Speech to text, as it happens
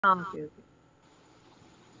Okay.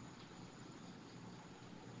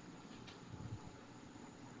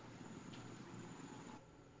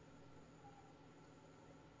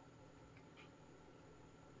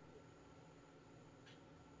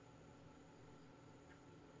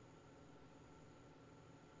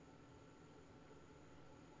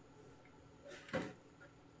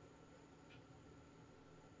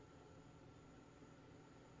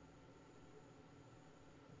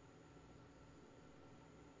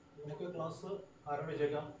 നമുക്ക് class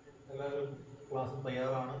ആരംഭിച്ചേക്കാം. എല്ലാവരും ക്ലാസ്സിന്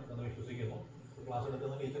തയ്യാറാണ് എന്ന് വിശ്വസിക്കുന്നു. ക്ലാസ്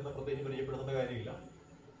എടുക്കുന്ന ടീച്ചറിനെ പ്രത്യേകിച്ച് പരിചയപ്പെടുത്തേണ്ട കാര്യമില്ല.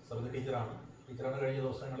 സബിത ടീച്ചറാണ്. കഴിഞ്ഞ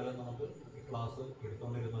ദിവസങ്ങളിൽ നമുക്ക് ഈ ക്ലാസ്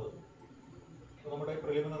എടുത്തുകൊണ്ടിരുന്നത്. അപ്പോൾ നമ്മുടെ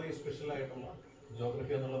പ്രിലിമിനറി സ്പെഷ്യലായിട്ടുള്ള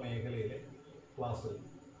ജോഗ്രഫി എന്നുള്ള മേഖലയിലെ ക്ലാസ്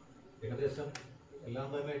ഏകദേശം എല്ലാം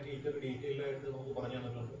തന്നെ ടീച്ചർ ഡീറ്റെയിൽഡായിട്ട് നമുക്ക് പറഞ്ഞു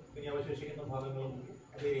തന്നിട്ടുണ്ട്. ഇനി അവശേഷിക്കുന്ന ഭാഗങ്ങളും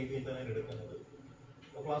അതേ രീതിയിൽ തന്നെയാണ് എടുക്കുന്നത്.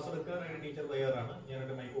 അപ്പോൾ ക്ലാസ് എടുക്കാനായിട്ട് ടീച്ചർ തയ്യാറാണ്. ഞാൻ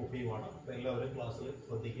എൻ്റെ മൈക്ക് ഓഫ് ചെയ്യുവാണ്. അപ്പോൾ എല്ലാവരും ക്ലാസ്സിൽ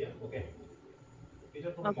ശ്രദ്ധിക്കുക. Okay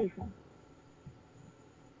teacher? Okay, sir.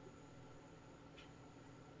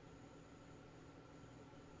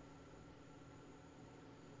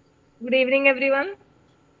 Good evening, everyone.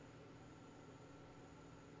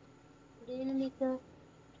 Good evening, sir.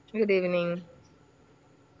 Good evening.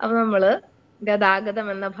 അപ്പോൾ നമ്മള് ഗതാഗതം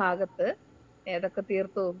എന്ന ഭാഗത്ത് ഏതൊക്കെ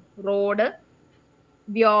തീർത്തു? റോഡ്,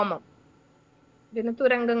 വ്യോമം, പിന്നെ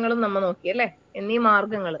തുരങ്കങ്ങളും നമ്മൾ നോക്കി അല്ലെ? എന്നീ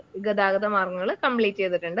മാർഗങ്ങൾ, ഗതാഗത മാർഗങ്ങൾ കംപ്ലീറ്റ്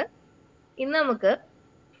ചെയ്തിട്ടുണ്ട്. ഇന്ന് നമുക്ക്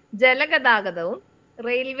ജലഗതാഗതവും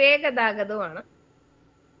റെയിൽവേ ഗതാഗതവുമാണ്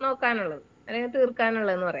നോക്കാനുള്ളത്, അല്ലെങ്കിൽ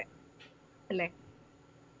തീർക്കാനുള്ളതെന്ന് പറയാം അല്ലെ?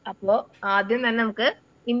 അപ്പോ ആദ്യം തന്നെ നമുക്ക്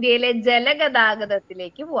ഇന്ത്യയിലെ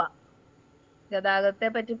ജലഗതാഗതത്തിലേക്ക് പോവാം. ഗതാഗതത്തെ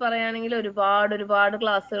പറ്റി പറയുകയാണെങ്കിൽ ഒരുപാട്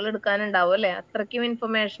ക്ലാസ്സുകൾ എടുക്കാനുണ്ടാവും അല്ലെ? അത്രയ്ക്കും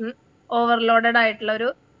ഇൻഫർമേഷൻ ഓവർലോഡഡ് ആയിട്ടുള്ള ഒരു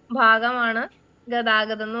ഭാഗമാണ്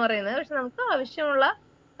ഗതാഗതം എന്ന് പറയുന്നത്. പക്ഷെ നമുക്ക് ആവശ്യമുള്ള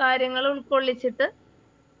കാര്യങ്ങൾ ഉൾക്കൊള്ളിച്ചിട്ട്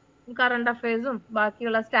കറണ്ട് അഫയേഴ്സും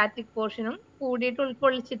ബാക്കിയുള്ള സ്റ്റാറ്റിക് പോർഷനും കൂടിയിട്ട്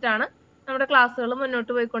ഉൾക്കൊള്ളിച്ചിട്ടാണ് നമ്മുടെ ക്ലാസ്സുകൾ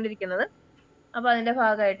മുന്നോട്ട് പോയിക്കൊണ്ടിരിക്കുന്നത്. അപ്പൊ അതിന്റെ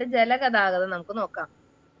ഭാഗമായിട്ട് ജലഗതാഗതം നമുക്ക് നോക്കാം.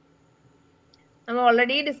 നമ്മൾ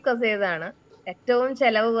ഓൾറെഡി ഡിസ്കസ് ചെയ്തതാണ്. ഏറ്റവും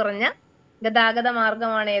ചെലവ് കുറഞ്ഞ ഗതാഗത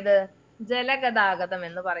മാർഗമാണ് ഏത്? ജലഗതാഗതം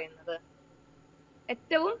എന്ന് പറയുന്നത്.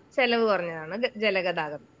 ഏറ്റവും ചെലവ് കുറഞ്ഞതാണ്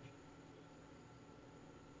ജലഗതാഗതം.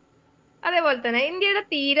 അതേപോലെ തന്നെ ഇന്ത്യയുടെ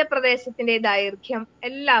തീരപ്രദേശത്തിന്റെ ദൈർഘ്യം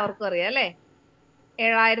എല്ലാവർക്കും അറിയാം അല്ലെ?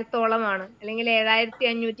 7000-ഓളമാണ്, അല്ലെങ്കിൽ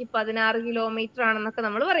 7516 കിലോമീറ്റർ ആണെന്നൊക്കെ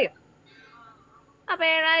നമ്മൾ പറയും. അപ്പൊ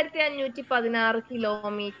 7516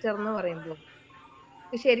 കിലോമീറ്റർ എന്ന് പറയുമ്പോൾ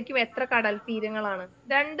ശരിക്കും എത്ര കടൽ തീരങ്ങളാണ്?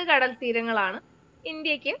 2 കടൽ തീരങ്ങളാണ്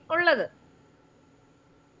ഇന്ത്യക്ക് ഉള്ളത്.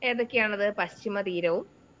 ഏതൊക്കെയാണത്? പശ്ചിമ തീരവും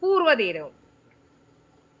പൂർവ്വ തീരവും.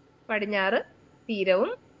 പടിഞ്ഞാറ്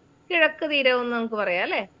തീരവും കിഴക്ക് തീരവും എന്ന് നമുക്ക് പറയാം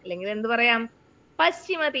അല്ലെ? അല്ലെങ്കിൽ എന്ത് പറയാം?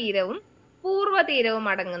 പശ്ചിമ തീരവും പൂർവ്വ തീരവും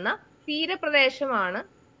അടങ്ങുന്ന തീരപ്രദേശമാണ്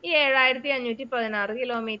ഈ 7516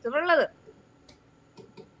 കിലോമീറ്റർ ഉള്ളത്.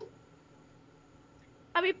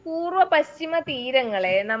 അപ്പൊ ഈ പൂർവ്വ പശ്ചിമ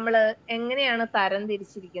തീരങ്ങളെ നമ്മൾ എങ്ങനെയാണ് തരം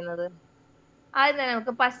തിരിച്ചിരിക്കുന്നത്? ആദ്യം തന്നെ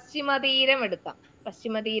നമുക്ക് പശ്ചിമ തീരം എടുക്കാം.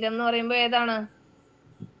 പശ്ചിമ തീരം എന്ന് പറയുമ്പോൾ ഏതാണ്?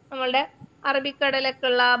 നമ്മളുടെ അറബിക്കടലൊക്കെ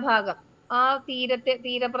ഉള്ള ആ ഭാഗം, ആ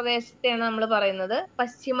തീരപ്രദേശത്തെയാണ് നമ്മൾ പറയുന്നത്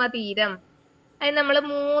പശ്ചിമ തീരം. അത് നമ്മൾ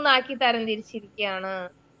 3 തരം തിരിച്ചിരിക്കുകയാണ്.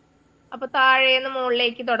 അപ്പൊ താഴേന്ന്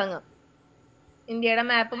മുകളിലേക്ക് തുടങ്ങാം. ഇന്ത്യയുടെ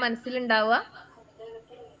മാപ്പ് മനസ്സിലുണ്ടാവുക.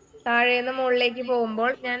 താഴേന്ന് മുകളിലേക്ക്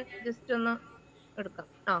പോകുമ്പോൾ ഞാൻ ജസ്റ്റ് ഒന്ന് എടുക്കാം.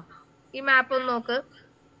 ഈ മാപ്പ് ഒന്ന് നോക്ക്.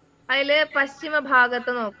 അതില് പശ്ചിമ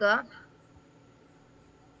ഭാഗത്ത് നോക്കുക.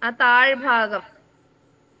 ആ താഴ്ഭാഗം,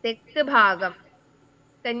 തെക്ക് ഭാഗം,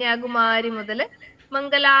 കന്യാകുമാരി മുതൽ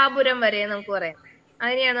മംഗലാപുരം വരെ നമുക്ക് പറയാം.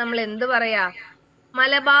 അതിനെയാണ് നമ്മൾ എന്ത് പറയാ?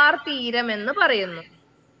 മലബാർ തീരം എന്ന് പറയുന്നു.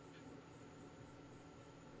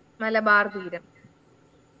 മലബാർ തീരം.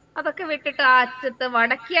 അതൊക്കെ വിട്ടിട്ട് ആ അറ്റത്ത്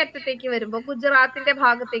വടക്കേ അറ്റത്തേക്ക് വരുമ്പോ ഗുജറാത്തിന്റെ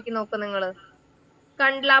ഭാഗത്തേക്ക് നോക്ക് നിങ്ങള്.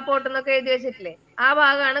 കണ്ട്ല പോർട്ട് എന്നൊക്കെ എഴുതി വെച്ചിട്ടില്ലേ? ആ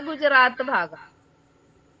ഭാഗമാണ് ഗുജറാത്ത് ഭാഗം.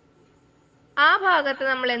 ആ ഭാഗത്ത്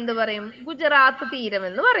നമ്മൾ എന്ത് പറയും? ഗുജറാത്ത് തീരം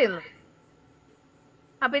എന്ന് പറയുന്നു.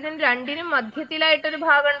 അപ്പൊ ഇതിന് രണ്ടിനും മധ്യത്തിലായിട്ടൊരു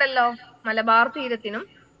ഭാഗം ഉണ്ടല്ലോ. മലബാർ തീരത്തിനും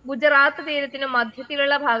ഗുജറാത്ത് തീരത്തിനും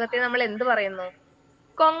മധ്യത്തിലുള്ള ഭാഗത്തെ നമ്മൾ എന്ത് പറയുന്നു?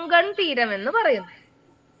 കൊങ്കൺ തീരം എന്ന് പറയുന്നു.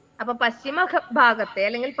 അപ്പൊ പശ്ചിമ ഭാഗത്തെ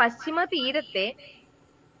അല്ലെങ്കിൽ പശ്ചിമ തീരത്തെ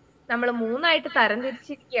നമ്മൾ 3 തരം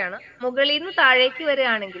തിരിച്ചിരിക്കുകയാണ്. മുകളിൽ നിന്ന് താഴേക്ക്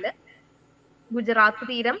വരികയാണെങ്കിൽ ഗുജറാത്ത്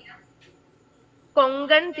തീരം,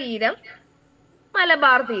 കൊങ്കൺ തീരം,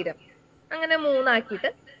 മലബാർ തീരം, അങ്ങനെ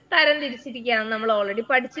 3 തരം തിരിച്ചിരിക്കുകയാണ്. നമ്മൾ ഓൾറെഡി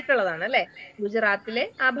പഠിച്ചിട്ടുള്ളതാണ് അല്ലെ? ഗുജറാത്തിലെ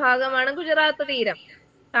ആ ഭാഗമാണ് ഗുജറാത്ത് തീരം.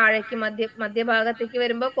 താഴേക്ക് മധ്യഭാഗത്തേക്ക്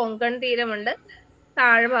വരുമ്പോ കൊങ്കൺ തീരമുണ്ട്.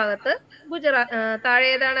 താഴ്ഭാഗത്ത് താഴെ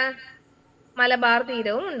ഏതാണ്? മലബാർ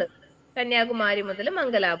തീരവും ഉണ്ട്. കന്യാകുമാരി മുതൽ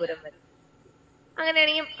മംഗലാപുരം വരെ.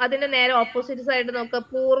 അങ്ങനെയാണെങ്കിൽ അതിന്റെ നേരെ ഓപ്പോസിറ്റ് സൈഡ് നോക്കുക.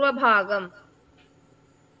 പൂർവ്വഭാഗം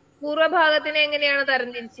പൂർവ്വഭാഗത്തിനെ എങ്ങനെയാണ്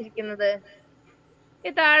തരംതിരിച്ചിരിക്കുന്നത്? ഈ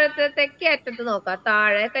താഴത്തെ തെക്കേ അറ്റത്ത് നോക്കാം.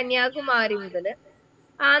 താഴെ കന്യാകുമാരി മുതല്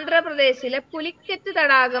ആന്ധ്രാപ്രദേശിലെ പുലിക്കറ്റ്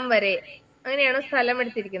തടാകം വരെ, അങ്ങനെയാണ് സ്ഥലം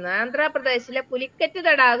എടുത്തിരിക്കുന്നത്. ആന്ധ്രാപ്രദേശിലെ പുലിക്കറ്റ്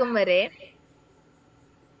തടാകം വരെ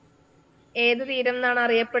ഏത് തീരം എന്നാണ്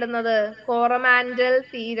അറിയപ്പെടുന്നത്? കോറമാൻഡൽ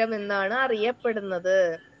തീരം എന്നാണ് അറിയപ്പെടുന്നത്.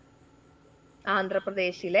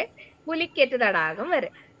 ആന്ധ്രാപ്രദേശിലെ പുലിക്കറ്റ് തടാകം വരെ.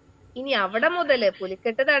 ഇനി അവിടെ മുതല്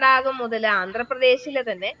പുലിക്കറ്റ് തടാകം മുതൽ ആന്ധ്രാപ്രദേശിലെ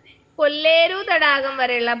തന്നെ കൊല്ലേരു തടാകം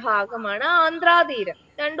വരെയുള്ള ഭാഗമാണ് ആന്ധ്രാതീരം.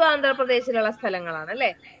 രണ്ടും ആന്ധ്രാപ്രദേശിലുള്ള സ്ഥലങ്ങളാണ്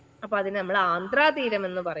അല്ലെ. അപ്പൊ അതിന് നമ്മൾ ആന്ധ്രാതീരം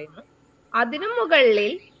എന്ന് പറയുന്നു. അതിനു മുകളിൽ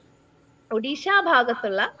ഒഡീഷ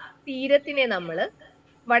ഭാഗത്തുള്ള തീരത്തിനെ നമ്മള്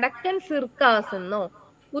വടക്കൻ സിർക്കാസ് എന്നോ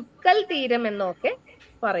ഉത്കൽ തീരം എന്നോ ഒക്കെ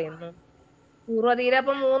പറയുന്നു. പൂർവ്വതീരം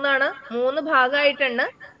അപ്പൊ മൂന്നാണ്, 3 ഭാഗമായിട്ടുണ്ട്.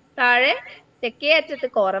 താഴെ തെക്കേ അറ്റത്ത്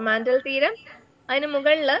കോറമാൻഡൽ തീരം, അതിന്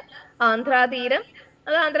മുകളില് ആന്ധ്രാതീരം,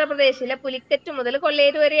 അത് ആന്ധ്രാപ്രദേശിലെ പുലിക്കറ്റ് മുതൽ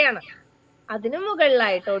കൊല്ലേരു വരെയാണ്. അതിനു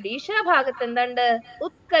മുകളിലായിട്ട് ഒഡീഷ ഭാഗത്ത് എന്തുണ്ട്?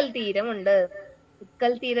 ഉത്കൽ തീരമുണ്ട്.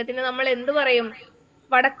 ഉത്കൽ തീരത്തിന് നമ്മൾ എന്ത് പറയും?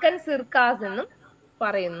 വടക്കൻ സിർക്കാസ് എന്നും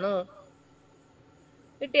പറയുന്നു.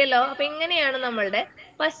 കിട്ടിയല്ലോ. അപ്പൊ ഇങ്ങനെയാണ് നമ്മളുടെ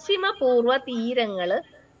പശ്ചിമ പൂർവ്വ തീരങ്ങള്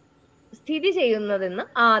സ്ഥിതി ചെയ്യുന്നതെന്ന്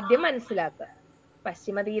ആദ്യം മനസ്സിലാക്കുക.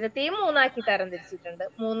 പശ്ചിമ തീരത്തെയും 3 തരംതിരിച്ചിട്ടുണ്ട്,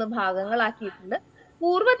 3 ഭാഗങ്ങളാക്കിയിട്ടുണ്ട്.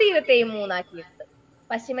 പൂർവ്വ തീരത്തെയും 3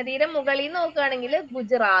 പശ്ചിമ തീരം മുകളിൽ നോക്കുകയാണെങ്കിൽ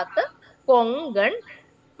ഗുജറാത്ത്, കൊങ്കൺ,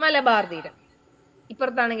 മലബാർ തീരം.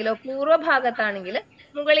 ഇപ്പുറത്താണെങ്കിലോ പൂർവ്വഭാഗത്താണെങ്കിൽ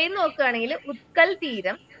മുകളിൽ നോക്കുകയാണെങ്കിൽ ഉത്കൽ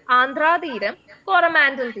തീരം, ആന്ധ്രാതീരം,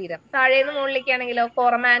 കോറമാൻഡൽ തീരം. താഴേന്ന് മുകളിലേക്കാണെങ്കിലോ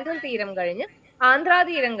കോറമാൻഡൽ തീരം കഴിഞ്ഞ്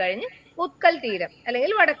ആന്ധ്രാതീരം കഴിഞ്ഞ് ഉത്കൽ തീരം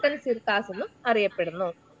അല്ലെങ്കിൽ വടക്കൻ സിർക്കാസ് എന്നും അറിയപ്പെടുന്നു.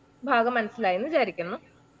 ഭാഗം മനസ്സിലായെന്ന് വിചാരിക്കുന്നു.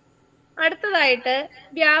 അടുത്തതായിട്ട്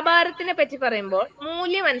വ്യാപാരത്തിനെ പറ്റി പറയുമ്പോൾ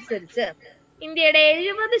മൂല്യം അനുസരിച്ച് ഇന്ത്യയുടെ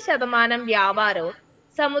 70% വ്യാപാരവും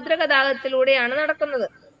സമുദ്ര ഗതാഗതത്തിലൂടെയാണ് നടക്കുന്നത്.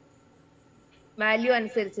 വാല്യൂ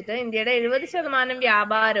അനുസരിച്ചിട്ട് ഇന്ത്യയുടെ 70%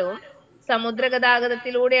 വ്യാപാരവും സമുദ്ര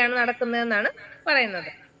ഗതാഗതത്തിലൂടെയാണ് നടക്കുന്നതെന്നാണ്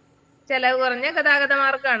പറയുന്നത്. ചെലവ് കുറഞ്ഞ ഗതാഗത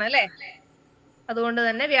മാർഗമാണ് അല്ലെ. അതുകൊണ്ട്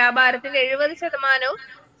തന്നെ വ്യാപാരത്തിന്റെ 70%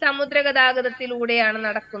 സമുദ്ര ഗതാഗതത്തിലൂടെയാണ്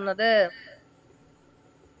നടക്കുന്നത്.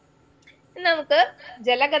 നമുക്ക്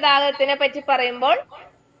ജലഗതാഗതത്തിനെ പറ്റി പറയുമ്പോൾ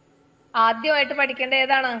ആദ്യമായിട്ട് പഠിക്കേണ്ട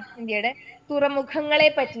ഏതാണ്? ഇന്ത്യയുടെ തുറമുഖങ്ങളെ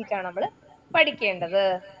പറ്റിയിട്ടാണ് നമ്മൾ പഠിക്കേണ്ടത്.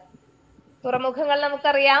 തുറമുഖങ്ങൾ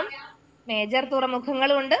നമുക്കറിയാം, മേജർ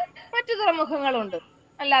തുറമുഖങ്ങളുണ്ട്, മറ്റു തുറമുഖങ്ങളുണ്ട്,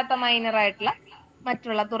 അല്ലാത്ത മൈനർ ആയിട്ടുള്ള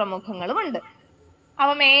മറ്റുള്ള തുറമുഖങ്ങളും ഉണ്ട്.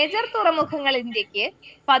 അപ്പൊ മേജർ തുറമുഖങ്ങൾ ഇന്ത്യക്ക്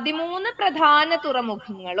 13 പ്രധാന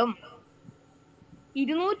തുറമുഖങ്ങളും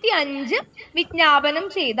 205 വിജ്ഞാപനം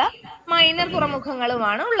ചെയ്ത മൈനർ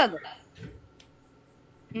തുറമുഖങ്ങളുമാണ് ഉള്ളത്.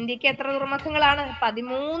 ഇന്ത്യക്ക് എത്ര തുറമുഖങ്ങളാണ്?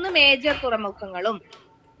 13 മേജർ തുറമുഖങ്ങളും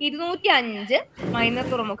 205 മൈനർ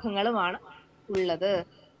തുറമുഖങ്ങളുമാണ് ഉള്ളത്.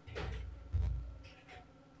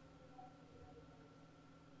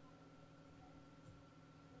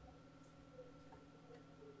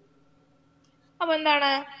 അപ്പൊ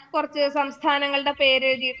എന്താണ്? കുറച്ച് സംസ്ഥാനങ്ങളുടെ പേര്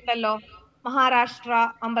എഴുതിയിട്ടുണ്ടല്ലോ. മഹാരാഷ്ട്ര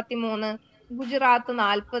 53, ഗുജറാത്ത്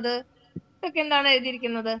 40, ഇതൊക്കെ എന്താണ്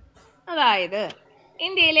എഴുതിയിരിക്കുന്നത്? അതായത്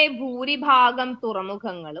ഇന്ത്യയിലെ ഭൂരിഭാഗം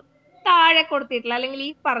തുറമുഖങ്ങളും താഴെ കൊടുത്തിട്ടുള്ള അല്ലെങ്കിൽ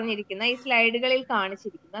ഈ പറഞ്ഞിരിക്കുന്ന ഈ സ്ലൈഡുകളിൽ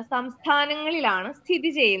കാണിച്ചിരിക്കുന്ന സംസ്ഥാനങ്ങളിലാണ് സ്ഥിതി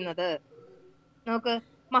ചെയ്യുന്നത്. നമുക്ക്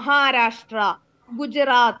മഹാരാഷ്ട്ര,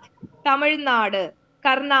 ഗുജറാത്ത്, തമിഴ്നാട്,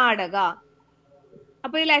 കർണാടക.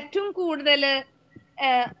 അപ്പൊ ഇതിൽ ഏറ്റവും കൂടുതൽ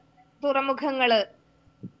തുറമുഖങ്ങള്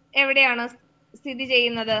എവിടെയാണ് സ്ഥിതി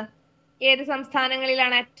ചെയ്യുന്നത്? ഏത്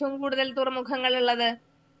സംസ്ഥാനങ്ങളിലാണ് ഏറ്റവും കൂടുതൽ തുറമുഖങ്ങൾ ഉള്ളത്?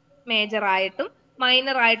 മേജർ ആയിട്ടും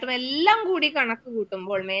മൈനർ ആയിട്ടും എല്ലാം കൂടി കണക്ക്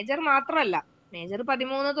കൂട്ടുമ്പോൾ, മേജർ മാത്രമല്ല, മേജർ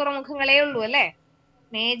 13 തുറമുഖങ്ങളേ ഉള്ളൂ അല്ലെ.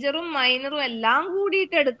 മേജറും മൈനറും എല്ലാം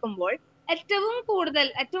കൂടിയിട്ട് എടുക്കുമ്പോൾ ഏറ്റവും കൂടുതൽ,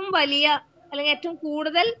 ഏറ്റവും വലിയ അല്ലെങ്കിൽ ഏറ്റവും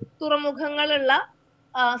കൂടുതൽ തുറമുഖങ്ങളുള്ള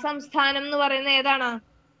സംസ്ഥാനം എന്ന് പറയുന്നത് ഏതാണ്?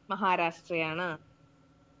 മഹാരാഷ്ട്രയാണ്.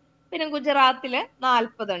 പിന്നെ ഗുജറാത്തില്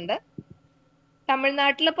 40 ഉണ്ട്.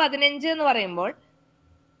 തമിഴ്നാട്ടില് 15 എന്ന് പറയുമ്പോൾ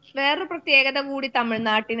വേറൊരു പ്രത്യേകത കൂടി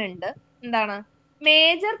തമിഴ്നാട്ടിനുണ്ട്. എന്താണ്?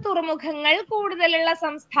 മേജർ തുറമുഖങ്ങൾ കൂടുതലുള്ള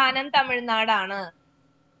സംസ്ഥാനം തമിഴ്നാടാണ്.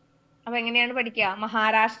 അപ്പൊ എങ്ങനെയാണ് പഠിക്കുക?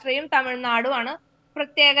 മഹാരാഷ്ട്രയും തമിഴ്നാടുമാണ്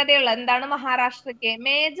പ്രത്യേകതയുള്ളത്. എന്താണ് മഹാരാഷ്ട്രക്ക്?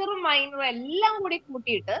 മേജറും മൈനറും എല്ലാം കൂടി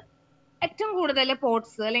കൂട്ടിയിട്ട് ഏറ്റവും കൂടുതൽ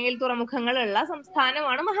പോർട്സ് അല്ലെങ്കിൽ തുറമുഖങ്ങളുള്ള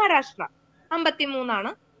സംസ്ഥാനമാണ് മഹാരാഷ്ട്ര.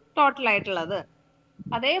 53 ടോട്ടൽ ആയിട്ടുള്ളത്.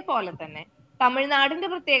 അതേപോലെ തന്നെ തമിഴ്നാടിന്റെ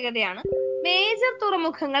പ്രത്യേകതയാണ് മേജർ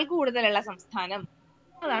തുറമുഖങ്ങൾ കൂടുതലുള്ള സംസ്ഥാനം,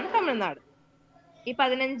 അതാണ് തമിഴ്നാട്. ഈ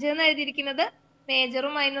 15 എന്ന് എഴുതിയിരിക്കുന്നത്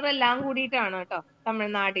മേജറും മൈനറും എല്ലാം കൂടിയിട്ടാണ് കേട്ടോ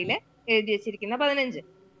തമിഴ്നാട്ടില് എഴുതി വെച്ചിരിക്കുന്ന 15.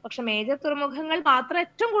 പക്ഷെ മേജർ തുറമുഖങ്ങൾ മാത്രം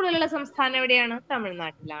ഏറ്റവും കൂടുതലുള്ള സംസ്ഥാനം എവിടെയാണ്?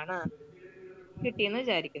 തമിഴ്നാട്ടിലാണ്. കിട്ടിയെന്ന്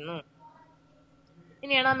വിചാരിക്കുന്നു.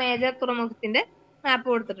 ഇനിയാണ് ആ മേജർ തുറമുഖത്തിന്റെ മാപ്പ്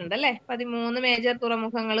കൊടുത്തിട്ടുണ്ട് അല്ലെ. 13 മേജർ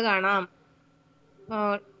തുറമുഖങ്ങൾ കാണാം.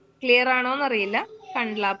 ക്ലിയർ ആണോ എന്നറിയില്ല.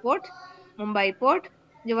 Kandla port, Mumbai port,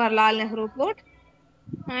 Jawaharlal Nehru port,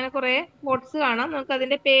 അങ്ങനെ കുറെ പോർട്ട്സ് കാണാം. നമുക്ക്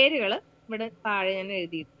അതിന്റെ പേരുകൾ ഇവിടെ താഴെ ഞാൻ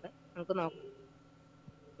എഴുതിയിട്ടുണ്ട്, നമുക്ക് നോക്കാം.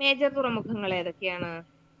 മേജർ തുറമുഖങ്ങൾ ഏതൊക്കെയാണ്?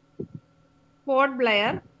 പോർട്ട്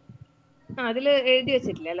ബ്ലെയർ, അതിൽ എഴുതി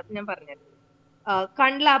വെച്ചിട്ടില്ല, അപ്പൊ ഞാൻ പറഞ്ഞത്.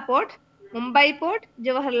 Kandla port, Mumbai port,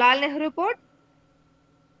 Jawaharlal Nehru port,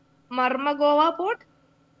 Mormugao port,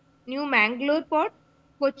 new Mangalore port,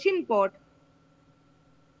 Cochin port.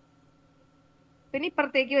 പിന്നെ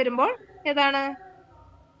ഇപ്പുറത്തേക്ക് വരുമ്പോൾ ഏതാണ്?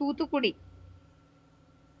 തൂത്തുക്കുടി,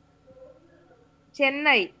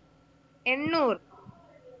 ചെന്നൈ, എണ്ണൂർ,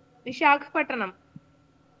 വിശാഖപട്ടണം,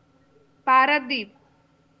 പാരദ്വീപ്,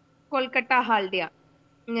 കൊൽക്കത്ത, ഹാൽഡിയ.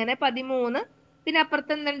 ഇങ്ങനെ 13. പിന്നെ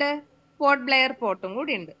അപ്പുറത്ത് എന്തുണ്ട്? പോർട്ട് ബ്ലെയർ പോർട്ടും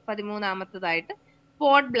കൂടി ഉണ്ട്. 13ാമത്തതായിട്ട്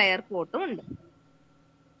പോർട്ട് ബ്ലെയർ പോർട്ടും ഉണ്ട്.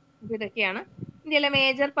 ഇതൊക്കെയാണ് ഇന്ത്യയിലെ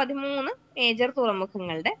 13 മേജർ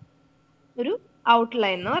തുറമുഖങ്ങളുടെ ഒരു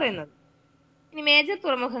ഔട്ട്ലൈൻ എന്ന് പറയുന്നത്. ഇനി മേജർ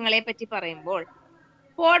തുറമുഖങ്ങളെ പറ്റി പറയുമ്പോൾ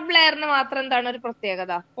പോർട്ട് ബ്ലെയറിന് മാത്രം എന്താണ് ഒരു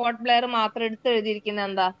പ്രത്യേകത? പോർട്ട് ബ്ലെയർ മാത്രം എടുത്ത് എഴുതിയിരിക്കുന്ന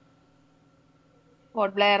എന്താ?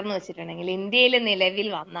 പോർട്ട് ബ്ലെയർ എന്ന് വെച്ചിട്ടുണ്ടെങ്കിൽ ഇന്ത്യയിൽ നിലവിൽ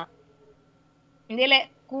വന്ന, ഇന്ത്യയിലെ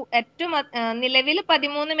ഏറ്റവും നിലവിൽ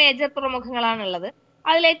 13 മേജർ തുറമുഖങ്ങളാണുള്ളത്.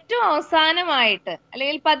 അതിൽ ഏറ്റവും അവസാനമായിട്ട്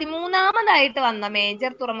അല്ലെങ്കിൽ 13ാമതായിട്ട് വന്ന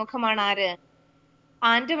മേജർ തുറമുഖമാണ് ആര്?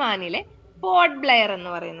 ആൻഡമാനിലെ പോർട്ട് ബ്ലെയർ എന്ന്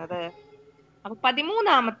പറയുന്നത്. അപ്പൊ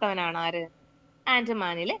 13ാമത്തവനാണ് ആര്?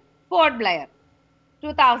 ആൻഡമാനിലെ പോർട്ട് ബ്ലെയർ.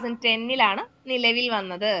 2010 നിലവിൽ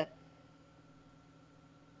വന്നത്.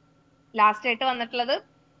 ലാസ്റ്റ് ആയിട്ട് വന്നിട്ടുള്ളത്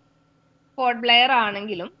പോർട്ട് ബ്ലെയർ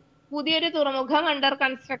ആണെങ്കിലും പുതിയൊരു തുറമുഖം അണ്ടർ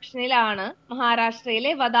കൺസ്ട്രക്ഷനിലാണ്.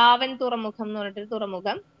 മഹാരാഷ്ട്രയിലെ വദാവൻ തുറമുഖം എന്ന് പറഞ്ഞിട്ടൊരു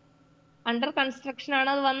തുറമുഖം അണ്ടർ കൺസ്ട്രക്ഷൻ ആണ്.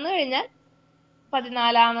 അത് വന്നു കഴിഞ്ഞാൽ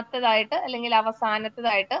 14ാമത്തേതായിട്ട് അല്ലെങ്കിൽ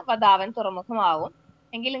അവസാനത്തേതായിട്ട് വദാവൻ തുറമുഖമാവും.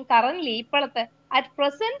 എങ്കിലും കറന്റ്ലി ഇപ്പോഴത്തെ അറ്റ്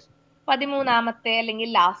പ്രസന്റ് 13ാമത്തെ അല്ലെങ്കിൽ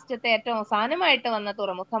ലാസ്റ്റത്തെ ഏറ്റവും അവസാനമായിട്ട് വന്ന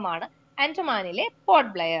തുറമുഖമാണ് ആൻഡമാനിലെ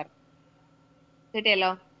പോർട്ട് ബ്ലെയർ. കിട്ടിയല്ലോ.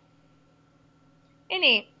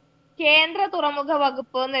 ഇനി കേന്ദ്ര തുറമുഖ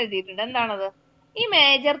വകുപ്പ് എന്ന് എഴുതിയിട്ടുണ്ട്. എന്താണത്? ഈ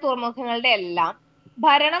മേജർ തുറമുഖങ്ങളുടെ എല്ലാം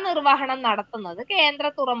ഭരണ നിർവഹണം നടത്തുന്നത് കേന്ദ്ര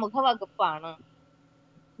തുറമുഖ വകുപ്പാണ്.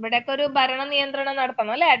 ഇവിടെയൊക്കെ ഒരു ഭരണ നിയന്ത്രണം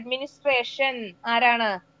നടത്തണം അല്ലെ? അഡ്മിനിസ്ട്രേഷൻ ആരാണ്?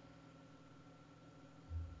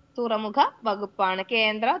 തുറമുഖ വകുപ്പാണ്,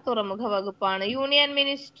 കേന്ദ്ര തുറമുഖ വകുപ്പാണ്. Union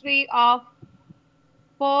ministry of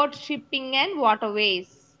port, shipping and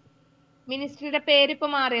waterways. മിനിസ്ട്രിയുടെ പേര് ഇപ്പൊ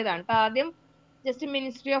മാറിയതാണ്. ആദ്യം ജസ്റ്റ്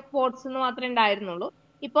മിനിസ്ട്രി ഓഫ് പോർട്സ് എന്ന് മാത്രമേ ഉണ്ടായിരുന്നുള്ളൂ.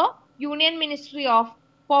 ഇപ്പോ union ministry of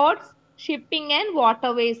ports, shipping and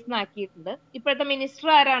waterways എന്നാക്കിയിട്ടുണ്ട്. ഇപ്പോഴത്തെ മിനിസ്റ്റർ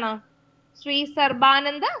ആരാണ്? ശ്രീ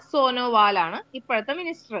സർബാനന്ദ സോനോവാൽ ആണ് ഇപ്പോഴത്തെ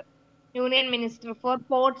minister. Union minister for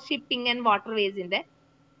port, shipping and വാട്ടർവേസിന്റെ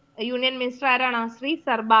union minister ആരാണ്? ശ്രീ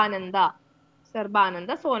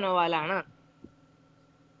സർബാനന്ദ സോനോവാൽ ആണ്.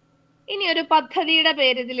 ഇനി ഒരു പദ്ധതിയുടെ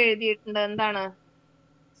പേര് ഇതിൽ എഴുതിയിട്ടുണ്ട്. എന്താണ്?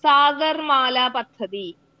 സാഗർമാല പദ്ധതി.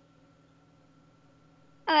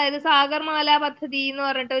 അതായത് സാഗർമാല പദ്ധതി എന്ന്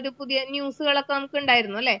പറഞ്ഞിട്ട് ഒരു പുതിയ ന്യൂസുകളൊക്കെ നമുക്ക്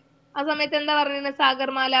ഉണ്ടായിരുന്നു അല്ലെ? ആ സമയത്ത് എന്താ പറഞ്ഞിരുന്നത്?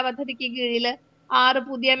 സാഗർമാല പദ്ധതിക്ക് കീഴില് 6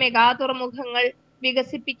 പുതിയ മെഗാ തുറമുഖങ്ങൾ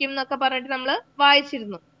വികസിപ്പിക്കും എന്നൊക്കെ പറഞ്ഞിട്ട് നമ്മൾ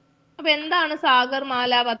വായിച്ചിരുന്നു. അപ്പൊ എന്താണ്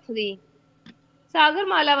സാഗർമാല പദ്ധതി?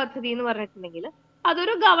 സാഗർമാല പദ്ധതി എന്ന് പറഞ്ഞിട്ടുണ്ടെങ്കിൽ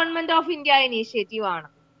അതൊരു ഗവൺമെന്റ് ഓഫ് ഇന്ത്യ ഇനീഷ്യേറ്റീവ് ആണ്.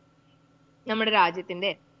 നമ്മുടെ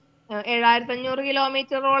രാജ്യത്തിന്റെ 7500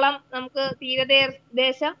 കിലോമീറ്ററോളം നമുക്ക്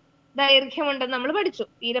തീരദേശ ദൈർഘ്യമുണ്ടെന്ന് നമ്മൾ പഠിച്ചു.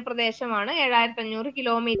 തീരപ്രദേശമാണ്, 7500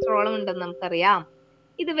 കിലോമീറ്ററോളം ഉണ്ടെന്ന് നമുക്കറിയാം.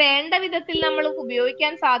 ഇത് വേണ്ട വിധത്തിൽ നമ്മൾ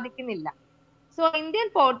ഉപയോഗിക്കാൻ സാധിക്കുന്നില്ല. സോ ഇന്ത്യൻ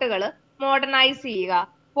പോർട്ടുകൾ മോഡേണൈസ് ചെയ്യുക,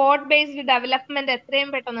 പോർട്ട് ബേസ്ഡ് ഡെവലപ്മെന്റ് എത്രയും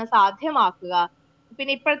പെട്ടെന്ന് സാധ്യമാക്കുക,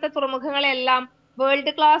 പിന്നെ ഇപ്പോഴത്തെ തുറമുഖങ്ങളെല്ലാം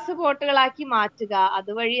വേൾഡ് ക്ലാസ് പോർട്ടുകളാക്കി മാറ്റുക.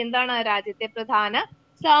 അതുവഴി എന്താണ്? രാജ്യത്തെ പ്രധാന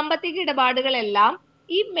സാമ്പത്തിക ഇടപാടുകളെല്ലാം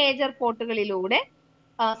ഈ മേജർ പോർട്ടുകളിലൂടെ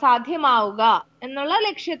സാധ്യമാവുക എന്നുള്ള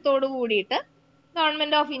ലക്ഷ്യത്തോടു കൂടിയിട്ട്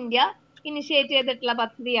ഗവൺമെന്റ് ഓഫ് ഇന്ത്യ ഇനിഷ്യേറ്റ് ചെയ്തിട്ടുള്ള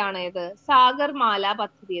പദ്ധതിയാണ് ഇത് സാഗർമാല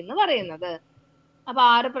പദ്ധതി എന്ന് പറയുന്നത്. അപ്പൊ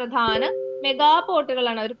 6 പ്രധാന മെഗാ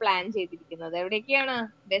പോർട്ടുകളാണ് അവർ പ്ലാൻ ചെയ്തിരിക്കുന്നത്. എവിടെയൊക്കെയാണ്?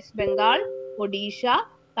 വെസ്റ്റ് ബംഗാൾ, ഒഡീഷ,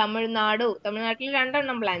 തമിഴ്നാട്ടിൽ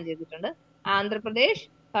 2 പ്ലാൻ ചെയ്തിട്ടുണ്ട്. ആന്ധ്രാപ്രദേശ്,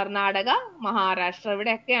 കർണാടക, മഹാരാഷ്ട്ര,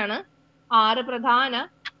 ഇവിടെയൊക്കെയാണ് 6 പ്രധാന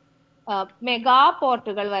മെഗാ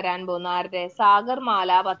പോർട്ടുകൾ വരാൻ പോകുന്ന ആരുടെ?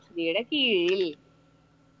 സാഗർമാല പദ്ധതിയുടെ കീഴിൽ.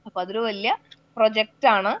 അപ്പൊ അതൊരു വലിയ പ്രൊജക്റ്റ്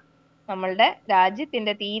ആണ്. നമ്മളുടെ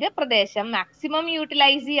രാജ്യത്തിന്റെ തീരപ്രദേശം മാക്സിമം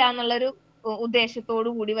യൂട്ടിലൈസ് ചെയ്യാന്നുള്ളൊരു ഉദ്ദേശത്തോടു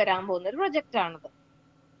കൂടി വരാൻ പോകുന്ന ഒരു പ്രൊജക്റ്റ് ആണത്.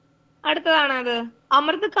 അടുത്തതാണത്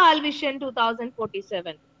അമൃത് കാൽ വിഷൻ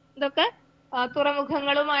 2047. ഇതൊക്കെ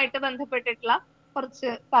തുറമുഖങ്ങളുമായിട്ട് ബന്ധപ്പെട്ടിട്ടുള്ള കുറച്ച്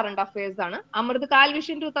കറണ്ട് അഫയേഴ്സ് ആണ്. അമൃത് കാൽ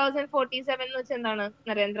വിഷൻ 2047 എന്ന് വെച്ചാൽ എന്താണ്?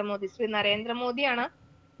 ശ്രീ നരേന്ദ്രമോദിയാണ്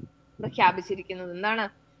പ്രഖ്യാപിച്ചിരിക്കുന്നത്. എന്താണ്?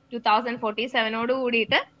 2047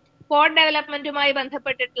 കൂടിയിട്ട് പോർട്ട് ഡെവലപ്മെന്റുമായി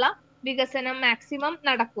ബന്ധപ്പെട്ടിട്ടുള്ള വികസനം മാക്സിമം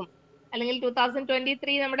നടക്കും. അല്ലെങ്കിൽ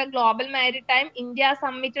 2023 നമ്മുടെ ഗ്ലോബൽ മാരിടൈം ഇന്ത്യ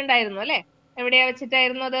സമ്മിറ്റ് ഉണ്ടായിരുന്നു അല്ലെ? എവിടെയാ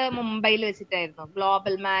വെച്ചിട്ടായിരുന്നു അത്? മുംബൈയിൽ വെച്ചിട്ടായിരുന്നു.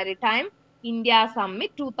 Global maritime India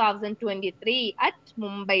summit 2023 at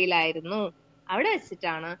മുംബൈയിലായിരുന്നു. അവിടെ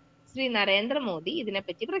വെച്ചിട്ടാണ് ശ്രീ നരേന്ദ്രമോദി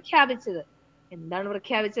ഇതിനെപ്പറ്റി പ്രഖ്യാപിച്ചത്. എന്താണ്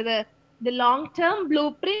പ്രഖ്യാപിച്ചത്? The long term blue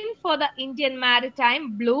print for the Indian maritime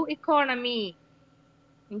blue economy.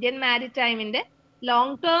 Indian മാരിടൈമിന്റെ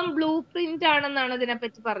long term blue print ആണെന്നാണ്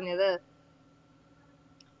ഇതിനെപ്പറ്റി പറഞ്ഞത്.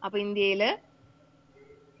 അപ്പൊ ഇന്ത്യയില്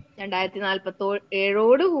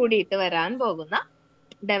 2047 കൂടിയിട്ട് വരാൻ പോകുന്ന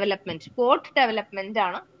ഡെവലപ്മെന്റ്, പോർട്ട് ഡെവലപ്മെന്റ്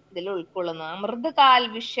ആണ് ഇതിൽ ഉൾക്കൊള്ളുന്നത്. അമൃത്കാൽ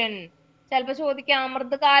വിഷൻ. ചിലപ്പോ ചോദിക്കാം,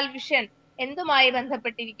 അമൃത്കാൽ വിഷൻ എന്തുമായി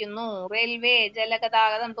ബന്ധപ്പെട്ടിരിക്കുന്നു? റെയിൽവേ,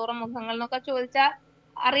 ജലഗതാഗതം, തുറമുഖങ്ങൾ എന്നൊക്കെ ചോദിച്ചാൽ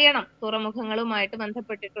അറിയണം, തുറമുഖങ്ങളുമായിട്ട്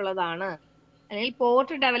ബന്ധപ്പെട്ടിട്ടുള്ളതാണ്. അല്ലെങ്കിൽ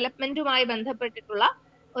പോർട്ട് ഡെവലപ്മെന്റുമായി ബന്ധപ്പെട്ടിട്ടുള്ള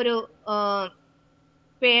ഒരു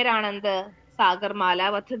പേരാണ് എന്ത്? സാഗർമാല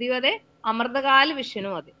പദ്ധതിയും അതെ, അമൃതകാൽ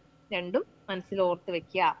വിഷനും അതെ. രണ്ടും മനസ്സിൽ ഓർത്ത്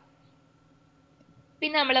വെക്കുക.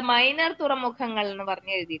 പിന്നെ നമ്മള് മൈനർ തുറമുഖങ്ങൾ എന്ന്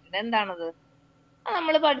പറഞ്ഞ് എഴുതിയിട്ടുണ്ട്. എന്താണത്?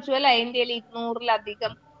 നമ്മൾ പഠിച്ചു അല്ലെ, ഇന്ത്യയിൽ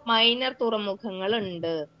 200-ലധികം മൈനർ തുറമുഖങ്ങൾ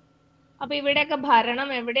ഉണ്ട്. അപ്പൊ ഇവിടെയൊക്കെ ഭരണം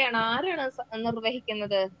എവിടെയാണ്, ആരാണ്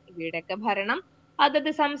നിർവഹിക്കുന്നത്? ഇവിടെയൊക്കെ ഭരണം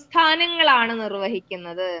അതത് സംസ്ഥാനങ്ങളാണ്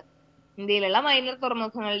നിർവഹിക്കുന്നത്. ഇന്ത്യയിലുള്ള മൈനർ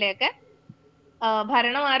തുറമുഖങ്ങളുടെയൊക്കെ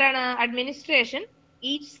ഭരണം ആരാണ്? അഡ്മിനിസ്ട്രേഷൻ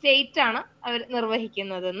ഈച്ച് സ്റ്റേറ്റ് ആണ് അവർ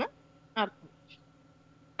നിർവഹിക്കുന്നതെന്ന് അർത്ഥം.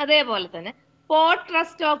 അതേപോലെ തന്നെ പോർട്ട്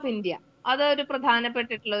ട്രസ്റ്റ് ഓഫ് ഇന്ത്യ, അതൊരു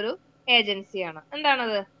പ്രധാനപ്പെട്ടിട്ടുള്ള ഒരു ഏജൻസിയാണ്.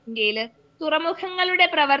 എന്താണത്? ഇന്ത്യയില് തുറമുഖങ്ങളുടെ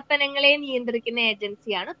പ്രവർത്തനങ്ങളെ നിയന്ത്രിക്കുന്ന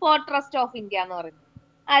ഏജൻസിയാണ് പോർട്ട് ട്രസ്റ്റ് ഓഫ് ഇന്ത്യ എന്ന് പറയുന്നത്.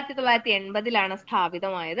 1980-ലാണ്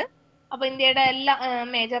സ്ഥാപിതമായത്. അപ്പൊ ഇന്ത്യയുടെ എല്ലാ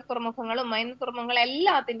മേജർ തുറമുഖങ്ങളും മൈനർ തുറമുഖങ്ങളും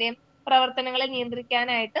എല്ലാത്തിന്റെയും പ്രവർത്തനങ്ങളെ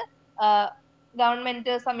നിയന്ത്രിക്കാനായിട്ട്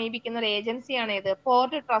ഗവൺമെന്റ് സമീപിക്കുന്ന ഒരു ഏജൻസിയാണ് ഇത്,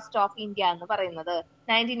 പോർട്ട് ട്രസ്റ്റ് ഓഫ് ഇന്ത്യ എന്ന് പറയുന്നത്.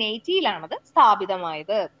 1980-ലാണത്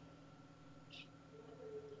സ്ഥാപിതമായത്.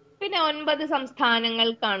 പിന്നെ 9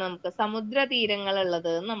 സംസ്ഥാനങ്ങൾക്കാണ് നമുക്ക് സമുദ്ര തീരങ്ങൾ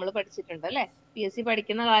ഉള്ളത് നമ്മൾ പഠിച്ചിട്ടുണ്ട് അല്ലെ? PSC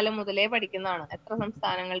പഠിക്കുന്ന കാലം മുതലേ പഠിക്കുന്നതാണ്. എത്ര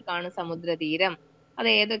സംസ്ഥാനങ്ങൾക്കാണ് സമുദ്രതീരം, അത്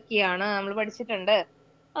ഏതൊക്കെയാണ് നമ്മൾ പഠിച്ചിട്ടുണ്ട്.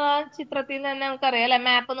 ചിത്രത്തിൽ നിന്ന് തന്നെ നമുക്കറിയാം അല്ലെ?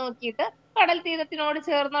 മാപ്പ് നോക്കിയിട്ട് കടൽ തീരത്തിനോട്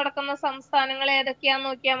ചേർന്ന് നടക്കുന്ന സംസ്ഥാനങ്ങൾ ഏതൊക്കെയാന്ന്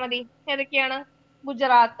നോക്കിയാൽ മതി. ഏതൊക്കെയാണ്?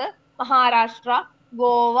 ഗുജറാത്ത്, മഹാരാഷ്ട്ര,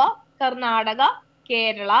 ഗോവ, കർണാടക,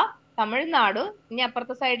 കേരള, തമിഴ്നാട്, ഇനി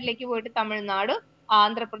അപ്പുറത്തെ സൈഡിലേക്ക് പോയിട്ട് തമിഴ്നാട്,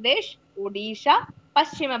 ആന്ധ്രാപ്രദേശ്, ഒഡീഷ,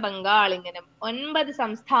 പശ്ചിമ ബംഗാൾ. ഇങ്ങനെ 9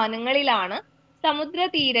 സംസ്ഥാനങ്ങളിലാണ് സമുദ്ര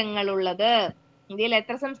തീരങ്ങൾ ഉള്ളത്. ഇന്ത്യയിൽ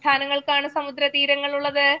എത്ര സംസ്ഥാനങ്ങൾക്കാണ് സമുദ്ര തീരങ്ങൾ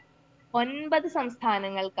ഉള്ളത്? 9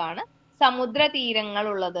 സംസ്ഥാനങ്ങൾക്കാണ് സമുദ്ര തീരങ്ങൾ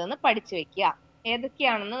ഉള്ളത് എന്ന് പഠിച്ചു വെക്കുക.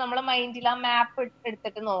 ഏതൊക്കെയാണെന്ന് നമ്മളെ മൈൻഡിൽ ആ മാപ്പ്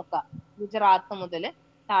എടുത്തിട്ട് നോക്കാം. ഗുജറാത്ത് മുതൽ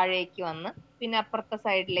താഴേക്ക് വന്ന് പിന്നെ അപ്പുറത്തെ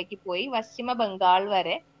സൈഡിലേക്ക് പോയി പശ്ചിമ ബംഗാൾ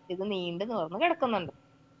വരെ ഇത് നീണ്ടു നിവർന്ന് കിടക്കുന്നുണ്ട്.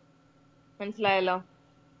 മനസ്സിലായല്ലോ?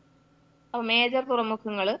 അപ്പൊ മേജർ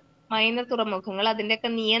തുറമുഖങ്ങള്, മൈനർ തുറമുഖങ്ങൾ, അതിന്റെയൊക്കെ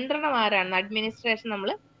നിയന്ത്രണം ആരാണ്? അഡ്മിനിസ്ട്രേഷൻ നമ്മൾ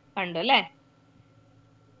കണ്ടു അല്ലെ?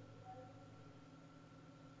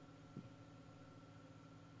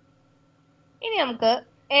 ഇനി നമുക്ക്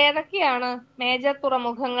ഏതൊക്കെയാണ് മേജർ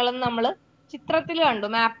തുറമുഖങ്ങൾ എന്ന് നമ്മൾ ചിത്രത്തിൽ കണ്ടു,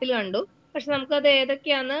 മാപ്പിൽ കണ്ടു. പക്ഷെ നമുക്കത്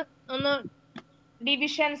ഏതൊക്കെയാന്ന് ഒന്ന്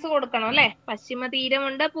ഡിവിഷൻസ് കൊടുക്കണം അല്ലെ? പശ്ചിമ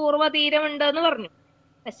തീരമുണ്ട്, പൂർവ്വ തീരമുണ്ട് എന്ന് പറഞ്ഞു.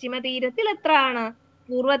 പശ്ചിമ തീരത്തിൽ എത്ര ആണ്,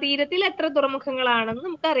 പൂർവ്വ തീരത്തിൽ എത്ര തുറമുഖങ്ങളാണെന്ന്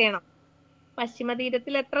നമുക്കറിയണം. പശ്ചിമ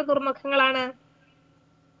തീരത്തിൽ എത്ര തുറമുഖങ്ങളാണ്?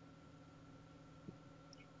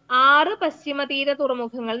 6 പശ്ചിമ തീര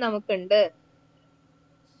തുറമുഖങ്ങൾ നമുക്കുണ്ട്.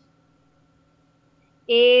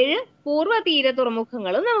 7 പൂർവ്വ തീര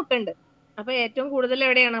തുറമുഖങ്ങളും നമുക്കുണ്ട്. അപ്പൊ ഏറ്റവും കൂടുതൽ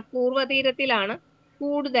എവിടെയാണ്? പൂർവ്വ തീരത്തിലാണ്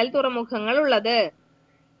കൂടുതൽ തുറമുഖങ്ങൾ ഉള്ളത്.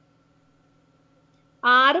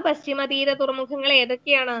 6 പശ്ചിമ തീര തുറമുഖങ്ങൾ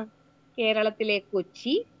ഏതൊക്കെയാണ്? കേരളത്തിലെ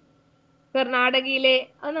കൊച്ചി, കർണാടകയിലെ,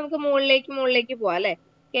 അത് നമുക്ക് മുകളിലേക്ക് പോവാം അല്ലെ?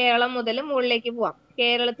 കേരളം മുതൽ മുകളിലേക്ക് പോവാം.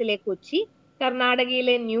 കേരളത്തിലെ കൊച്ചി,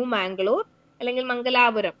 കർണാടകയിലെ ന്യൂ മാംഗ്ലൂർ അല്ലെങ്കിൽ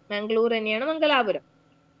മംഗലാപുരം, മാംഗ്ലൂർ തന്നെയാണ് മംഗലാപുരം.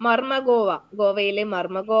 മർമഗോവ, ഗോവയിലെ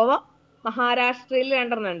മർമഗോവ. മഹാരാഷ്ട്രയിൽ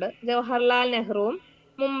 2 ഉണ്ട്, ജവഹർലാൽ നെഹ്റുവും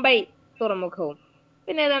മുംബൈ തുറമുഖവും.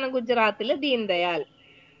 പിന്നെ ഏതാണ്? ഗുജറാത്തില് ദീൻദയാൽ.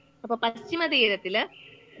 അപ്പൊ പശ്ചിമ തീരത്തില്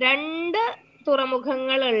 2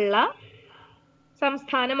 തുറമുഖങ്ങളുള്ള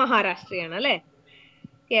സംസ്ഥാനം മഹാരാഷ്ട്രയാണ് അല്ലെ?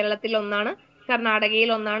 കേരളത്തിൽ 1, കർണാടകയിൽ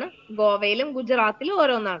 1, ഗോവയിലും ഗുജറാത്തിലും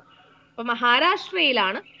ഓരോന്നാണ്. അപ്പൊ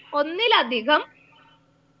മഹാരാഷ്ട്രയിലാണ് ഒന്നിലധികം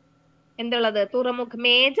എന്തുള്ളത്?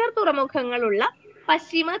 മേജർ തുറമുഖങ്ങളുള്ള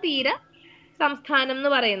പശ്ചിമ തീര സംസ്ഥാനം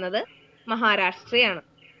എന്ന് പറയുന്നത് മഹാരാഷ്ട്രയാണ്.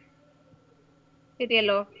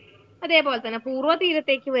 ശരിയല്ലോ? അതേപോലെ തന്നെ പൂർവ്വ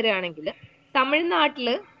തീരത്തേക്ക് വരികയാണെങ്കിൽ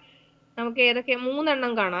തമിഴ്നാട്ടില് നമുക്ക് ഏതൊക്കെ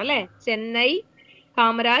 3 കാണാം അല്ലെ? ചെന്നൈ,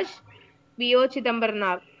 കാമരാജ്, VO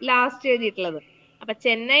ചിദംബരനാർ ലാസ്റ്റ് എഴുതിയിട്ടുള്ളത്. അപ്പൊ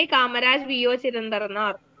ചെന്നൈ, കാമരാജ്, VO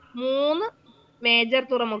ചിദംബരനാർ 3 മേജർ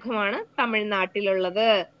തുറമുഖമാണ് തമിഴ്നാട്ടിലുള്ളത്.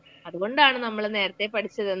 അതുകൊണ്ടാണ് നമ്മൾ നേരത്തെ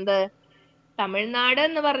പഠിച്ചത് എന്ത്? തമിഴ്നാട്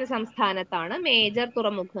എന്ന് പറഞ്ഞ സംസ്ഥാനത്താണ് മേജർ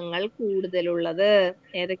തുറമുഖങ്ങൾ കൂടുതലുള്ളത്.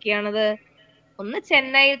 ഏതൊക്കെയാണത്? ഒന്ന്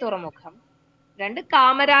ചെന്നൈ തുറമുഖം, 2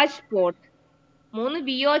 കാമരാജ് പോർട്ട്, 3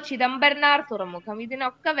 വിയോ ചിദംബരനാർ തുറമുഖം.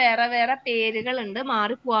 ഇതിനൊക്കെ വേറെ വേറെ പേരുകൾ ഉണ്ട്,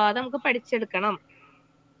 മാറിപ്പോവാതെ നമുക്ക് പഠിച്ചെടുക്കണം.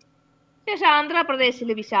 ശേഷം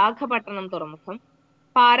ആന്ധ്രാപ്രദേശിലെ വിശാഖപട്ടണം തുറമുഖം,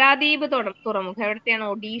 പാരാദീപ് തുറമുഖം എവിടത്തെയാണ്?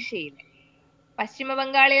 ഒഡീഷയിലെ. പശ്ചിമ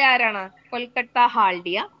ബംഗാളിൽ ആരാണ്? കൊൽക്കത്ത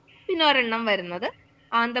ഹാൽഡിയ. പിന്നെ ഒരെണ്ണം വരുന്നത്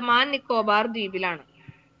ആൻഡമാൻ നിക്കോബാർ ദ്വീപിലാണ്.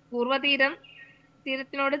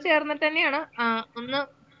 തീരത്തിനോട് ചേർന്നിട്ട് തന്നെയാണ്, ഒന്ന്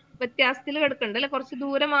വ്യത്യാസത്തിൽ കിടക്കുന്നുണ്ട് അല്ലെ, കുറച്ച്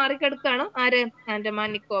ദൂരെ മാറി കിടക്കാണ്. ആര്? ആൻഡമാൻ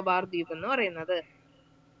നിക്കോബാർ ദ്വീപ് എന്ന് പറയുന്നത്.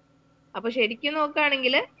 അപ്പൊ ശരിക്കും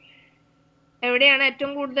നോക്കുകയാണെങ്കിൽ എവിടെയാണ്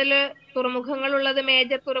ഏറ്റവും കൂടുതൽ തുറമുഖങ്ങൾ ഉള്ളത്?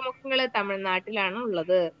 മേജർ തുറമുഖങ്ങൾ തമിഴ്നാട്ടിലാണ്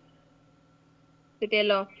ഉള്ളത്.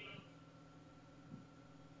 കിട്ടിയല്ലോ?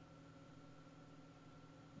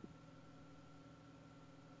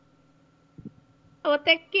 അപ്പൊ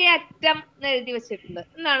തെക്കേ അറ്റം എന്ന് എഴുതി വെച്ചിട്ടുണ്ട്.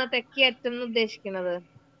 എന്താണ് തെക്കേ അറ്റം എന്ന് ഉദ്ദേശിക്കുന്നത്?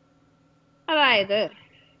 അതായത്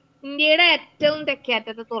ഇന്ത്യയുടെ ഏറ്റവും തെക്കേ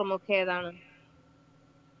അറ്റത്തെ തുറമുഖം ഏതാണ്?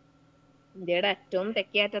 ഇന്ത്യയുടെ ഏറ്റവും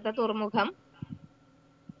തെക്കേ അറ്റത്തെ തുറമുഖം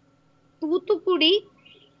തൂത്തുക്കുടി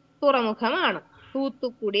തുറമുഖമാണ്.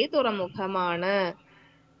 തൂത്തുക്കുടി തുറമുഖമാണ്,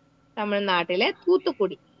 തമിഴ്നാട്ടിലെ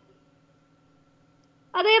തൂത്തുക്കുടി.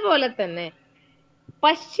 അതേപോലെ തന്നെ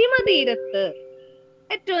പശ്ചിമ തീരത്ത്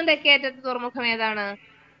ഏറ്റവും തെക്കേയറ്റത്തെ തുറമുഖം ഏതാണ്?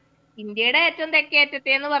 ഇന്ത്യയുടെ ഏറ്റവും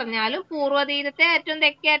തെക്കേയറ്റത്തെ എന്ന് പറഞ്ഞാലും പൂർവ്വതീരത്തെ ഏറ്റവും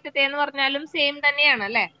തെക്കേയറ്റത്തെ എന്ന് പറഞ്ഞാലും സെയിം തന്നെയാണ്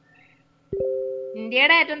അല്ലെ.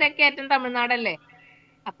 ഇന്ത്യയുടെ ഏറ്റവും തെക്കേയറ്റം തമിഴ്നാടല്ലേ.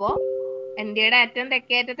 അപ്പോ ഇന്ത്യയുടെ ഏറ്റവും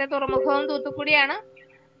തെക്കേയറ്റത്തെ തുറമുഖവും തൂത്തുക്കുടിയാണ്.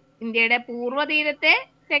 ഇന്ത്യയുടെ പൂർവ്വതീരത്തെ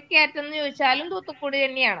തെക്കേയറ്റം എന്ന് ചോദിച്ചാലും തൂത്തുക്കുടി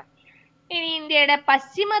തന്നെയാണ്. ഇനി ഇന്ത്യയുടെ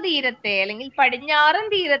പശ്ചിമ തീരത്തെ അല്ലെങ്കിൽ പടിഞ്ഞാറൻ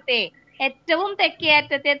തീരത്തെ ഏറ്റവും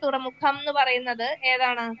തെക്കേയറ്റത്തെ തുറമുഖം എന്ന് പറയുന്നത്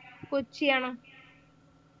ഏതാണ്? കൊച്ചിയാണ്.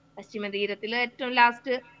 പശ്ചിമ തീരത്തില് ഏറ്റവും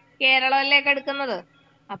ലാസ്റ്റ് കേരളമല്ലേ കിടക്കുന്നത്.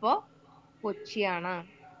 അപ്പോ കൊച്ചിയാണ്.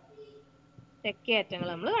 തെക്കേയറ്റങ്ങൾ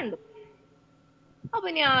നമ്മൾ കണ്ടു. അപ്പൊ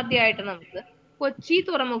ഇനി ആദ്യമായിട്ട് നമുക്ക് കൊച്ചി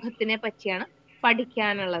തുറമുഖത്തിനെ പറ്റിയാണ്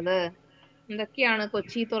പഠിക്കാനുള്ളത്. എന്തൊക്കെയാണ്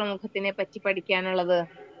കൊച്ചി തുറമുഖത്തിനെ പറ്റി പഠിക്കാനുള്ളത്?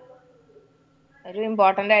 ഒരു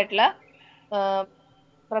ഇമ്പോർട്ടന്റ് ആയിട്ടുള്ള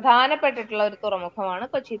പ്രധാനപ്പെട്ടിട്ടുള്ള ഒരു തുറമുഖമാണ്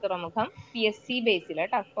കൊച്ചി തുറമുഖം. PSC ബേസിൽ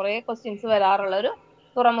കേട്ടോ കുറെ ക്വസ്റ്റ്യൻസ് വരാറുള്ള ഒരു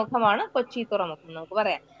തുറമുഖമാണ് കൊച്ചി തുറമുഖം നമുക്ക്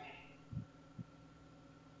പറയാം.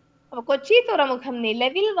 അപ്പൊ കൊച്ചി തുറമുഖം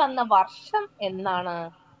നിലവിൽ വന്ന വർഷം എന്നാണ്?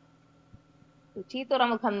 കൊച്ചി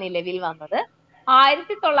തുറമുഖം നിലവിൽ വന്നത്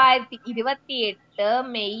 1928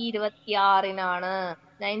 മെയ് 26-നാണ്.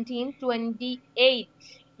 1928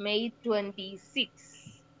 മെയ് 26.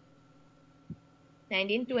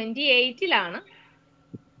 1928-ലാണ്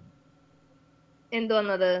എന്ത്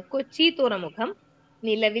വന്നത്? കൊച്ചി തുറമുഖം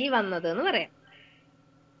നിലവിൽ വന്നത് എന്ന് പറയാം.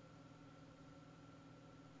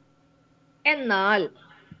 എന്നാൽ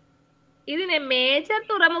ഇതിനെ മേജർ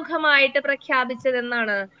തുറമുഖമായിട്ട് പ്രഖ്യാപിച്ചത്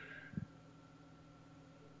എന്നാണ്?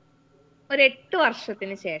 ഒരു 8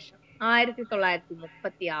 വർഷത്തിന് ശേഷം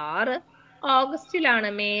 1936 ഓഗസ്റ്റിലാണ്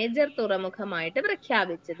മേജർ തുറമുഖമായിട്ട്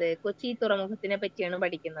പ്രഖ്യാപിച്ചത്. കൊച്ചി തുറമുഖത്തിനെ പറ്റിയാണ്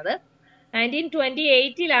പഠിക്കുന്നത്.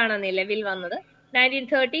 1928-ലാണ് നിലവിൽ വന്നത്.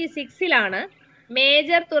 1936-ലാണ്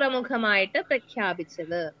മേജർ തുറമുഖമായിട്ട്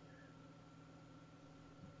പ്രഖ്യാപിച്ചത്.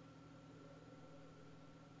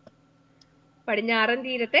 പടിഞ്ഞാറൻ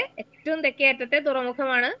തീരത്തെ ഏറ്റവും തെക്കേയറ്റത്തെ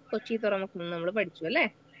തുറമുഖമാണ് കൊച്ചി തുറമുഖം നമ്മൾ പഠിച്ചു അല്ലെ.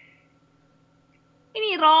 ഇനി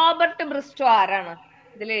റോബർട്ട് ബ്രിസ്റ്റോ ആരാണ്?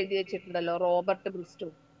 ഇതിൽ എഴുതി വെച്ചിട്ടുണ്ടല്ലോ റോബർട്ട് ബ്രിസ്റ്റോ.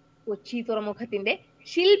 കൊച്ചി തുറമുഖത്തിന്റെ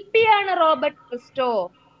ശില്പിയാണ് റോബർട്ട് ബ്രിസ്റ്റോ.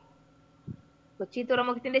 കൊച്ചി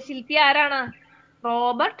തുറമുഖത്തിന്റെ ശില്പി ആരാണ്?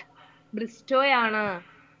 റോബർട്ട് ബ്രിസ്റ്റോയാണ്.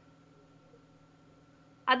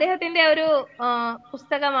 അദ്ദേഹത്തിന്റെ ഒരു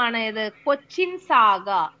പുസ്തകമാണ് ഇത്, കൊച്ചിൻ സാഗ.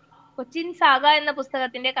 കൊച്ചിൻ സാഗ എന്ന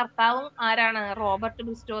പുസ്തകത്തിന്റെ കർത്താവും ആരാണ്? റോബർട്ട്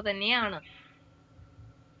ബ്രിസ്റ്റോ തന്നെയാണ്.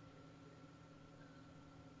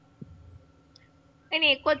 ഇനി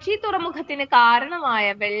കൊച്ചി തുറമുഖത്തിന് കാരണമായ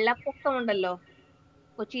വെള്ളപ്പൊക്കമുണ്ടല്ലോ,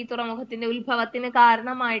 കൊച്ചി തുറമുഖത്തിന്റെ ഉത്ഭവത്തിന്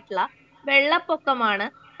കാരണമായിട്ടുള്ള വെള്ളപ്പൊക്കമാണ്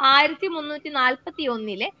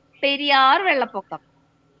 1341-ലെ പെരിയാർ വെള്ളപ്പൊക്കം.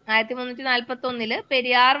 1341-ല്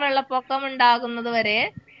പെരിയാർ വെള്ളപ്പൊക്കം ഉണ്ടാകുന്നത് വരെ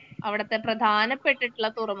അവിടുത്തെ പ്രധാനപ്പെട്ടിട്ടുള്ള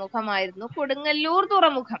തുറമുഖമായിരുന്നു കൊടുങ്ങല്ലൂർ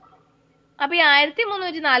തുറമുഖം. അപ്പൊ ഈ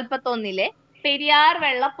 1341-ലെ പെരിയാർ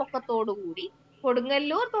വെള്ളപ്പൊക്കത്തോടുകൂടി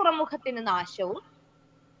കൊടുങ്ങല്ലൂർ തുറമുഖത്തിന് നാശവും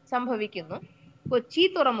സംഭവിക്കുന്നു. കൊച്ചി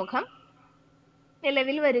തുറമുഖം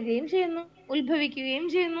നിലവിൽ വരികയും ചെയ്യുന്നു, ഉത്ഭവിക്കുകയും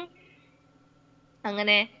ചെയ്യുന്നു.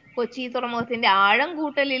 അങ്ങനെ കൊച്ചി തുറമുഖത്തിന്റെ ആഴം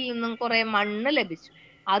കൂട്ടലിൽ നിന്നും കുറെ മണ്ണ് ലഭിച്ചു.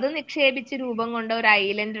 അത് നിക്ഷേപിച്ച് രൂപം കൊണ്ട ഒരു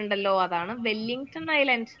ഐലൻഡ് ഉണ്ടല്ലോ, അതാണ് വെല്ലിംഗ്ടൺ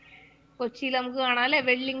ഐലൻഡ്. കൊച്ചിയിൽ നമുക്ക് കാണാം അല്ലെ,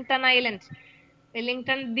 വെല്ലിംഗ്ടൺ ഐലൻഡ്,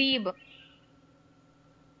 വെല്ലിംഗ്ടൺ ദ്വീപ്.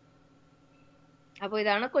 അപ്പൊ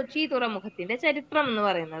ഇതാണ് കൊച്ചി തുറമുഖത്തിന്റെ ചരിത്രം എന്ന്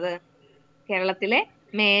പറയുന്നത്. കേരളത്തിലെ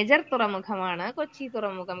മേജർ തുറമുഖമാണ് കൊച്ചി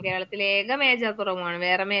തുറമുഖം. കേരളത്തിലെ ഏക മേജർ തുറമുഖമാണ്.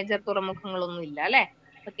 വേറെ മേജർ തുറമുഖങ്ങളൊന്നും ഇല്ല അല്ലെ.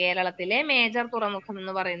 അപ്പൊ കേരളത്തിലെ മേജർ തുറമുഖം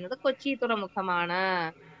എന്ന് പറയുന്നത് കൊച്ചി തുറമുഖമാണ്.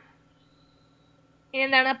 ഇനി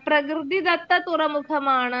എന്താണ്? പ്രകൃതിദത്ത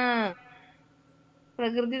തുറമുഖമാണ്.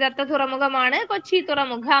 പ്രകൃതിദത്ത തുറമുഖമാണ് കൊച്ചി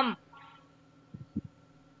തുറമുഖം.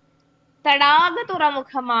 തടാക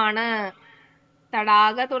തുറമുഖമാണ്.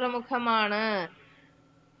 തടാക തുറമുഖമാണ്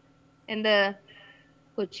എന്ത്?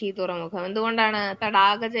 കൊച്ചി തുറമുഖം. എന്തുകൊണ്ടാണ്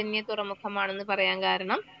തടാകജന്യ തുറമുഖമാണെന്ന് പറയാൻ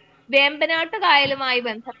കാരണം വേമ്പനാട്ട് കായലുമായി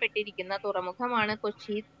ബന്ധപ്പെട്ടിരിക്കുന്ന തുറമുഖമാണ്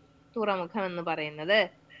കൊച്ചി തുറമുഖം എന്ന് പറയുന്നത്.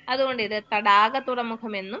 അതുകൊണ്ട് ഇത് തടാക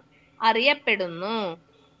തുറമുഖം എന്നും അറിയപ്പെടുന്നു.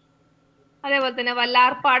 അതേപോലെ തന്നെ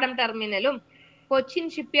വല്ലാർപാടം ടെർമിനലും കൊച്ചിൻ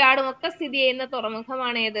ഷിപ്പ്യാർഡും ഒക്കെ സ്ഥിതി ചെയ്യുന്ന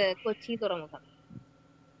തുറമുഖമാണ് ഏത്? കൊച്ചി തുറമുഖം.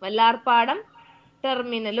 വല്ലാർപാടം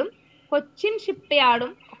ടെർമിനലും കൊച്ചിൻ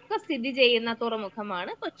ഷിപ്പ്യാർഡും ഒക്കെ സ്ഥിതി ചെയ്യുന്ന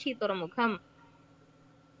തുറമുഖമാണ് കൊച്ചി തുറമുഖം.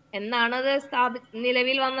 എന്നാണത്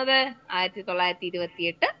നിലവിൽ വന്നത്?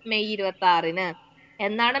 1928 മെയ് 26.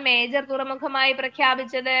 എന്നാണ് മേജർ തുറമുഖമായി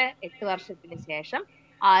പ്രഖ്യാപിച്ചത്? 8 വർഷത്തിന് ശേഷം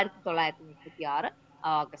 1936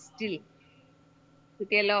 ഓഗസ്റ്റിൽ.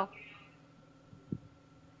 കിട്ടിയല്ലോ.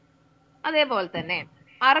 അതേപോലെ തന്നെ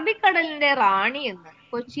അറബിക്കടലിന്റെ റാണി എന്ന്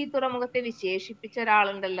കൊച്ചി തുറമുഖത്തെ വിശേഷിപ്പിച്ച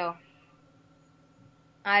ഒരാളുണ്ടല്ലോ.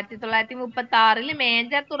 1936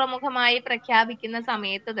 മേജർ തുറമുഖമായി പ്രഖ്യാപിക്കുന്ന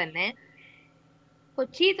സമയത്ത് തന്നെ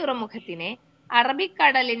കൊച്ചി തുറമുഖത്തിനെ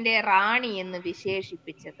അറബിക്കടലിന്റെ റാണി എന്ന്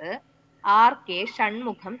വിശേഷിപ്പിച്ചത് RK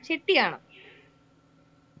ഷൺമുഖം ചെട്ടിയാണ്.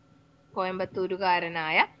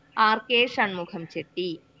 കോയമ്പത്തൂരുകാരനായ RK ഷൺമുഖം ചെട്ടി.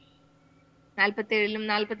 47-ലും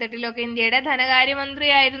 48-ലും ഒക്കെ ഇന്ത്യയുടെ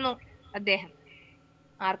ധനകാര്യമന്ത്രിയായിരുന്നു അദ്ദേഹം.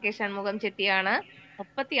 RK ഷൺമുഖം ചെട്ടിയാണ്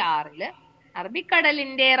 36-ല്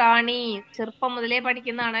അറബിക്കടലിന്റെ റാണി. ചെറുപ്പം മുതലേ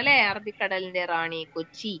പഠിക്കുന്നതാണ് അല്ലെ. അറബിക്കടലിന്റെ റാണി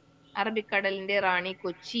കൊച്ചി, അറബിക്കടലിന്റെ റാണി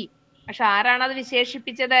കൊച്ചി. പക്ഷെ ആരാണ് അത്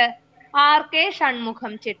വിശേഷിപ്പിച്ചത്? RK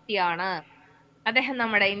ഷൺമുഖം ചെട്ടിയാണ്. അദ്ദേഹം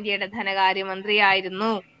നമ്മുടെ ഇന്ത്യയുടെ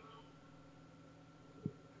ധനകാര്യമന്ത്രിയായിരുന്നു.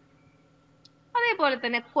 അതേപോലെ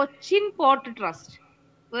തന്നെ Cochin port trust,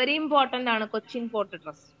 very important ആണ്. കൊച്ചിൻ പോർട്ട്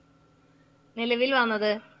ട്രസ്റ്റ് നിലവിൽ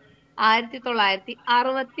വന്നത്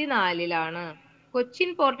 1964-ലാണ്. കൊച്ചിൻ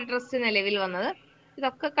പോർട്ട് ട്രസ്റ്റ് നിലവിൽ വന്നത്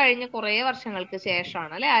ഇതൊക്കെ കഴിഞ്ഞ് കുറെ വർഷങ്ങൾക്ക്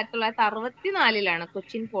ശേഷമാണ് അല്ലെ. 1964-ലാണ്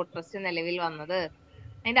കൊച്ചിൻ പോർട്ട് ട്രസ്റ്റ് നിലവിൽ വന്നത്.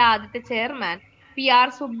 അതിന്റെ ആദ്യത്തെ ചെയർമാൻ PR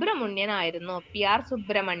സുബ്രഹ്മണ്യൻ ആയിരുന്നു. PR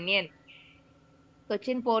സുബ്രഹ്മണ്യൻ.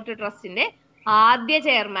 കൊച്ചിൻ പോർട്ട് ട്രസ്റ്റിന്റെ ആദ്യ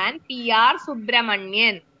ചെയർമാൻ PR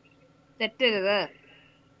സുബ്രഹ്മണ്യൻ. തെറ്റരുത്.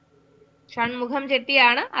 ഷൺമുഖം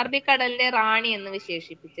ചെട്ടിയാണ് അറബിക്കടലിന്റെ റാണി എന്ന്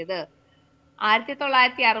വിശേഷിപ്പിച്ചത്.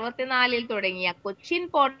 1964-ൽ തുടങ്ങിയ കൊച്ചിൻ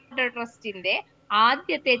പോർട്ട് ട്രസ്റ്റിന്റെ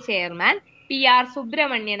ആദ്യത്തെ ചെയർമാൻ PR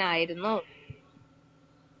സുബ്രഹ്മണ്യൻ ആയിരുന്നു.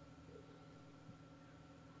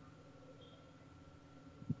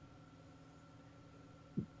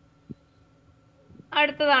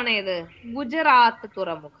 അടുത്തതാണ് ഏത്? ഗുജറാത്ത്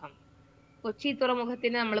തുറമുഖം. കൊച്ചി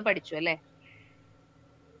തുറമുഖത്തിന് നമ്മൾ പഠിച്ചു അല്ലെ.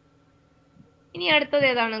 ഇനി അടുത്തത്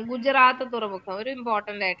ഏതാണ്? ഗുജറാത്ത് തുറമുഖം. ഒരു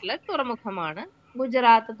ഇമ്പോർട്ടന്റ് ആയിട്ടുള്ള തുറമുഖമാണ്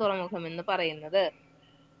ഗുജറാത്ത് തുറമുഖം എന്ന് പറയുന്നത്.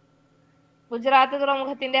 ഗുജറാത്ത്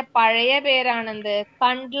തുറമുഖത്തിന്റെ പഴയ പേരാണെന്ത്?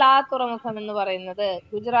 കണ്ട്ല തുറമുഖം എന്ന് പറയുന്നത്.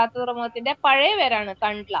 ഗുജറാത്ത് തുറമുഖത്തിന്റെ പഴയ പേരാണ്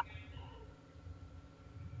കണ്ട്ല.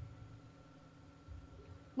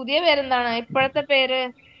 പുതിയ പേരെന്താണ്? ഇപ്പോഴത്തെ പേര്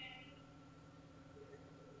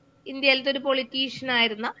ഇന്ത്യയിലത്തെ ഒരു പൊളിറ്റീഷ്യൻ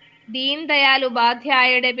ആയിരുന്ന ദീൻ ദയാൽ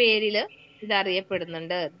ഉപാധ്യായയുടെ പേരില് ഇത്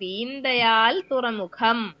അറിയപ്പെടുന്നുണ്ട്. ദീൻ ദയാൽ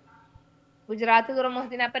തുറമുഖം. ഗുജറാത്ത്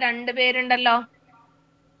തുറമുഖത്തിന് അപ്പൊ 2 പേരുണ്ടല്ലോ.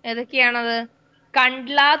 ഏതൊക്കെയാണത്?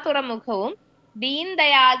 കണ്ട്ല തുറമുഖവും ദീൻ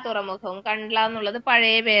ദയാൽ തുറമുഖവും. കണ്ട്ല എന്നുള്ളത്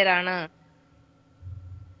പഴയ പേരാണ്.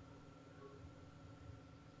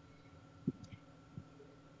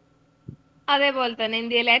 അതേപോലെ തന്നെ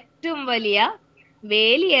ഇന്ത്യയിലെ ഏറ്റവും വലിയ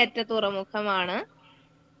വേലിയേറ്റ തുറമുഖമാണ്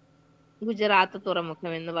ഗുജറാത്ത്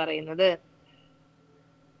തുറമുഖം എന്ന് പറയുന്നത്.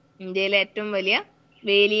 ഇന്ത്യയിലെ ഏറ്റവും വലിയ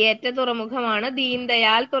വേലിയേറ്റ തുറമുഖമാണ് ദീൻ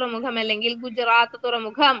ദയാൽ തുറമുഖം അല്ലെങ്കിൽ ഗുജറാത്ത്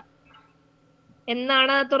തുറമുഖം.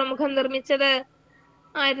 എന്നാണ് തുറമുഖം നിർമ്മിച്ചത്?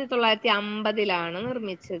 1950-ലാണ്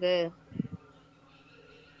നിർമ്മിച്ചത്.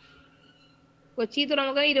 കൊച്ചി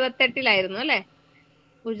തുറമുഖം 28-ലായിരുന്നു അല്ലെ.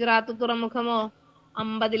 ഗുജറാത്ത് തുറമുഖമോ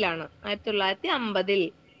 50-ലാണ്, 1950-ൽ.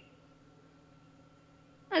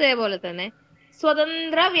 അതേപോലെ തന്നെ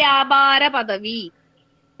സ്വതന്ത്ര വ്യാപാര പദവി,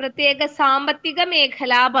 പ്രത്യേക സാമ്പത്തിക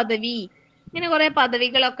മേഖലാ പദവി, ഇങ്ങനെ കുറെ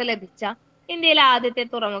പദവികളൊക്കെ ലഭിച്ച ഇന്ത്യയിലെ ആദ്യത്തെ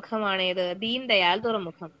തുറമുഖമാണ് ഏത്? ദീൻ ദയാൽ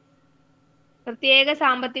തുറമുഖം. പ്രത്യേക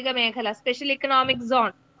സാമ്പത്തിക മേഖല, സ്പെഷ്യൽ ഇക്കണോമിക്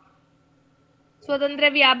സോൺ, സ്വതന്ത്ര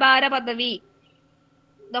വ്യാപാര പദവി,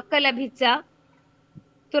 ഇതൊക്കെ ലഭിച്ച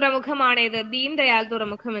തുറമുഖമാണേത്? ദീൻ ദയാൽ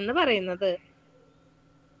തുറമുഖം എന്ന് പറയുന്നത്.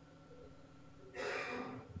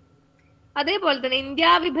 അതേപോലെ തന്നെ ഇന്ത്യ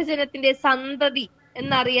വിഭജനത്തിന്റെ സന്തതി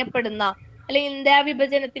എന്നറിയപ്പെടുന്ന അല്ലെങ്കിൽ ഇന്ത്യ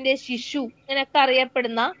വിഭജനത്തിന്റെ ശിശു എന്നൊക്കെ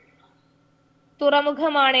അറിയപ്പെടുന്ന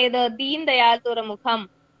തുറമുഖമാണേത്? ദീൻ ദയാൽ തുറമുഖം.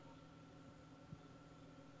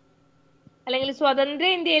 അല്ലെങ്കിൽ സ്വതന്ത്ര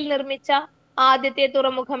ഇന്ത്യയിൽ നിർമ്മിച്ച ആദ്യത്തെ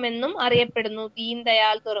തുറമുഖം എന്നും അറിയപ്പെടുന്നു ദീൻ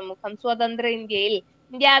ദയാൽ തുറമുഖം. സ്വതന്ത്ര ഇന്ത്യയിൽ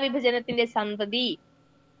ഇന്ത്യ വിഭജനത്തിന്റെ സന്തതി.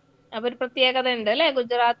 അപ്പൊ ഒരു പ്രത്യേകത ഉണ്ട് അല്ലെ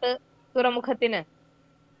ഗുജറാത്ത് തുറമുഖത്തിന്.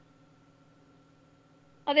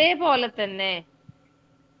 അതേപോലെ തന്നെ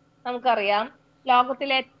നമുക്കറിയാം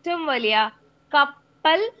ലോകത്തിലെ ഏറ്റവും വലിയ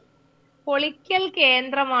കപ്പൽ പൊളിക്കൽ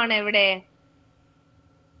കേന്ദ്രമാണ് എവിടെ?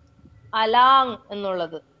 അലാങ്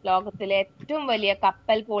എന്നുള്ളത്. ലോകത്തിലെ ഏറ്റവും വലിയ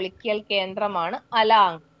കപ്പൽ പൊളിക്കൽ കേന്ദ്രമാണ്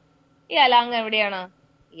അലാങ്. ഈ അലാങ് എവിടെയാണ്?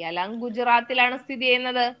 ഈ അലാങ് ഗുജറാത്തിലാണ് സ്ഥിതി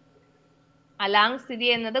ചെയ്യുന്നത്. അലാങ് സ്ഥിതി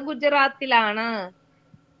ചെയ്യുന്നത് ഗുജറാത്തിലാണ്.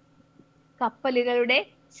 കപ്പലുകളുടെ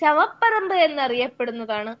ശവപ്പറമ്പ്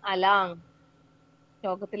എന്നറിയപ്പെടുന്നതാണ് അലാങ്.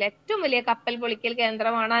 ലോകത്തിലെ ഏറ്റവും വലിയ കപ്പൽ പൊളിക്കൽ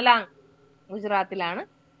കേന്ദ്രമാണ് അലാങ്. ഗുജറാത്തിലാണ്.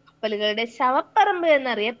 കപ്പലുകളുടെ ശവപ്പറമ്പ്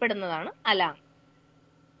എന്നറിയപ്പെടുന്നതാണ് അലാങ്.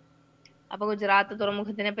 അപ്പൊ ഗുജറാത്ത്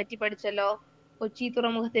തുറമുഖത്തിനെ പറ്റി പഠിച്ചല്ലോ. കൊച്ചി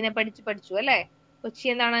തുറമുഖത്തിനെ പഠിച്ചു അല്ലെ. കൊച്ചി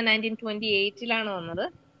എന്താണ് 1928 വന്നത്.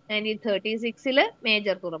 1936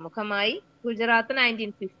 മേജർ തുറമുഖമായി. ഗുജറാത്ത്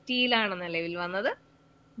 1950 നിലവിൽ വന്നത്.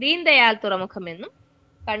 ദീൻ ദയാൽ തുറമുഖം എന്നും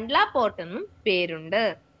കണ്ട്ല പോർട്ട് എന്നും പേരുണ്ട്.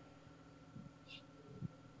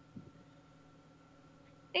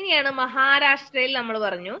 ഇനിയാണ് മഹാരാഷ്ട്രയിൽ നമ്മൾ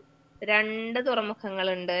പറഞ്ഞു 2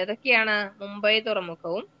 തുറമുഖങ്ങളുണ്ട്. ഏതൊക്കെയാണ്? മുംബൈ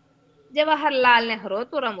തുറമുഖവും ജവഹർലാൽ നെഹ്റു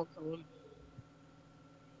തുറമുഖവും.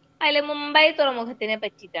 അതിൽ മുംബൈ തുറമുഖത്തിനെ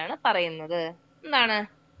പറ്റിയിട്ടാണ് പറയുന്നത്. എന്താണ്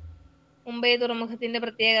മുംബൈ തുറമുഖത്തിന്റെ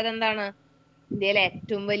പ്രത്യേകത? എന്താണ്? ഇന്ത്യയിലെ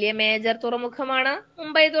ഏറ്റവും വലിയ മേജർ തുറമുഖമാണ്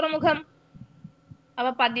മുംബൈ തുറമുഖം.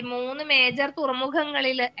 അപ്പൊ 13 മേജർ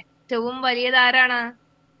തുറമുഖങ്ങളിൽ ഏറ്റവും വലിയതാരാണ്?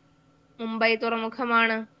 മുംബൈ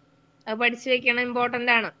തുറമുഖമാണ്. അത് പഠിച്ചു വെക്കണം,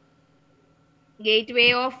 ഇമ്പോർട്ടന്റ് ആണ്. Gate way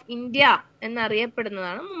of India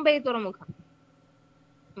എന്നറിയപ്പെടുന്നതാണ് Mumbai തുറമുഖം.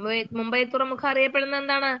 മുംബൈ തുറമുഖം അറിയപ്പെടുന്നത്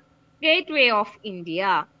എന്താണ്? Gate way of India.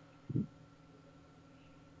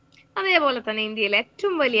 അതേപോലെ തന്നെ ഇന്ത്യയിലെ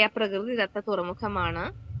ഏറ്റവും വലിയ പ്രകൃതിദത്ത തുറമുഖമാണ്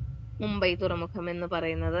മുംബൈ തുറമുഖം എന്ന്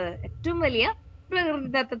പറയുന്നത്. ഏറ്റവും വലിയ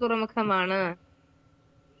പ്രകൃതിദത്ത തുറമുഖമാണ്.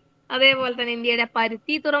 അതേപോലെ തന്നെ ഇന്ത്യയുടെ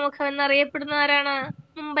പരുത്തി തുറമുഖം എന്നറിയപ്പെടുന്ന ആരാണ്?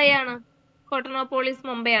 മുംബൈ ആണ്. കോട്ടണോപോളിസ്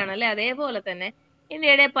മുംബൈ ആണ് അല്ലെ. അതേപോലെ തന്നെ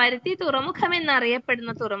ഇന്ത്യയുടെ പരുത്തി തുറമുഖം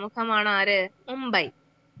എന്നറിയപ്പെടുന്ന തുറമുഖമാണ് ആര്? മുംബൈ.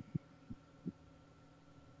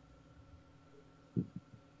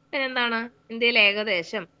 പിന്നെന്താണ്? ഇന്ത്യയിൽ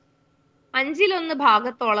ഏകദേശം 1/5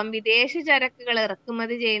 ഭാഗത്തോളം വിദേശ ചരക്കുകൾ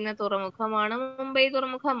ഇറക്കുമതി ചെയ്യുന്ന തുറമുഖമാണ് മുംബൈ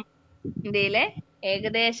തുറമുഖം. ഇന്ത്യയിലെ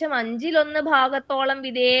ഏകദേശം 1/5 ഭാഗത്തോളം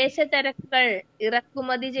വിദേശ ചരക്കുകൾ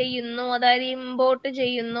ഇറക്കുമതി ചെയ്യുന്നു, അതായത് ഇമ്പോർട്ട്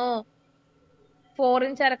ചെയ്യുന്നു.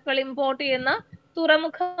 ഫോറിൻ ചരക്കുകൾ ഇമ്പോർട്ട് ചെയ്യുന്ന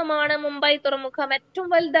തുറമുഖമാണ് മുംബൈ തുറമുഖം. ഏറ്റവും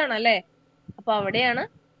വലുതാണ് അല്ലെ. അപ്പൊ അവിടെയാണ്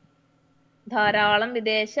ധാരാളം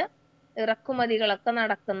വിദേശ ഇറക്കുമതികളൊക്കെ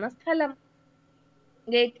നടക്കുന്ന സ്ഥലം.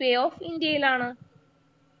 ഗേറ്റ് വേ ഓഫ് ഇന്ത്യയിലാണ്.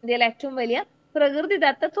 ഇന്ത്യയിലെ ഏറ്റവും വലിയ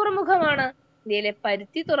പ്രകൃതിദത്ത തുറമുഖമാണ്. ഇന്ത്യയിലെ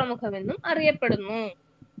പരുത്തി തുറമുഖം എന്നും അറിയപ്പെടുന്നു.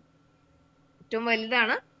 ഏറ്റവും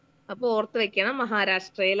വലുതാണ്. അപ്പൊ ഓർത്ത് വെക്കണം,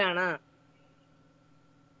 മഹാരാഷ്ട്രയിലാണ്.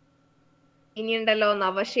 ഇനിയുണ്ടല്ലോ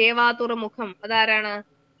നവശേവ തുറമുഖം. അതാരാണ്?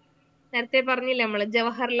 നേരത്തെ പറഞ്ഞില്ലേ നമ്മള്,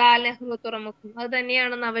 ജവഹർലാൽ നെഹ്റു തുറമുഖം. അത്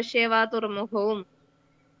തന്നെയാണ് നവശേവ തുറമുഖവും.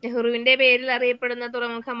 നെഹ്റുവിന്റെ പേരിൽ അറിയപ്പെടുന്ന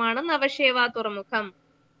തുറമുഖമാണ് നവശേവ തുറമുഖം.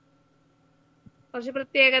 കുറച്ച്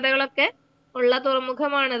പ്രത്യേകതകളൊക്കെ ഉള്ള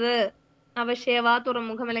തുറമുഖമാണിത്. നവശേവ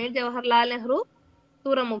തുറമുഖം അല്ലെങ്കിൽ ജവഹർലാൽ നെഹ്റു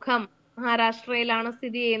തുറമുഖം മഹാരാഷ്ട്രയിലാണ്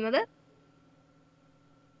സ്ഥിതി ചെയ്യുന്നത്.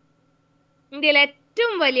 ഇന്ത്യയിലെ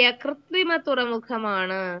ഏറ്റവും വലിയ കൃത്രിമ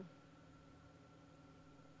തുറമുഖമാണ്.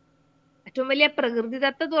 ഏറ്റവും വലിയ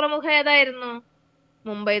പ്രകൃതിദത്ത തുറമുഖം ഏതായിരുന്നു?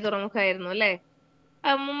 മുംബൈ തുറമുഖമായിരുന്നു അല്ലെ.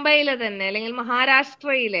 മുംബൈയിലെ തന്നെ അല്ലെങ്കിൽ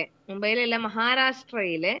മഹാരാഷ്ട്രയിലെ, മുംബൈയിലല്ല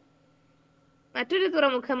മഹാരാഷ്ട്രയിലെ മറ്റൊരു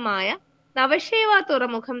തുറമുഖമായ നവശേവ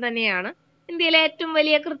തുറമുഖം തന്നെയാണ് ഇന്ത്യയിലെ ഏറ്റവും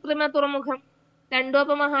വലിയ കൃത്രിമ തുറമുഖം. രണ്ടും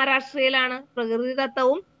അപ്പൊ മഹാരാഷ്ട്രയിലാണ്.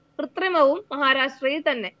 പ്രകൃതിദത്തവും കൃത്രിമവും മഹാരാഷ്ട്രയിൽ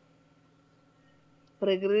തന്നെ.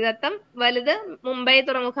 പ്രകൃതിദത്തം വലുത് മുംബൈ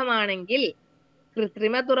തുറമുഖമാണെങ്കിൽ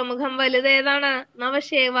കൃത്രിമ തുറമുഖം വലുത് ഏതാണ്?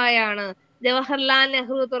 നവശേവയാണ്. ജവഹർലാൽ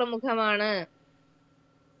നെഹ്റു തുറമുഖമാണ്.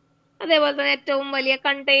 അതേപോലെ തന്നെ ഏറ്റവും വലിയ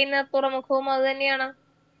കണ്ടെയ്നർ തുറമുഖവും അത് തന്നെയാണ്.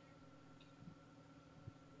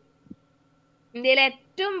 ഇന്ത്യയിലെ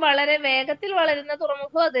ഏറ്റവും വളരെ വേഗത്തിൽ വളരുന്ന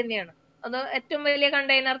തുറമുഖവും അത് തന്നെയാണ്. അത് ഏറ്റവും വലിയ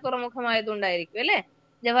കണ്ടെയ്നർ തുറമുഖമായതുകൊണ്ടായിരിക്കും അല്ലെ.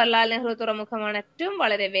 ജവഹർലാൽ നെഹ്റു തുറമുഖമാണ് ഏറ്റവും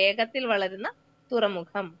വളരെ വേഗത്തിൽ വളരുന്ന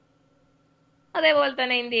തുറമുഖം. അതേപോലെ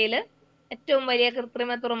തന്നെ ഇന്ത്യയിൽ ഏറ്റവും വലിയ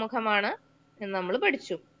കൃത്രിമ തുറമുഖമാണ് എന്ന് നമ്മൾ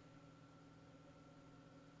പഠിച്ചു.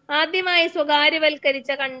 ആദ്യമായി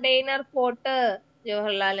സ്വകാര്യവൽക്കരിച്ച container port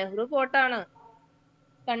Jawaharlal Nehru പോർട്ടാണ്.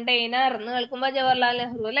 Container എന്ന് കേൾക്കുമ്പോ ജവഹർലാൽ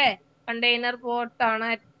നെഹ്റു അല്ലെ. കണ്ടെയ്നർ പോർട്ടാണ്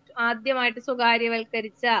ആദ്യമായിട്ട്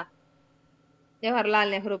സ്വകാര്യവൽക്കരിച്ച ജവഹർലാൽ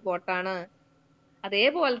നെഹ്റു പോർട്ടാണ്.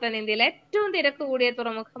 അതേപോലെ തന്നെ ഇന്ത്യയിലെ ഏറ്റവും തിരക്ക് കൂടിയ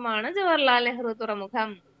തുറമുഖമാണ് ജവഹർലാൽ നെഹ്റു തുറമുഖം.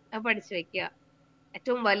 അത് പഠിച്ചു വെക്കുക.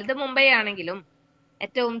 ഏറ്റവും വലുത് മുംബൈ ആണെങ്കിലും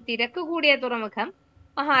ഏറ്റവും തിരക്ക് കൂടിയ തുറമുഖം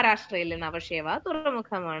മഹാരാഷ്ട്രയിലെ നവശേവ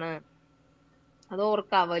തുറമുഖമാണ്. അത്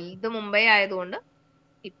ഓർക്കുക. വലുത് മുംബൈ ആയതുകൊണ്ട്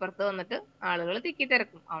ഇപ്പുറത്ത് വന്നിട്ട് ആളുകൾ തിക്കി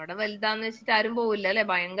തിരക്കും. അവിടെ വലുതാന്ന് വെച്ചിട്ട് ആരും പോവില്ല അല്ലെ,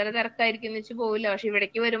 ഭയങ്കര തിരക്കായിരിക്കും എന്ന് വെച്ച് പോവില്ല. പക്ഷെ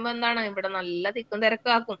ഇവിടേക്ക് വരുമ്പോ എന്താണ്, ഇവിടെ നല്ല തിക്കും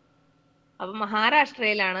തിരക്കാക്കും. അപ്പൊ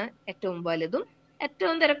മഹാരാഷ്ട്രയിലാണ് ഏറ്റവും വലുതും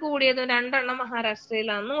ഏറ്റവും തിരക്ക് കൂടിയതും. രണ്ടെണ്ണം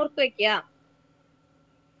മഹാരാഷ്ട്രയിലാണെന്ന് ഓർത്തു വെക്കുക.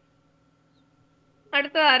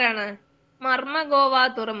 അടുത്തത് ആരാണ്? മർമഗോവ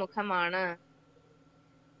തുറമുഖമാണ്.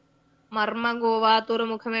 മർമഗോവ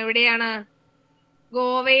തുറമുഖം എവിടെയാണ്?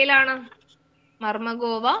 ഗോവയിലാണ്.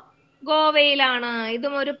 മർമഗോവ ഗോവയിലാണ്.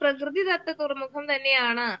 ഇതും ഒരു പ്രകൃതിദത്ത തുറമുഖം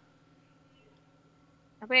തന്നെയാണ്.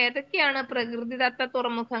 അപ്പൊ ഏതൊക്കെയാണ് പ്രകൃതിദത്ത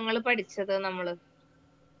തുറമുഖങ്ങൾ പഠിച്ചത് നമ്മള്?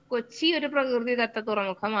 കൊച്ചി ഒരു പ്രകൃതിദത്ത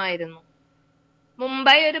തുറമുഖമായിരുന്നു.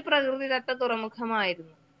 മുംബൈ ഒരു പ്രകൃതിദത്ത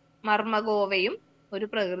തുറമുഖമായിരുന്നു. മർമഗോവയും ഒരു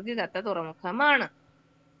പ്രകൃതിദത്ത തുറമുഖമാണ്.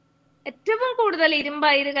 ഏറ്റവും കൂടുതൽ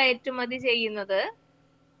ഇരുമ്പയിര് കയറ്റുമതി ചെയ്യുന്നത്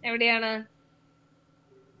എവിടെയാണ്?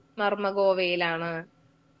 മർമഗോവയിലാണ്.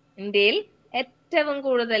 ഇന്ത്യയിൽ ഏറ്റവും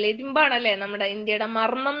കൂടുതൽ ഇരുമ്പാണല്ലേ, നമ്മുടെ ഇന്ത്യയുടെ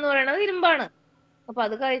മർമ്മം എന്ന് പറയുന്നത് ഇരുമ്പാണ്. അപ്പൊ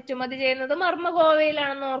അത് കയറ്റുമതി ചെയ്യുന്നത്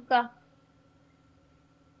മർമഗോവയിലാണെന്ന് ഓർക്ക.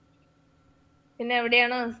 പിന്നെ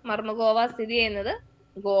എവിടെയാണ് മർമഗോവ സ്ഥിതി ചെയ്യുന്നത്?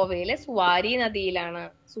 ഗോവയിലെ സുവാരി നദിയിലാണ്.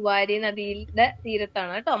 സുവാരി നദിയുടെ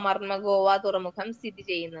തീരത്താണ് കേട്ടോ മർമഗോവ തുറമുഖം സ്ഥിതി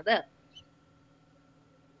ചെയ്യുന്നത്.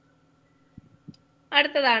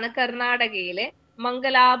 അടുത്തതാണ് കർണാടകയിലെ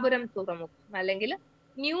മംഗലാപുരം തുറമുഖം, അല്ലെങ്കിൽ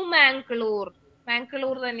ന്യൂ മാംഗ്ലൂർ.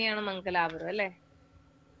 മാംഗ്ലൂർ തന്നെയാണ് മംഗലാപുരം അല്ലെ.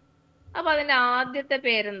 അപ്പൊ അതിന്റെ ആദ്യത്തെ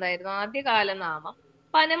പേരെന്തായിരുന്നു? ആദ്യകാല നാമം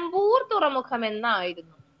പനമ്പൂർ തുറമുഖം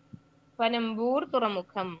എന്നായിരുന്നു. പനമ്പൂർ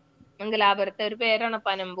തുറമുഖം. മംഗലാപുരത്തെ ഒരു പേരാണ്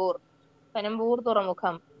പനമ്പൂർ. പനമ്പൂർ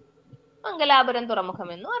തുറമുഖം മംഗലാപുരം തുറമുഖം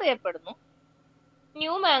എന്നും അറിയപ്പെടുന്നു.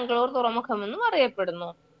 ന്യൂ മാംഗ്ലൂർ തുറമുഖം എന്നും അറിയപ്പെടുന്നു.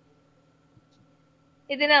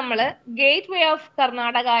 ഇതിന് നമ്മള് ഗേറ്റ് വേ ഓഫ്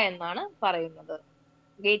കർണാടക എന്നാണ് പറയുന്നത്.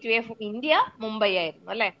 Gate way of India Mumbai ആയിരുന്നു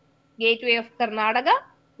അല്ലെ. Gate way of Karnataka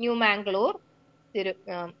new Mangalore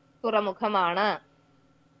തുറമുഖമാണ്.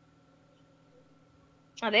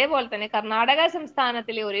 അതേപോലെ തന്നെ കർണാടക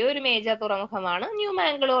സംസ്ഥാനത്തിലെ ഒരേ ഒരു മേജർ തുറമുഖമാണ് ന്യൂ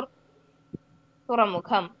മാംഗ്ലൂർ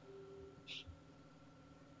തുറമുഖം.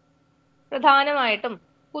 പ്രധാനമായിട്ടും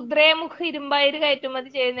കുദ്രേമുഖ് ഇരുമ്പയിര് കയറ്റുമതി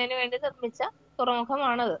ചെയ്യുന്നതിന് വേണ്ടി നിർമ്മിച്ച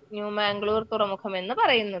തുറമുഖമാണത്, ന്യൂ മാംഗ്ലൂർ തുറമുഖം എന്ന്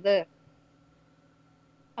പറയുന്നത്.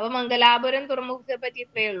 അപ്പൊ മംഗലാപുരം തുറമുഖത്തെ പറ്റി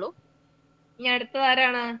ഇത്രയേ ഉള്ളൂ. ഇനി അടുത്തത്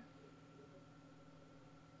ആരാണ്?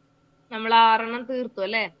 നമ്മൾ 6 തീർത്തു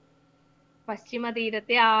അല്ലെ. പശ്ചിമ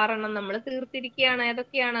തീരത്തെ 6 നമ്മൾ തീർത്തിരിക്കുകയാണ്.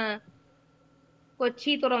 ഏതൊക്കെയാണ്?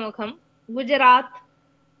 കൊച്ചി തുറമുഖം, ഗുജറാത്ത്,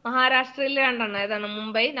 മഹാരാഷ്ട്രയിലെ 2 ഏതാണ്?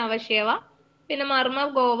 മുംബൈ, നവശേവ, പിന്നെ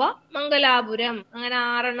മർമഗോവ, മംഗലാപുരം. അങ്ങനെ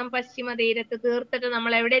 6 പശ്ചിമ തീരത്ത് തീർത്തിട്ട്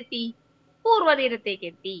നമ്മൾ എവിടെ എത്തി? പൂർവ്വതീരത്തേക്ക്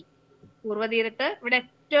എത്തി. പൂർവ്വതീരത്ത് ഇവിടെ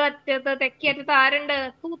ഏറ്റവും അറ്റത്ത് തെക്കേ അറ്റത്ത് ആരുണ്ട്?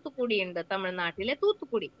 തൂത്തുക്കുടി ഉണ്ട്. തമിഴ്നാട്ടിലെ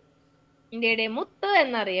തൂത്തുക്കുടി ഇന്ത്യയുടെ മുത്ത്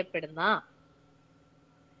എന്നറിയപ്പെടുന്ന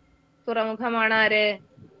തുറമുഖമാണ്. ആര്?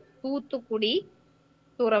 തൂത്തുക്കുടി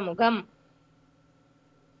തുറമുഖം.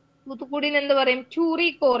 തൂത്തുക്കുടിന് എന്ത് പറയും?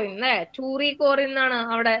 ടൂറിക്കോറിൻ അല്ലെ. ടൂറിക്കോറിൻ എന്നാണ്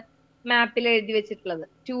അവിടെ മാപ്പിൽ എഴുതി വെച്ചിട്ടുള്ളത്.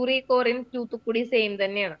 ടൂറിക്കോറിൻ തൂത്തുക്കുടി സെയിം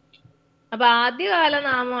തന്നെയാണ്. അപ്പൊ ആദ്യകാല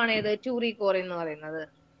നാമമാണ് ഏത്? ടൂറിക്കോറിൻ എന്ന് പറയുന്നത്.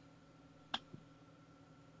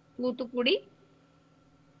 തൂത്തുക്കുടി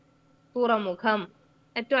തുറമുഖം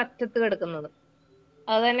ഏറ്റവും അറ്റത്ത് കിടക്കുന്നത്.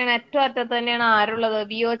 അത് തന്നെയാണ് ഏറ്റവും അറ്റത്ത് തന്നെയാണ് ആരുള്ളത്?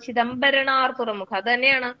 വി.ഒ. ചിദംബരനാർ തുറമുഖം. അത്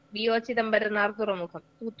തന്നെയാണ് വി.ഒ. ചിദംബരനാർ തുറമുഖം.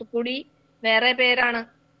 തൂത്തുക്കുടി വേറെ പേരാണ്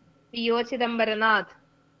വി.ഒ. ചിദംബരനാഥ്,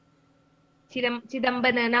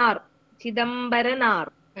 ചിദംബരനാർ, ചിദംബരനാർ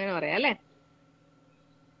അങ്ങനെ പറയാം അല്ലെ.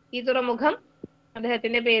 ഈ തുറമുഖം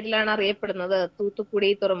അദ്ദേഹത്തിന്റെ പേരിലാണ് അറിയപ്പെടുന്നത്, തൂത്തുക്കുടി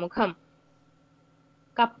തുറമുഖം.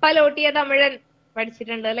 കപ്പലോട്ടിയ തമിഴൻ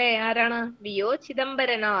പഠിച്ചിട്ടുണ്ട് അല്ലെ. ആരാണ്? വി.ഒ.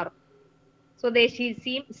 ചിദംബരനാർ. സ്വദേശി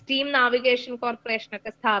സ്റ്റീം നാവിഗേഷൻ കോർപ്പറേഷൻ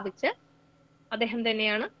ഒക്കെ സ്ഥാപിച്ച് അദ്ദേഹം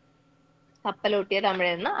തന്നെയാണ് കപ്പലോട്ടിയ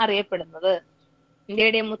തമിഴൻ എന്ന് അറിയപ്പെടുന്നത്.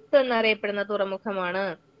 ഇന്ത്യയുടെ മുത്ത് എന്നറിയപ്പെടുന്ന തുറമുഖമാണ്.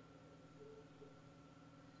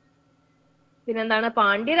 പിന്നെന്താണ്?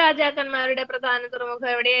 പാണ്ഡ്യ രാജാക്കന്മാരുടെ പ്രധാന തുറമുഖം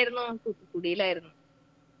എവിടെയായിരുന്നു? തൂത്തുക്കുടിയിലായിരുന്നു.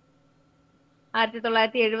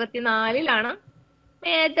 1974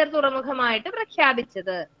 മേജർ തുറമുഖമായിട്ട്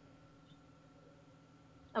പ്രഖ്യാപിച്ചത്.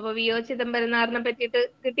 അപ്പൊ വി.ഒ. ചിദംബരനാറിനെ പറ്റിയിട്ട്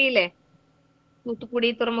കിട്ടിയില്ലേ? തൂത്തുക്കുടി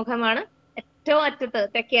തുറമുഖമാണ് ഏറ്റവും അറ്റത്ത്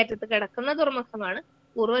തെക്കേ അറ്റത്ത് കിടക്കുന്ന തുറമുഖമാണ്.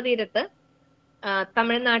 പൂർവ്വതീരത്ത്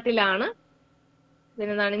തമിഴ്നാട്ടിലാണ്.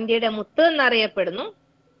 പിന്നെന്താണ്? ഇന്ത്യയുടെ മുത്ത് എന്നറിയപ്പെടുന്നു.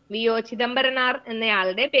 വി.ഒ. ചിദംബരനാർ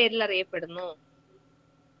എന്നയാളുടെ പേരിൽ അറിയപ്പെടുന്നു.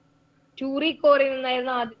 ചൂറിക്കോറി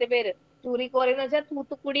എന്നായിരുന്നു ആദ്യത്തെ പേര്. ചൂറിക്കോറി എന്ന് വെച്ചാൽ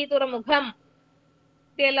തൂത്തുക്കുടി തുറമുഖം.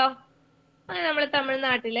 കിട്ടിയല്ലോ. അങ്ങനെ നമ്മൾ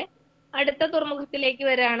തമിഴ്നാട്ടിലെ അടുത്ത തുറമുഖത്തിലേക്ക്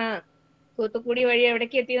വരാണ്. തൂത്തുക്കുടി വഴി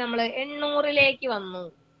എവിടേക്ക് എത്തി? നമ്മള് എണ്ണൂറിലേക്ക് വന്നു.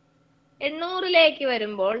 എണ്ണൂറിലേക്ക്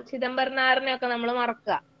വരുമ്പോൾ ചിദംബരനാറിനെ ഒക്കെ നമ്മൾ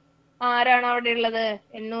മറക്കുക. ആരാണ് അവിടെ ഉള്ളത്?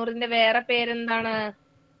 എണ്ണൂറിന്റെ വേറെ പേരെന്താണ്?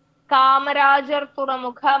 കാമരാജർ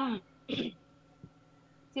തുറമുഖം.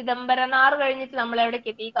 ചിദംബരനാർ കഴിഞ്ഞിട്ട് നമ്മൾ എവിടേക്ക്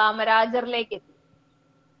എത്തി? കാമരാജറിലേക്ക് എത്തി.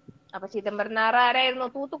 അപ്പൊ ചിദംബരനാർ ആരായിരുന്നു?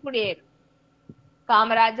 തൂത്തുക്കുടിയായിരുന്നു.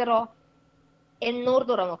 കാമരാജറോ? എണ്ണൂർ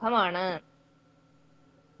തുറമുഖമാണ്.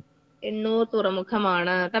 എണ്ണൂർ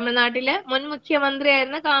തുറമുഖമാണ്. തമിഴ്നാട്ടിലെ മുൻ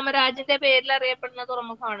മുഖ്യമന്ത്രിയായിരുന്ന കാമരാജിന്റെ പേരിൽ അറിയപ്പെടുന്ന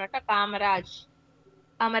തുറമുഖമാണ് കേട്ടോ കാമരാജ്.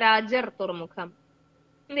 കാമരാജർ തുറമുഖം.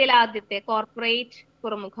 ഇന്ത്യയിലെ ആദ്യത്തെ കോർപ്പറേറ്റ്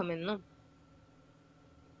തുറമുഖം എന്നും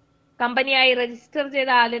കമ്പനിയായി രജിസ്റ്റർ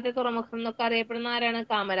ചെയ്ത ആദ്യത്തെ തുറമുഖം എന്നൊക്കെ അറിയപ്പെടുന്ന ആരാണ്?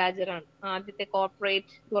 കാമരാജറാണ്. ആദ്യത്തെ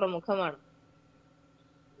കോർപ്പറേറ്റ് തുറമുഖമാണ്.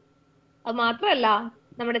 അത് മാത്രമല്ല,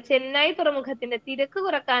 നമ്മുടെ ചെന്നൈ തുറമുഖത്തിന്റെ തിരക്ക്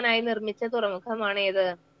കുറക്കാനായി നിർമ്മിച്ച തുറമുഖമാണ് ഏത്?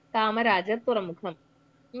 കാമരാജർ തുറമുഖം.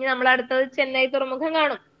 ഇനി നമ്മൾ അടുത്തത് ചെന്നൈ തുറമുഖം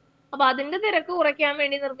കാണും. അപ്പൊ അതിന്റെ തിരക്ക് കുറയ്ക്കാൻ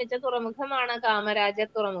വേണ്ടി നിർമ്മിച്ച തുറമുഖമാണ് കാമരാജർ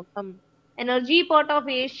തുറമുഖം. എനർജി പോർട്ട്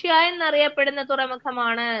ഓഫ് ഏഷ്യ എന്നറിയപ്പെടുന്ന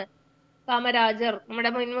തുറമുഖമാണ് കാമരാജർ.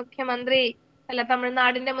 നമ്മുടെ മുൻ മുഖ്യമന്ത്രി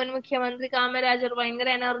തമിഴ്നാടിന്റെ മുൻ മുഖ്യമന്ത്രി കാമരാജർ ഭയങ്കര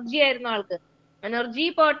എനർജി ആയിരുന്നു ആൾക്ക്. എനർജി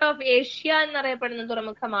പോർട്ട് ഓഫ് ഏഷ്യ എന്നറിയപ്പെടുന്ന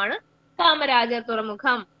തുറമുഖമാണ് കാമരാജർ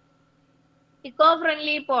തുറമുഖം. ഇക്കോ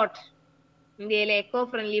ഫ്രണ്ട്ലി പോർട്ട്, ഇന്ത്യയിലെ എക്കോ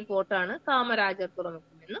ഫ്രണ്ട്ലി പോർട്ടാണ് കാമരാജർ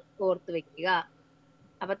തുറമുഖം എന്ന് ഓർത്തു വെക്കുക.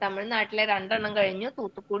 അപ്പൊ തമിഴ്നാട്ടിലെ 2 കഴിഞ്ഞു,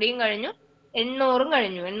 തൂത്തുക്കുടിയും കഴിഞ്ഞു, എണ്ണൂറും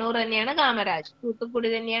കഴിഞ്ഞു. എണ്ണൂർ തന്നെയാണ് കാമരാജ്, തൂത്തുക്കുടി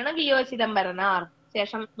തന്നെയാണ് വി.ഒ. ചിദംബരനാർ.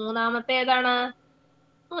 ശേഷം മൂന്നാമത്തെ ഏതാണ്?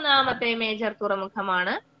 മൂന്നാമത്തെ മേജർ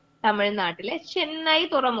തുറമുഖമാണ് തമിഴ്നാട്ടിലെ ചെന്നൈ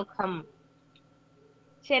തുറമുഖം.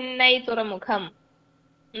 ചെന്നൈ തുറമുഖം.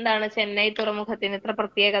 എന്താണ് ചെന്നൈ തുറമുഖത്തിന് ഇത്ര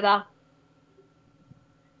പ്രത്യേകത?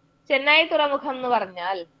 ചെന്നൈ തുറമുഖം എന്ന്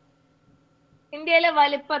പറഞ്ഞാൽ ഇന്ത്യയിലെ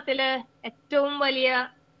വലിപ്പത്തില് ഏറ്റവും വലിയ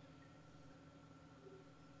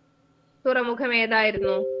തുറമുഖം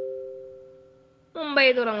ഏതായിരുന്നു? മുംബൈ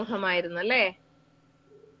തുറമുഖമായിരുന്നു അല്ലേ?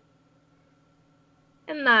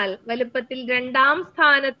 എന്നാൽ വലിപ്പത്തിൽ 2ാം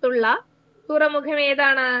സ്ഥാനത്തുള്ള തുറമുഖം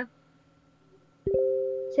ഏതാണ്?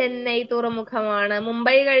 ചെന്നൈ തുറമുഖമാണ്.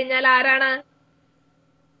 മുംബൈ കഴിഞ്ഞാൽ ആരാണ്?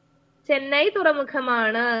 ചെന്നൈ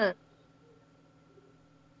തുറമുഖമാണ്.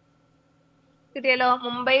 കിട്ടിയല്ലോ.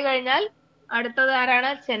 മുംബൈ കഴിഞ്ഞാൽ അടുത്തത് ആരാണ്?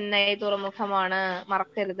 ചെന്നൈ തുറമുഖമാണ്.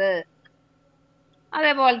 മറക്കരുത്.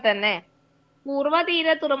 അതേപോലെ തന്നെ പൂർവ്വതീര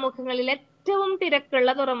തുറമുഖങ്ങളിൽ ഏറ്റവും തിരക്കുള്ള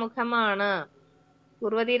തുറമുഖമാണ്.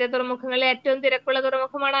 പൂർവ്വതീര തുറമുഖങ്ങളിൽ ഏറ്റവും തിരക്കുള്ള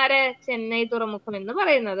തുറമുഖമാണ് ആര്? ചെന്നൈ തുറമുഖം എന്ന്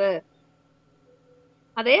പറയുന്നത്.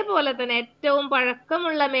 അതേപോലെ തന്നെ ഏറ്റവും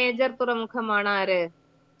പഴക്കമുള്ള മേജർ തുറമുഖമാണ് ആര്?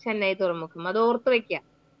 ചെന്നൈ തുറമുഖം. അത് ഓർത്ത് വെക്കുക.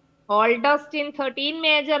 Oldest in 13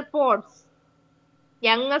 major ports.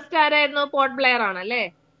 Youngest ആരായിരുന്നു? പോർട്ട് ബ്ലെയർ ആണ് അല്ലേ?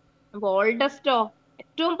 അപ്പൊ ഓൾഡസ്റ്റോ?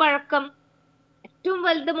 ഏറ്റവും പഴക്കം, ഏറ്റവും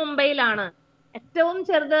വലുത് മുംബൈയിലാണ്. ഏറ്റവും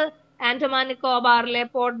ചെറുത് ആൻഡമാൻ നിക്കോബാറിലെ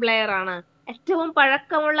പോർട്ട് ബ്ലെയർ ആണ്. ഏറ്റവും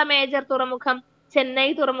പഴക്കമുള്ള മേജർ തുറമുഖം ചെന്നൈ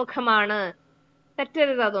തുറമുഖമാണ്.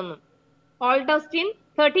 തെറ്റരുത് അതൊന്നും. ഓൾഡസ്റ്റ് ഇൻ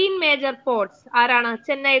 13 മേജർ പോർട്ട്സ് ആരാണ്?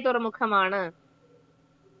 ചെന്നൈ തുറമുഖമാണ്.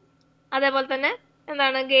 അതേപോലെ തന്നെ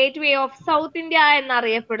എന്താണ്? Gate way of south India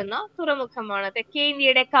എന്നറിയപ്പെടുന്ന തുറമുഖമാണ്. തെക്കേ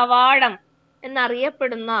ഇന്ത്യയുടെ കവാടം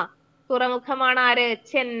എന്നറിയപ്പെടുന്ന തുറമുഖമാണ് ആര്?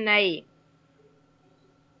 ചെന്നൈ.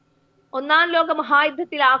 1ാം ലോക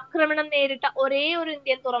മഹായുദ്ധത്തിൽ ആക്രമണം നേരിട്ട ഒരേ ഒരു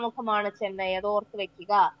ഇന്ത്യൻ തുറമുഖമാണ് ചെന്നൈ. അത് ഓർത്ത്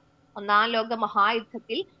വെക്കുക. 1ാം ലോക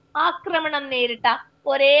മഹായുദ്ധത്തിൽ ആക്രമണം നേരിട്ട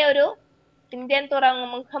ഒരേ ഒരു ഇന്ത്യൻ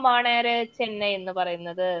തുറമുഖമാണ് ആര്? ചെന്നൈ എന്ന്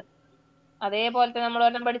പറയുന്നത്. അതേപോലെ തന്നെ നമ്മൾ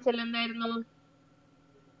ഒരെണ്ണം പഠിച്ചല്ലോ, എന്തായിരുന്നു?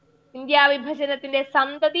 ഇന്ത്യ വിഭജനത്തിന്റെ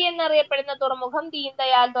സന്തതി എന്നറിയപ്പെടുന്ന തുറമുഖം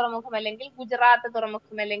ദീൻദയാൽ തുറമുഖം അല്ലെങ്കിൽ ഗുജറാത്ത്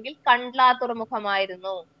തുറമുഖം അല്ലെങ്കിൽ കണ്ട്ല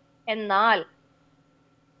തുറമുഖമായിരുന്നു. എന്നാൽ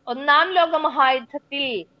 1ാം ലോക മഹായുദ്ധത്തിൽ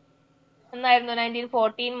എന്നായിരുന്നു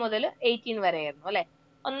 1914 മുതൽ 18 വരെയായിരുന്നു അല്ലെ?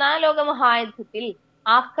 1ാം ലോക മഹായുദ്ധത്തിൽ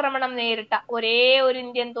ആക്രമണം നേരിട്ട ഒരേ ഒരു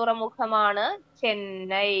ഇന്ത്യൻ തുറമുഖമാണ്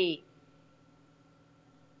ചെന്നൈ.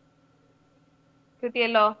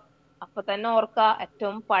 കിട്ടിയല്ലോ. അപ്പൊ തന്നെ ഓർക്ക,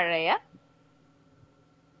 ഏറ്റവും പഴയ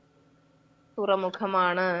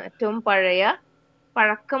തുറമുഖമാണ്, ഏറ്റവും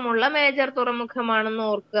പഴക്കമുള്ള മേജർ തുറമുഖമാണെന്ന്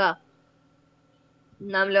ഓർക്കുക.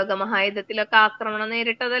 1ാം ലോക മഹായുദ്ധത്തിലൊക്കെ ആക്രമണം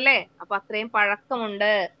നേരിട്ടതല്ലേ? അപ്പൊ അത്രയും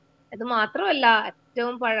പഴക്കമുണ്ട്. ഇത് മാത്രമല്ല,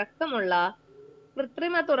 ഏറ്റവും പഴക്കമുള്ള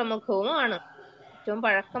കൃത്രിമ തുറമുഖവുമാണ്. ഏറ്റവും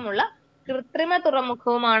പഴക്കമുള്ള കൃത്രിമ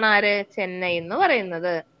തുറമുഖവുമാണ് ആര്? ചെന്നൈ എന്ന്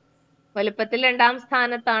പറയുന്നത്. വലുപ്പത്തിൽ 2ാം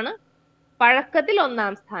സ്ഥാനത്താണ്, പഴക്കത്തിൽ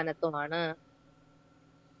 1ാം സ്ഥാനത്തുമാണ്.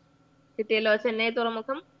 കിട്ടിയല്ലോ. ചെന്നൈ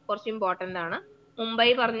തുറമുഖം കുറച്ച് ഇമ്പോർട്ടന്റ് ആണ്. മുംബൈ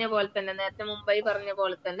പറഞ്ഞ പോലെ തന്നെ, നേരത്തെ മുംബൈ പറഞ്ഞ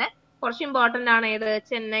പോലെ തന്നെ കുറച്ച് ഇമ്പോർട്ടന്റ് ആണ് ഏത്?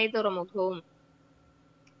 ചെന്നൈ തുറമുഖവും.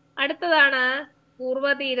 അടുത്തതാണ്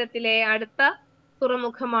പൂർവ്വതീരത്തിലെ അടുത്ത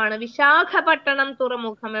തുറമുഖമാണ് വിശാഖപട്ടണം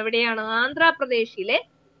തുറമുഖം. എവിടെയാണ്? ആന്ധ്രാപ്രദേശിലെ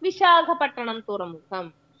വിശാഖപട്ടണം തുറമുഖം.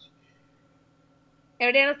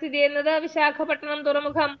 എവിടെയാണ് സ്ഥിതി ചെയ്യുന്നത്? വിശാഖപട്ടണം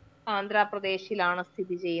തുറമുഖം ആന്ധ്രാപ്രദേശിലാണ്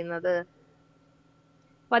സ്ഥിതി ചെയ്യുന്നത്.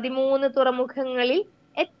 13 തുറമുഖങ്ങളിൽ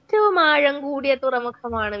ഏറ്റവും ആഴം കൂടിയ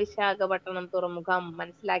തുറമുഖമാണ് വിശാഖപട്ടണം തുറമുഖം.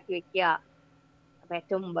 മനസ്സിലാക്കി വെക്കുക. അപ്പൊ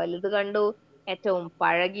ഏറ്റവും വലുത് കണ്ടു, ഏറ്റവും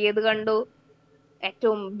പഴകിയത് കണ്ടു,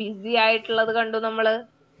 ഏറ്റവും ബിസി ആയിട്ടുള്ളത് കണ്ടു നമ്മള്.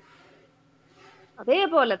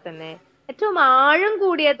 അതേപോലെ തന്നെ ഏറ്റവും ആഴം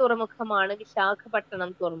കൂടിയ തുറമുഖമാണ് വിശാഖപട്ടണം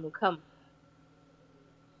തുറമുഖം.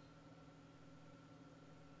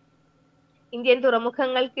 ഇന്ത്യൻ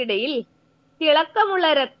തുറമുഖങ്ങൾക്കിടയിൽ തിളക്കമുള്ള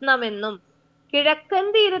രത്നമെന്നും കിഴക്കൻ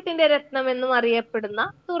തീരത്തിന്റെ രത്നമെന്നും അറിയപ്പെടുന്ന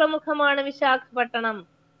തുറമുഖമാണ് വിശാഖപട്ടണം.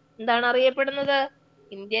 എന്താണ് അറിയപ്പെടുന്നത്?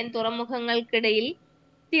 ഇന്ത്യൻ തുറമുഖങ്ങൾക്കിടയിൽ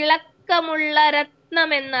തിളക്കമുള്ള രത്നം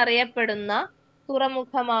എന്നറിയപ്പെടുന്ന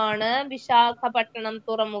തുറമുഖമാണ് വിശാഖപട്ടണം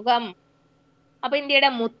തുറമുഖം. അപ്പൊ ഇന്ത്യയുടെ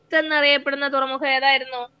മുത്ത് എന്നറിയപ്പെടുന്ന തുറമുഖം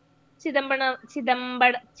ഏതായിരുന്നു?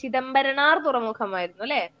 ചിദംബരനാർ തുറമുഖമായിരുന്നു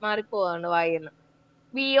അല്ലെ. മാറിപ്പോവാണ് വായിന്ന്.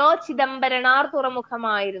 VO ചിദംബരനാർ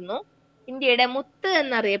തുറമുഖമായിരുന്നു ഇന്ത്യയുടെ മുത്ത്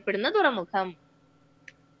എന്നറിയപ്പെടുന്ന തുറമുഖം.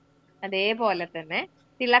 അതേപോലെ തന്നെ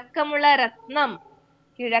തിളക്കമുള്ള രത്നം,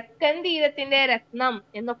 കിഴക്കൻ തീരത്തിന്റെ രത്നം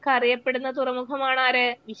എന്നൊക്കെ അറിയപ്പെടുന്ന തുറമുഖമാണ് ആര്?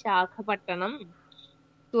 വിശാഖപട്ടണം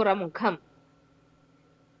തുറമുഖം.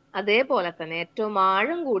 അതേപോലെ തന്നെ ഏറ്റവും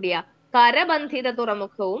ആഴം കൂടിയ കരബന്ധിത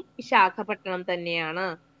തുറമുഖവും വിശാഖപട്ടണം തന്നെയാണ്.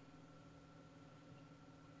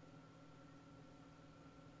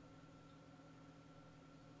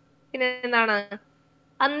 പിന്നെ എന്താണ്?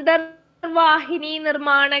 അന്തർവാഹിനി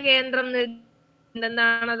നിർമ്മാണ കേന്ദ്രം.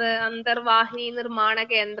 എന്താണത്? അന്തർവാഹിനി നിർമ്മാണ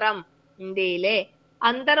കേന്ദ്രം. ഇന്ത്യയിലെ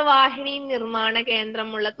അന്തർവാഹിനി നിർമ്മാണ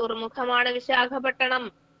കേന്ദ്രമുള്ള തുറമുഖമാണ് വിശാഖപട്ടണം.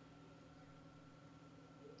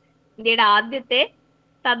 ഇന്ത്യയുടെ ആദ്യത്തെ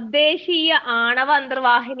തദ്ദേശീയ ആണവ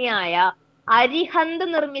അന്തർവാഹിനിയായ അരിഹന്ത്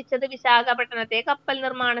നിർമ്മിച്ചത് വിശാഖപട്ടണത്തെ കപ്പൽ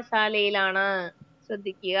നിർമ്മാണശാലയിലാണ്.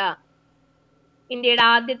 ശ്രദ്ധിക്കുക. ഇന്ത്യയുടെ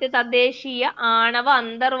ആദ്യത്തെ തദ്ദേശീയ ആണവ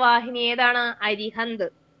അന്തർവാഹിനി ഏതാണ്? അരിഹന്ത്.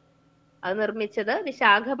 അത് നിർമ്മിച്ചത്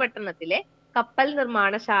വിശാഖപട്ടണത്തിലെ കപ്പൽ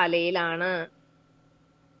നിർമ്മാണശാലയിലാണ്.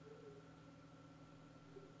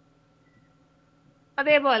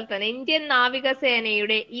 അതേപോലെ തന്നെ ഇന്ത്യൻ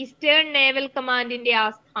നാവികസേനയുടെ ഈസ്റ്റേൺ നേവൽ കമാൻഡിന്റെ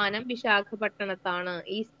ആസ്ഥാനം വിശാഖപട്ടണത്താണ്.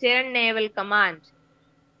 Eastern naval command.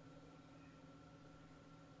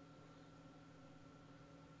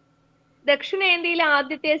 ദക്ഷിണേന്ത്യയിലെ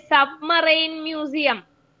ആദ്യത്തെ സബ്മറൈൻ മ്യൂസിയം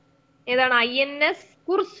ഏതാണ്? INS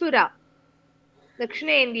കുർസുര.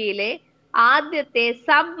 ദക്ഷിണേന്ത്യയിലെ ആദ്യത്തെ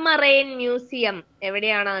സബ്മറൈൻ മ്യൂസിയം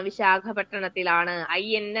എവിടെയാണ്? വിശാഖപട്ടണത്തിലാണ്.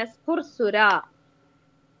 INS കുർസുര.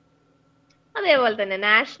 അതേപോലെ തന്നെ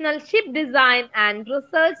national ship design and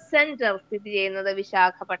research centre സ്ഥിതി ചെയ്യുന്നത്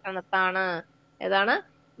വിശാഖപട്ടണത്താണ്. ഏതാണ്?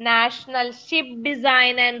 National ship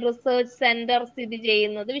design and research centre സ്ഥിതി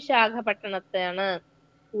ചെയ്യുന്നത് വിശാഖപട്ടണത്താണ്.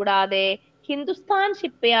 കൂടാതെ ഹിന്ദുസ്ഥാൻ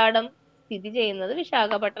ഷിപ്പ്യാർഡും സ്ഥിതി ചെയ്യുന്നത്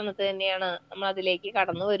വിശാഖപട്ടണത്ത് തന്നെയാണ്. നമ്മൾ അതിലേക്ക്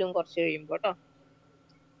കടന്നു വരും കുറച്ച് കഴിയുമ്പോ ട്ടോ.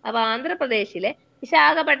 അപ്പൊ ആന്ധ്രാപ്രദേശിലെ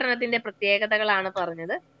വിശാഖപട്ടണത്തിന്റെ പ്രത്യേകതകളാണ്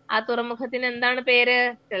പറഞ്ഞത്. ആ തുറമുഖത്തിന് എന്താണ് പേര്?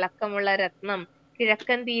 തിളക്കമുള്ള രത്നം,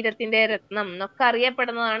 കിഴക്കൻ തീരത്തിന്റെ രത്നം എന്നൊക്കെ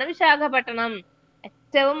അറിയപ്പെടുന്നതാണ് വിശാഖപട്ടണം.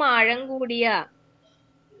 ഏറ്റവും ആഴം കൂടിയ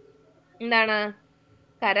എന്താണ്?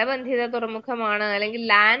 കരബന്ധിത തുറമുഖമാണ്, അല്ലെങ്കിൽ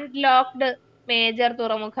ലാൻഡ് ലോക്ക്ഡ് മേജർ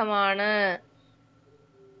തുറമുഖമാണ്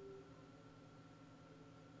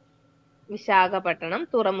വിശാഖപട്ടണം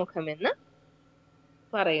തുറമുഖം എന്ന്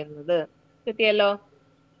പറയുന്നത്. കിട്ടിയല്ലോ.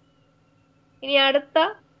 ഇനി അടുത്ത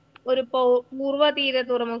ഒരു പൂർവ്വതീര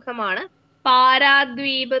തുറമുഖമാണ്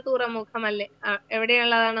പാരാദ്വീപ് തുറമുഖം. അല്ലെ,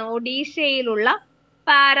 എവിടെയുള്ളതാണ്? ഒഡീഷയിലുള്ള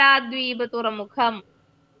പാരാദ്വീപ് തുറമുഖം.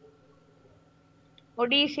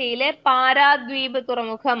 ഒഡീഷയിലെ പാരാദ്വീപ്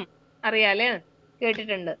തുറമുഖം അറിയാലേ,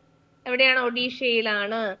 കേട്ടിട്ടുണ്ട്. എവിടെയാണ്?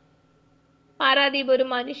 ഒഡീഷയിലാണ്. പാരാദ്വീപ് ഒരു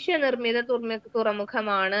മനുഷ്യനിർമ്മിത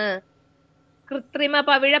തുറമുഖമാണ്. കൃത്രിമ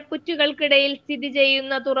പവിഴപ്പുറ്റുകൾക്കിടയിൽ സ്ഥിതി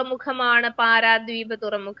ചെയ്യുന്ന തുറമുഖമാണ് പാരാദ്വീപ്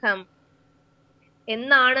തുറമുഖം.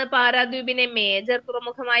 എന്നാണ് പാരാദ്വീപിനെ മേജർ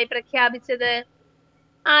തുറമുഖമായി പ്രഖ്യാപിച്ചത്?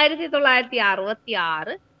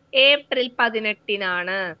 1966 ഏപ്രിൽ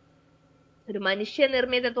 18 ഒരു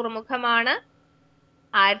മനുഷ്യനിർമ്മിത തുറമുഖമാണ്.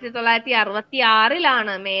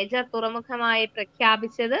 1966 മേജർ തുറമുഖമായി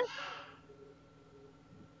പ്രഖ്യാപിച്ചത്.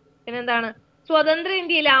 പിന്നെന്താണ്? സ്വതന്ത്ര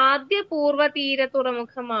ഇന്ത്യയിലെ ആദ്യ പൂർവ്വതീര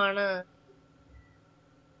തുറമുഖമാണ്.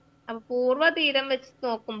 അപ്പൊ പൂർവ്വതീരം വെച്ച്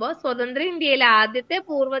നോക്കുമ്പോ സ്വതന്ത്ര ഇന്ത്യയിലെ ആദ്യത്തെ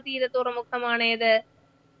പൂർവ്വതീര തുറമുഖമാണ് ഏത്?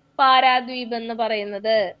 പാരാദ്വീപ് എന്ന്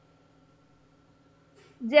പറയുന്നത്.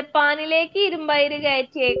 ജപ്പാനിലേക്ക് ഇരുമ്പയിര്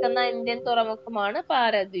കയറ്റിയേക്കുന്ന ഇന്ത്യൻ തുറമുഖമാണ്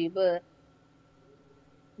പാരാദ്വീപ്.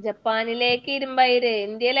 ജപ്പാനിലേക്ക് ഇരുമ്പയിര്.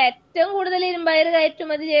 ഇന്ത്യയിൽ ഏറ്റവും കൂടുതൽ ഇരുമ്പയിര്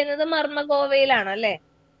കയറ്റുമതി ചെയ്യുന്നത് മർമഗോവയിലാണ് അല്ലെ.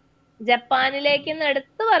 ജപ്പാനിലേക്ക്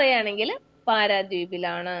എടുത്തു പറയുകയാണെങ്കിൽ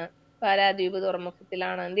പാരാദ്വീപിലാണ്, പാരാദ്വീപ്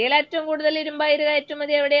തുറമുഖത്തിലാണ്. ഇന്ത്യയിൽ ഏറ്റവും കൂടുതൽ ഇരുമ്പയിര്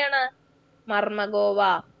കയറ്റുമതി എവിടെയാണ്? മർമഗോവ,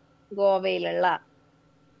 ഗോവയിലുള്ള.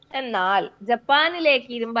 എന്നാൽ ജപ്പാനിലേക്ക്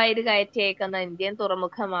ഇരുമ്പയിര് കയറ്റിയേക്കുന്ന ഇന്ത്യൻ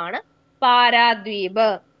തുറമുഖമാണ് പാരാദ്വീപ്.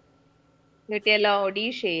 കിട്ടിയല്ലോ,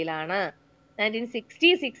 ഒഡീഷയിലാണ്.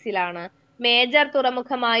 1966 മേജർ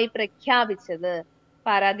തുറമുഖമായി പ്രഖ്യാപിച്ചത്.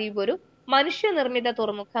 പാരാദ്വീപ് ഒരു മനുഷ്യനിർമ്മിത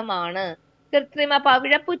തുറമുഖമാണ്. കൃത്രിമ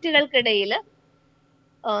പവിഴപ്പുറ്റുകൾക്കിടയിൽ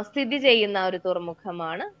സ്ഥിതി ചെയ്യുന്ന ഒരു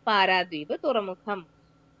തുറമുഖമാണ് പാരാദ്വീപ് തുറമുഖം.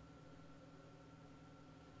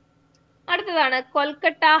 അടുത്തതാണ്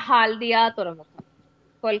കൊൽക്കത്ത ഹാൽദിയ തുറമുഖം.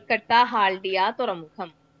 കൊൽക്കത്ത ഹാൽദിയ തുറമുഖം.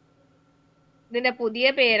 ഇതിന്റെ പുതിയ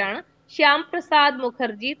പേരാണ് ശ്യാംപ്രസാദ്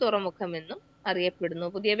മുഖർജി തുറമുഖം എന്നും അറിയപ്പെടുന്നു.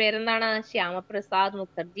 പുതിയ പേരെന്താണ്? ശ്യാമപ്രസാദ്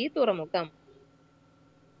മുഖർജി തുറമുഖം.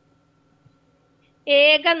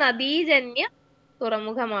 ഏക നദീജന്യ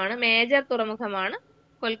തുറമുഖമാണ്, മേജർ തുറമുഖമാണ്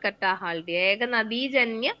കൊൽക്കത്ത ഹാൽദിയ. ഏക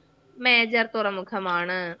നദീജന്യ മേജർ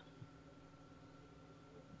തുറമുഖമാണ്.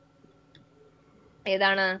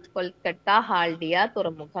 ഏതാണ്? കൊൽക്കത്ത ഹാൽദിയ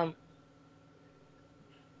തുറമുഖം.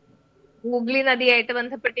 ഹൂഗ്ലി നദിയായിട്ട്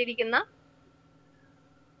ബന്ധപ്പെട്ടിരിക്കുന്ന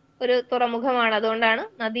ഒരു തുറമുഖമാണ്. അതുകൊണ്ടാണ്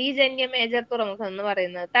നദീജന്യ മേജർ തുറമുഖം എന്ന്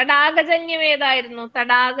പറയുന്നത്. തടാകജന്യം ഏതായിരുന്നു?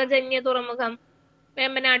 തടാകജന്യ തുറമുഖം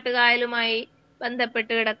വേമ്പനാട്ടുകായലുമായി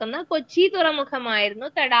ബന്ധപ്പെട്ട് കിടക്കുന്ന കൊച്ചി തുറമുഖമായിരുന്നു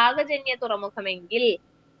തടാകജന്യ തുറമുഖമെങ്കിൽ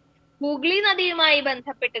ഹൂഗ്ലി നദിയുമായി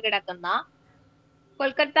ബന്ധപ്പെട്ട് കിടക്കുന്ന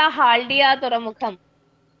കൊൽക്കത്ത ഹാൽഡിയ തുറമുഖം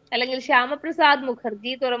അല്ലെങ്കിൽ ശ്യാമപ്രസാദ്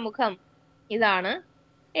മുഖർജി തുറമുഖം, ഇതാണ്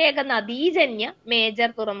ഏക നദീജന്യ മേജർ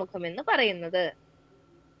തുറമുഖം എന്ന് പറയുന്നത്.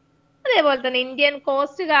 അതേപോലെ തന്നെ ഇന്ത്യൻ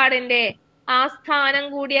കോസ്റ്റ് ഗാർഡിന്റെ ആസ്ഥാനം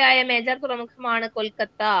കൂടിയായ major തുറമുഖമാണ്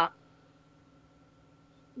Kolkata.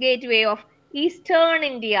 Gate way of eastern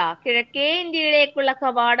India, കിഴക്കേ ഇന്ത്യയിലേക്കുള്ള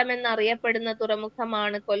കവാടം എന്നറിയപ്പെടുന്ന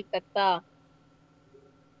തുറമുഖമാണ് Kolkata.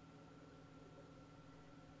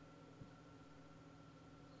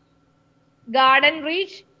 Garden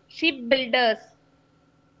reach ship builders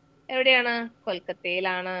എവിടെയാണ്?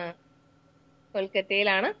 കൊൽക്കത്തയിലാണ്.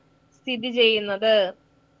 കൊൽക്കത്തയിലാണ് സ്ഥിതി ചെയ്യുന്നത്.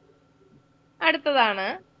 അടുത്തതാണ്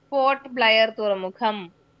പോർട്ട് ബ്ലെയർ തുറമുഖം.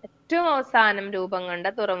 ഏറ്റവും അവസാനം രൂപം കൊണ്ട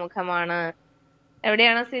തുറമുഖമാണ്.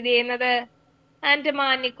 എവിടെയാണ് സ്ഥിതി ചെയ്യുന്നത്?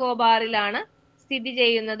 ആൻഡമാൻ നിക്കോബാറിലാണ് സ്ഥിതി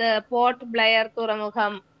ചെയ്യുന്നത് പോർട്ട് ബ്ലെയർ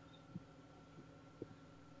തുറമുഖം.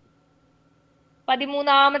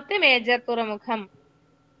 13ാമത്തെ മേജർ തുറമുഖം.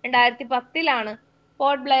 2010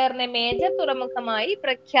 പോർട്ട് ബ്ലെയറിനെ മേജർ തുറമുഖമായി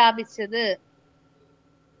പ്രഖ്യാപിച്ചത്.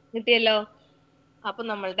 കിട്ടിയല്ലോ. അപ്പൊ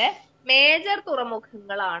നമ്മളുടെ മേജർ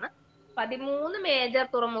തുറമുഖങ്ങളാണ് 13 മേജർ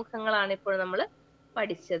തുറമുഖങ്ങളാണ് ഇപ്പോൾ നമ്മൾ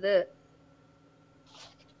പഠിച്ചത്.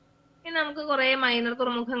 ഇനി നമുക്ക് കുറെ മൈനർ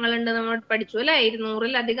തുറമുഖങ്ങൾ ഉണ്ട്, നമ്മൾ പഠിച്ചു അല്ലെ.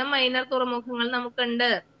 200-ലധികം മൈനർ തുറമുഖങ്ങൾ നമുക്കുണ്ട്.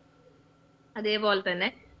 അതേപോലെ തന്നെ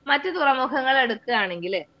മറ്റു തുറമുഖങ്ങൾ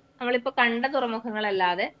എടുക്കുകയാണെങ്കിൽ നമ്മളിപ്പോ കണ്ട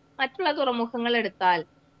തുറമുഖങ്ങളല്ലാതെ മറ്റുള്ള തുറമുഖങ്ങൾ എടുത്താൽ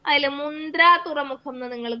അതിൽ മുന്ദ്ര തുറമുഖം എന്ന്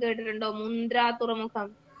നിങ്ങൾ കേട്ടിട്ടുണ്ടോ? മുന്ദ്ര തുറമുഖം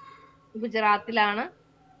ഗുജറാത്തിലാണ്.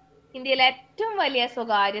 ഇന്ത്യയിലെ ഏറ്റവും വലിയ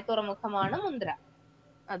സ്വകാര്യ തുറമുഖമാണ് മുന്ദ്ര.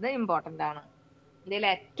 അത് ഇമ്പോർട്ടന്റ് ആണ്. ഇന്ത്യയിലെ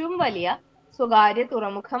ഏറ്റവും വലിയ സ്വകാര്യ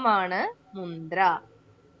തുറമുഖമാണ് മുന്ദ്ര.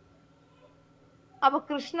 അപ്പൊ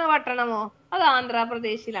കൃഷ്ണപട്ടണമോ? അത്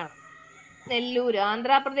ആന്ധ്രാപ്രദേശിലാണ്. നെല്ലൂര്,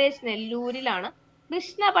 ആന്ധ്രാപ്രദേശ് നെല്ലൂരിലാണ്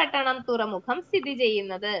കൃഷ്ണപട്ടണം തുറമുഖം സ്ഥിതി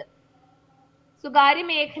ചെയ്യുന്നത്. സ്വകാര്യ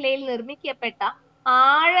മേഖലയിൽ നിർമ്മിക്കപ്പെട്ട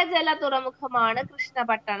ആഴജല തുറമുഖമാണ്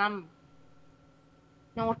കൃഷ്ണപട്ടണം.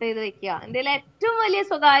 നോട്ട് ചെയ്ത് വെക്കുക. ഇന്ത്യയിലെ ഏറ്റവും വലിയ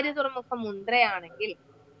സ്വകാര്യ തുറമുഖം മുന്ദ്രയാണെങ്കിൽ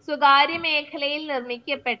സ്വകാര്യ മേഖലയിൽ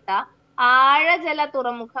നിർമ്മിക്കപ്പെട്ട ആഴജല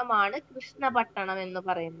തുറമുഖമാണ് കൃഷ്ണപട്ടണം എന്ന്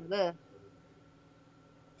പറയുന്നത്.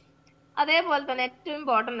 അതേപോലെ തന്നെ ഏറ്റവും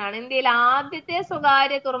ഇമ്പോർട്ടന്റ് ആണ്, ഇന്ത്യയിൽ ആദ്യത്തെ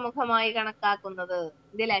സ്വകാര്യ തുറമുഖമായി കണക്കാക്കുന്നത്.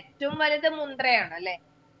 ഇന്ത്യയിൽ ഏറ്റവും വലുത് മുന്ദ്രയാണ് അല്ലെ.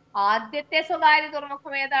 ആദ്യത്തെ സ്വകാര്യ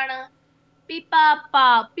തുറമുഖം ഏതാണ്?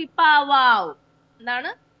 പിപ്പാവാവ്. എന്താണ്?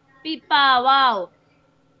 പിപ്പാവാവ്.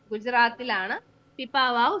 ഗുജറാത്തിലാണ്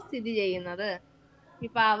പിപ്പാവാവ് സ്ഥിതി ചെയ്യുന്നത്.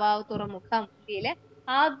 പിപ്പാവാവ് തുറമുഖം ഇന്ത്യയിലെ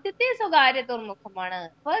ആദ്യത്തെ സ്വകാര്യ തുറമുഖമാണ്.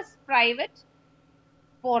 First private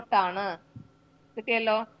പോർട്ടാണ്.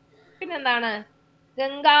 കിട്ടിയല്ലോ. പിന്നെന്താണ്?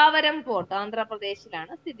 ഗംഗാവരം പോർട്ട്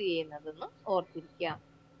ആന്ധ്രാപ്രദേശിലാണ് സ്ഥിതി ചെയ്യുന്നതെന്ന് ഓർത്തിരിക്കാം.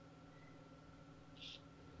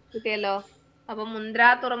 കിട്ടിയല്ലോ. അപ്പൊ മുന്ദ്ര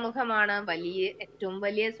തുറമുഖമാണ് ഏറ്റവും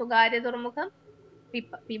വലിയ സ്വകാര്യ തുറമുഖം.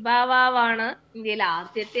 പിപ്പാവാവാണ് ഇന്ത്യയിലെ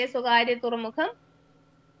ആദ്യത്തെ സ്വകാര്യ തുറമുഖം.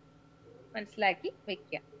 മനസ്സിലാക്കി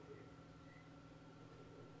വെക്കാം.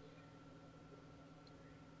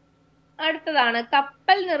 അടുത്തതാണ്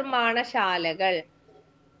കപ്പൽ നിർമ്മാണശാലകൾ.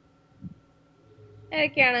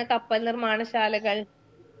 ഏതൊക്കെയാണ് കപ്പൽ നിർമ്മാണശാലകൾ?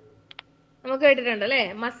 നമുക്ക് കേട്ടിട്ടുണ്ട് അല്ലെ.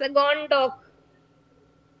 മസഗോൺ ഡോക്ക്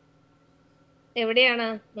എവിടെയാണ്?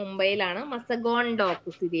 മുംബൈയിലാണ് മസഗോൺ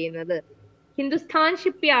ഡോക്ക് സ്ഥിതി ചെയ്യുന്നത്. ഹിന്ദുസ്ഥാൻ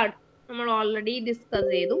ഷിപ്പ്യാർഡ് നമ്മൾ ഓൾറെഡി ഡിസ്കസ്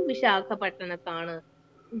ചെയ്തു, വിശാഖപട്ടണത്താണ്.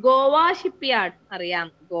 ഗോവ ഷിപ്പ്യാർഡ് അറിയാം,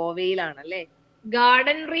 ഗോവയിലാണ് അല്ലെ.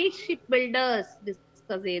 Garden reach ship builders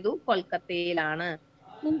discuss ചെയ്തു, കൊൽക്കത്തയിലാണ്.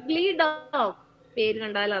 ഹുഗ്ലി ഡോക്ക് പേര്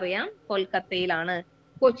കണ്ടാൽ അറിയാം, കൊൽക്കത്തയിലാണ്.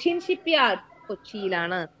 കൊച്ചിൻ ഷിപ്പ്യാർഡ്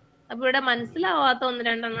കൊച്ചിയിലാണ്. അപ്പൊ ഇവിടെ മനസ്സിലാവാത്ത ഒന്ന്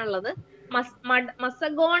രണ്ടെണ്ണം ഉള്ളത്.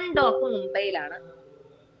 Mazagon dock മുംബൈയിലാണ്,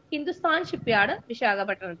 Hindustan shipyard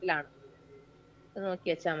വിശാഖപട്ടണത്തിലാണ്. നോക്കി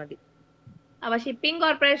വെച്ചാൽ മതി. അപ്പൊ shipping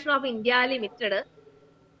corporation of India limited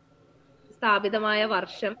സ്ഥാപിതമായ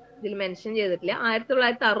വർഷം ഇതിൽ മെൻഷൻ ചെയ്തിട്ടില്ല.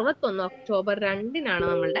 1961 ഒക്ടോബർ 2-നാണ്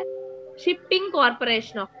നമ്മളുടെ shipping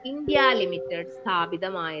corporation of India limited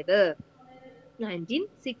സ്ഥാപിതമായത്.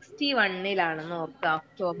 1961-ലാണെന്ന് ഓർക്കുക,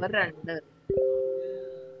 ഒക്ടോബർ 2.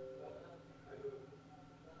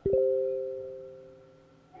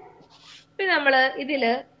 പിന്നെ നമ്മള്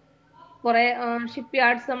ഇതില് കുറെ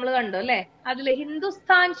ഷിപ്പ്യാർഡ്സ് നമ്മൾ കണ്ടു അല്ലെ. അതില്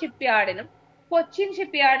ഹിന്ദുസ്ഥാൻ ഷിപ്പ്യാർഡിനും കൊച്ചിൻ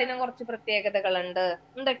ഷിപ്പ്യാർഡിനും കുറച്ച് പ്രത്യേകതകളുണ്ട്.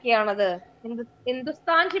 എന്തൊക്കെയാണത്?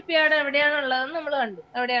 ഹിന്ദുസ്ഥാൻ ഷിപ്പ്യാർഡ് എവിടെയാണുള്ളതെന്ന് നമ്മൾ കണ്ടു.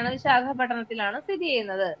 എവിടെയാണ്? വിശാഖപട്ടണത്തിലാണ് സ്ഥിതി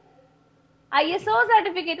ചെയ്യുന്നത്. ISO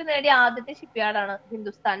സർട്ടിഫിക്കറ്റ് നേടിയ ആദ്യത്തെ ഷിപ്പ്യാർഡാണ്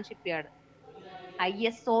ഹിന്ദുസ്ഥാൻ ഷിപ്പ്യാർഡ്.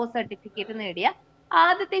 ISO സർട്ടിഫിക്കറ്റ് നേടിയ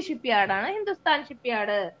ആദ്യത്തെ ഷിപ്പ്യാർഡാണ് ഹിന്ദുസ്ഥാൻ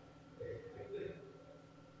ഷിപ്പ്യാർഡ്.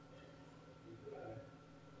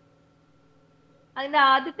 അതിന്റെ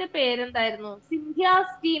ആദ്യത്തെ പേരെന്തായിരുന്നു? സിന്ധ്യ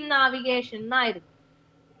സ്റ്റീം നാവിഗേഷൻ എന്നായിരുന്നു.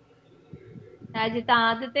 രാജ്യത്തെ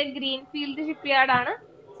ആദ്യത്തെ greenfield ഷിപ്പ്യാർഡാണ്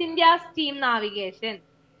Scindia steam navigation.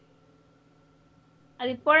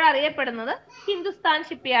 അതിപ്പോഴറിയപ്പെടുന്നത് Hindustan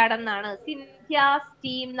shipyard എന്നാണ്. Scindia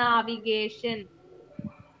steam navigation.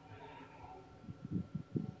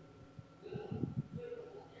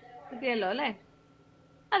 കിട്ടിയല്ലോ അല്ലെ.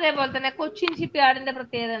 അതേപോലെ തന്നെ കൊച്ചിൻ ഷിപ്പ്യാർഡിന്റെ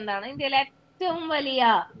പ്രത്യേകത എന്താണ്? ഇന്ത്യയിലെ ഏറ്റവും വലിയ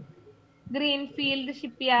ഗ്രീൻഫീൽഡ്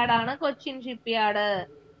ഷിപ്പ്യാർഡാണ് കൊച്ചിൻ ഷിപ്പ്യാർഡ്.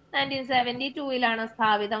 1972-ലാണ്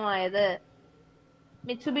സ്ഥാപിതമായത്.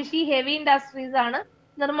 മിത്സുബിഷി ഹെവി ഇൻഡസ്ട്രീസ് ആണ്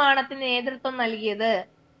നിർമ്മാണത്തിന് നേതൃത്വം നൽകിയത്.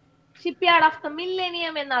 ഷിപ്പ്യാർഡ് ഓഫ് ദ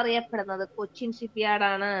മില്ലേനിയം എന്നറിയപ്പെടുന്നത് കൊച്ചിൻ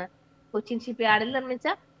ഷിപ്പ്യാർഡാണ്. കൊച്ചിൻ ഷിപ്പ്യാർഡിൽ നിർമ്മിച്ച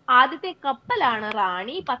ആദ്യത്തെ കപ്പലാണ്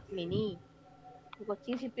റാണി പത്മിനി.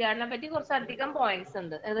 കൊച്ചിൻ ഷിപ്പ്യാർഡിനെ പറ്റി കുറച്ചധികം പോയിന്റ്സ്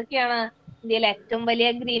ഉണ്ട്. ഏതൊക്കെയാണ്? ഇന്ത്യയിലെ ഏറ്റവും വലിയ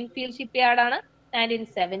ഗ്രീൻഫീൽഡ് ഷിപ്പ്യാർഡാണ്,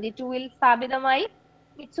 1972-ൽ സ്ഥാപിതമായി.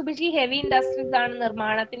 മിത്സുബിഷി ഹെവി ഇൻഡസ്ട്രീസ് ആണ്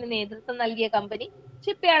നിർമ്മാണത്തിന് നേതൃത്വം നൽകിയ company.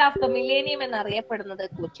 Shipyard of the millennium എന്നറിയപ്പെടുന്നത്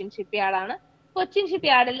കൊച്ചിൻ ഷിപ്പ്യാർഡാണ്. കൊച്ചിൻ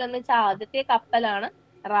ഷിപ്പ്യാർഡിൽ നിർമ്മിച്ച ആദ്യത്തെ കപ്പലാണ്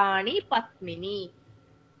റാണി പത്മിനി.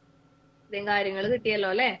 ഇത്രയും കാര്യങ്ങൾ കിട്ടിയല്ലോ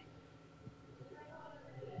അല്ലെ.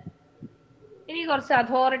 ഇനി കുറച്ച്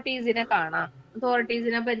അതോറിറ്റീസിനെ കാണാം,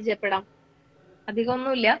 അതോറിറ്റീസിനെ പരിചയപ്പെടാം.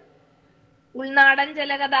 അധികമൊന്നുമില്ല. ഉൾനാടൻ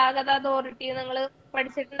ജലഗതാഗത അതോറിറ്റി നിങ്ങൾ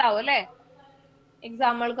പഠിച്ചിട്ടുണ്ടാവും അല്ലെ,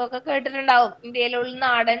 എക്സാമുകൾക്കൊക്കെ കേട്ടിട്ടുണ്ടാവും. ഇന്ത്യയിലെ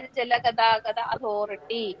ഉൾനാടൻ ജലഗതാഗത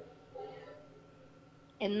അതോറിറ്റി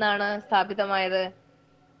എന്നാണ് സ്ഥാപിതമായത്?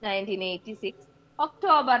 1986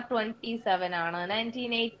 ഒക്ടോബർ 27 ആണ്.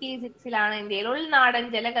 1986-ലാണ് ഇന്ത്യയിൽ ഉൾനാടൻ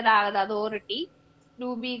ജലഗതാഗത അതോറിറ്റി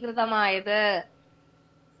രൂപീകൃതമായത്.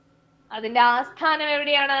 അതിന്റെ ആസ്ഥാനം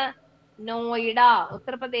എവിടെയാണ്? നോയിഡ,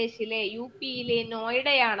 ഉത്തർപ്രദേശിലെ UP-യിലെ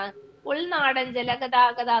നോയിഡയാണ് ഉൾനാടൻ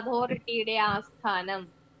ജലഗതാഗത അതോറിറ്റിയുടെ ആസ്ഥാനം.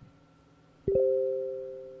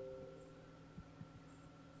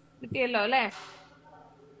 കിട്ടിയല്ലോ അല്ലെ.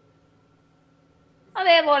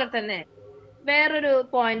 അതേപോലെ തന്നെ വേറൊരു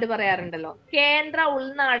പോയിന്റ് പറയാറുണ്ടല്ലോ, കേന്ദ്ര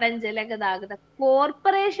ഉൾനാടൻ ജലഗതാഗത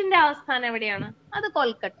കോർപ്പറേഷന്റെ ആസ്ഥാനം എവിടെയാണ്? അത്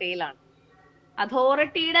കൊൽക്കത്തയിലാണ്.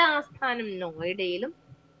 അതോറിറ്റിയുടെ ആസ്ഥാനം നോയിഡയിലും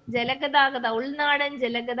ഉൾനാടൻ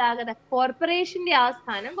ജലഗതാഗത കോർപ്പറേഷന്റെ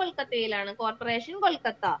ആസ്ഥാനം കൊൽക്കത്തയിലാണ്. Corporation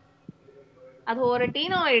Kolkata, authority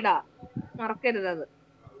Noida. മറക്കരുത്, അത്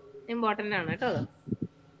ഇമ്പോർട്ടന്റ് ആണ് കേട്ടോ.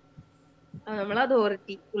 നമ്മൾ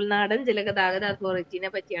അതോറിറ്റി, ഉൾനാടൻ ജലഗതാഗത അതോറിറ്റിനെ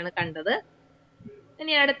പറ്റിയാണ് കണ്ടത്.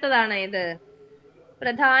 ഇനി അടുത്തതാണ് ഇത്,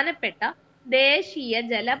 പ്രധാനപ്പെട്ട ദേശീയ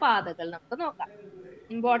ജലപാതകൾ നമുക്ക് നോക്കാം.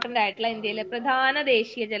 ഇമ്പോർട്ടന്റ് ആയിട്ടുള്ള ഇന്ത്യയിലെ പ്രധാന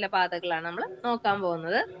ദേശീയ ജലപാതകളാണ് നമ്മൾ നോക്കാൻ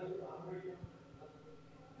പോകുന്നത്.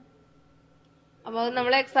 അപ്പൊ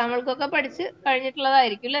നമ്മൾ എക്സാമുകൾക്കൊക്കെ പഠിച്ച്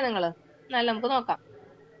കഴിഞ്ഞിട്ടുള്ളതായിരിക്കും അല്ലെ നിങ്ങള്. എന്നാലും നമുക്ക് നോക്കാം.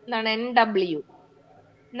 എന്താണ് NW?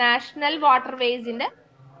 നാഷണൽ വാട്ടർവേസിന്റെ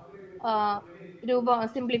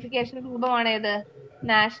സിംപ്ലിഫിക്കേഷൻ രൂപമാണ് ഏത്?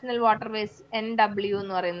 നാഷണൽ വാട്ടർവേസ്, NW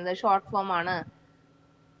എന്ന് പറയുന്നത് ഷോർട്ട് ഫോം ആണ്.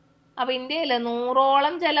 അപ്പൊ ഇന്ത്യയില്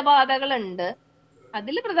 100ഓളം ജലപാതകൾ ഉണ്ട്.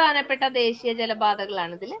 അതിൽ പ്രധാനപ്പെട്ട ദേശീയ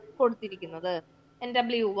ജലപാതകളാണ് ഇതിൽ കൊടുത്തിരിക്കുന്നത്.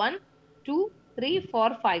 NW 1, 2, 3,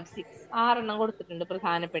 4, 5, 6 6 കൊടുത്തിട്ടുണ്ട്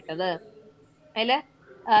പ്രധാനപ്പെട്ടത്. അതില്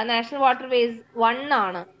നാഷണൽ വാട്ടർവേസ് 1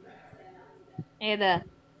 ആണ് ഏത്?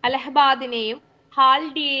 അലഹബാദിനെയും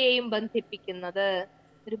ഹാൽഡിയെയും ബന്ധിപ്പിക്കുന്നത്.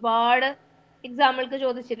 ഒരുപാട് എക്സാമ്പിൾക്ക്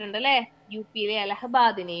ചോദിച്ചിട്ടുണ്ട് അല്ലെ. UP-യിലെ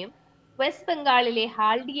അലഹബാദിനെയും വെസ്റ്റ് ബംഗാളിലെ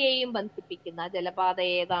ഹാൽഡിയെയും ബന്ധിപ്പിക്കുന്ന ജലപാത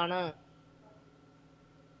ഏതാണ്?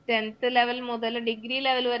 10th ലെവൽ മുതൽ ഡിഗ്രി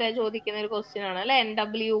ലെവൽ വരെ ചോദിക്കുന്ന ഒരു ക്വസ്റ്റ്യൻ ആണ് അല്ലെ.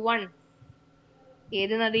 NW1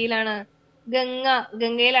 ഏത് നദിയിലാണ്?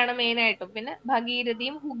 ഗംഗയിലാണ് മെയിൻ ആയിട്ടും. പിന്നെ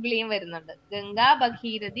ഭഗീരഥിയും ഹുഗ്ലിയും വരുന്നുണ്ട്. ഗംഗ,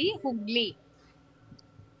 ഭഗീരഥി, ഹുഗ്ലി.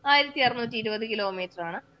 1620 കിലോമീറ്റർ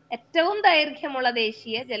ആണ്. ഏറ്റവും ദൈർഘ്യമുള്ള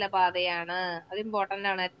ദേശീയ ജലപാതയാണ്. അത് ഇമ്പോർട്ടന്റ്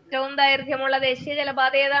ആണ്. ഏറ്റവും ദൈർഘ്യമുള്ള ദേശീയ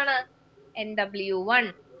ജലപാത ഏതാണ്? NW1.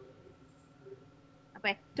 അപ്പൊ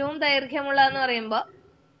ഏറ്റവും ദൈർഘ്യമുള്ള എന്ന് പറയുമ്പോ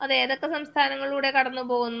അത് ഏതൊക്കെ സംസ്ഥാനങ്ങളിലൂടെ കടന്നു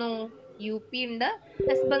പോകുന്നു? UP ഉണ്ട്,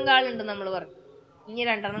 വെസ്റ്റ് ബംഗാൾ ഉണ്ട് നമ്മൾ പറഞ്ഞു. ഇനി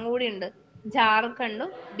 2 കൂടി ഉണ്ട്, ജാർഖണ്ഡും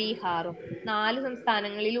ബീഹാറും. 4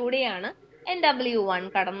 സംസ്ഥാനങ്ങളിലൂടെയാണ് NW1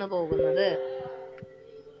 കടന്നു പോകുന്നത്.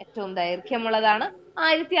 ഏറ്റവും ദൈർഘ്യമുള്ളതാണ്.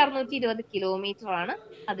 1620 കിലോമീറ്റർ ആണ്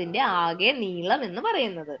അതിന്റെ ആകെ നീളം എന്ന്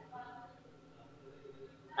പറയുന്നത്.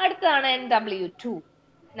 അടുത്തതാണ് NW2,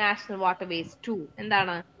 നാഷണൽ വാട്ടർവേസ് 2.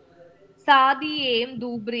 എന്താണ്? സാദിയെയും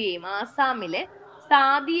ധൂബ്രിയെയും, ആസാമിലെ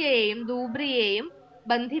സാദിയെയും ധൂബ്രിയെയും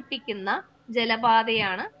ബന്ധിപ്പിക്കുന്ന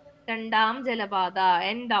ജലപാതയാണ് രണ്ടാം ജലപാത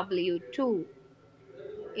NW2.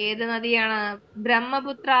 ഏത് നദിയാണ്?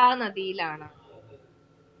 ബ്രഹ്മപുത്ര നദിയിലാണ്.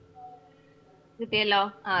 കിട്ടിയല്ലോ.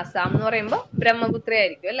 ആസാം എന്ന് പറയുമ്പോ ബ്രഹ്മപുത്ര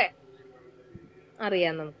ആയിരിക്കും അല്ലെ,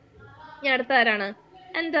 അറിയാം നമുക്ക്. ഇനി അടുത്ത ആരാണ്?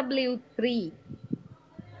 NW3.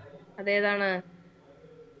 അതേതാണ്?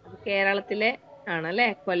 അത് കേരളത്തിലെ ആണല്ലേ.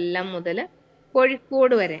 കൊല്ലം മുതൽ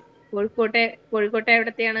കോഴിക്കോട് വരെ. കോഴിക്കോട്ടെ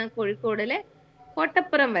എവിടത്തെയാണ്? കോഴിക്കോടിലെ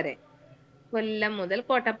കോട്ടപ്പുറം വരെ. കൊല്ലം മുതൽ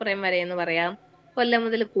കോട്ടപ്പുറം വരെ എന്ന് പറയാം. കൊല്ലം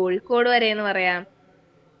മുതൽ കോഴിക്കോട് വരെ എന്ന് പറയാം.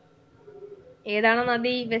 ഏതാണ്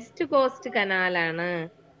നദി? West cost കനാലാണ്.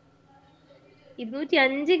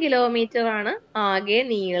 205 കിലോമീറ്റർ ആണ് ആകെ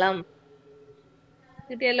നീളം.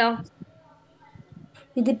 കിട്ടിയല്ലോ.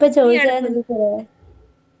 ഇതിപ്പോ ചോദിച്ചായിരുന്നു.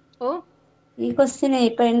 ഓ, ഈ ക്വസ്റ്റ്യനെ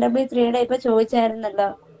ഇപ്പൊ NW3യുടെ ഇപ്പൊ ചോദിച്ചായിരുന്നല്ലോ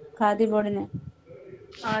ഖാദി ബോർഡിന്.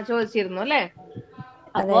 ചോദിച്ചിരുന്നു അല്ലെ.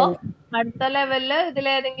 അതെ അപ്പോ അതെ. അടുത്ത ലെവലില്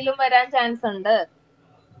ഇതിലേതെങ്കിലും വരാൻ ചാൻസ് ഉണ്ട്,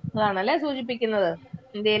 അതാണല്ലേ സൂചിപ്പിക്കുന്നത്.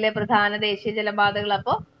 ഇന്ത്യയിലെ പ്രധാന ദേശീയ ജലപാതകൾ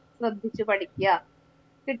അപ്പോ ശ്രദ്ധിച്ചു പഠിക്കുക.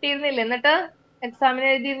 കിട്ടിയിരുന്നില്ലേ? എന്നിട്ട് എക്സാമിന്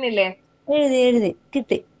എഴുതിയിരുന്നില്ലേ? എഴുതി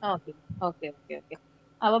കിട്ടി. Okay okay okay okay.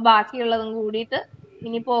 അപ്പൊ ബാക്കിയുള്ളതും കൂടിയിട്ട്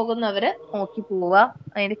ഇനി പോകുന്നവര് നോക്കി പോവുക.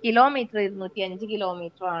 അതിന്റെ കിലോമീറ്റർ 205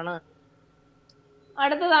 കിലോമീറ്റർ ആണ്.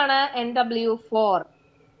 അടുത്തതാണ് NW4.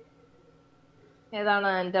 ഏതാണ്?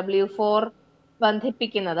 NW4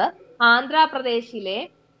 ബന്ധിപ്പിക്കുന്നത് ആന്ധ്രാപ്രദേശിലെ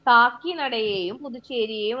കാക്കിനഡയെയും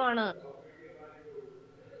പുതുച്ചേരിയെയുമാണ്.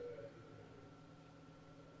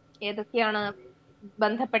 ഏതൊക്കെയാണ്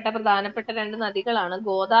ബന്ധപ്പെട്ട പ്രധാനപ്പെട്ട 2 നദികളാണ്?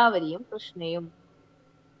 ഗോദാവരിയും കൃഷ്ണയും.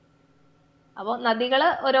 അപ്പൊ നദികള്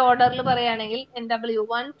ഒരു ഓർഡറിൽ പറയുകയാണെങ്കിൽ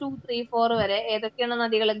NW1, 2, 3, 4 വരെ ഏതൊക്കെയാണ്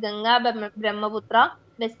നദികൾ? Ganga, Brahmaputra,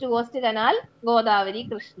 west cost canal, Godavari,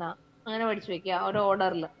 Krishna. അങ്ങനെ പഠിച്ചു വെക്കുക ഒരു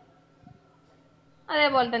ഓർഡറിൽ.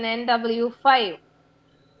 അതേപോലെ തന്നെ NW5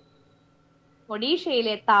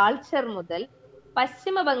 ഒഡീഷയിലെ താൾച്ചർ മുതൽ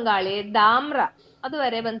പശ്ചിമ ബംഗാളിലെ ധാംറ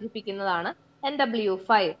അതുവരെ ബന്ധിപ്പിക്കുന്നതാണ്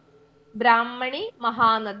NW5. ബ്രാഹ്മണി,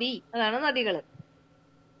 മഹാനദി, അതാണ് നദികള്.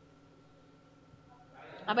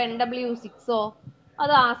 അപ്പൊ NW6ഓ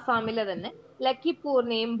അത് ആസാമിലെ തന്നെ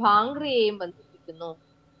ലഖിപ്പൂറിനെയും ഭാംഗ്രയെയും ബന്ധിപ്പിക്കുന്നു.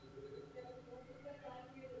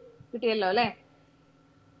 കിട്ടിയല്ലോ അല്ലെ.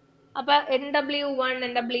 അപ്പൊ NW1,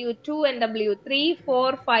 NW2, NW3,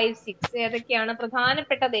 4, 5, 6 ഏതൊക്കെയാണ്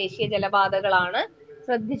പ്രധാനപ്പെട്ട ദേശീയ ജലപാതകളാണ്?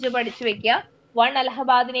 ശ്രദ്ധിച്ചു പഠിച്ചു വെക്കുക. 1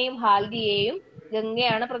 അലഹബാദിനെയും ഹാൽദിയെയും.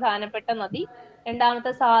 ഗംഗയാണ് പ്രധാനപ്പെട്ട നദി.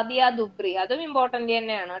 രണ്ടാമത്തെ സാദിയ ദുബ്രി, അതും ഇമ്പോർട്ടന്റ്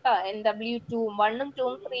തന്നെയാണ് കേട്ടോ. NW2 1ഉം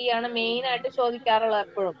 2ഉം 3 ആണ് മെയിൻ ആയിട്ട് ചോദിക്കാറുള്ളത്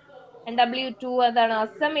എപ്പോഴും. NW2 അതാണ്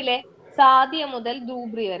അസമിലെ സാദിയ മുതൽ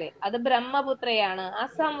ധൂബ്രി വരെ. അത് ബ്രഹ്മപുത്രയാണ്.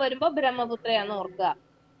 അസം വരുമ്പോ ബ്രഹ്മപുത്രയാന്ന് ഓർക്കുക.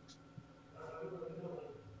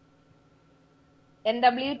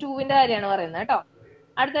 NW2വിന്റെ കാര്യമാണ് പറയുന്നത് കേട്ടോ.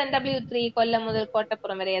 അടുത്ത NW3 കൊല്ലം മുതൽ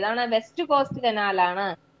കോട്ടപ്പുറം വരെ. ഏതാണ്? West cost കനാലാണ്.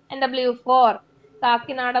 NW4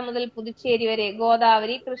 കാക്കിനാട മുതൽ പുതുച്ചേരി വരെ.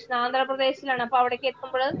 ഗോദാവരി, കൃഷ്ണ ആന്ധ്രാപ്രദേശിലാണ്. അപ്പൊ അവിടേക്ക്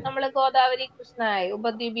എത്തുമ്പോൾ നമ്മൾ ഗോദാവരി, കൃഷ്ണയായി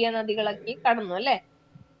ഉപദ്വീപീയ നദികളൊക്കെ കടന്നു അല്ലെ.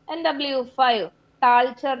 NW5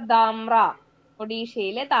 താൾച്ചർ, ധാംറ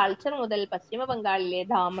ഒഡീഷയിലെ താൾച്ചർ മുതൽ പശ്ചിമ ബംഗാളിലെ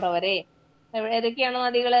ധാംറ വരെ. ഏതൊക്കെയാണ്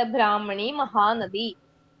നദികള്? ബ്രാഹ്മണി, മഹാനദി.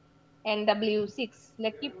 NW6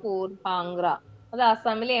 ലക്കിപ്പൂർ, ഭാംഗ്ര, അത്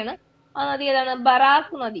ആസാമിലെയാണ്. ആ നദി ഏതാണ്?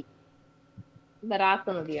 ബറാക്ക് നദി. ബറാക്ക്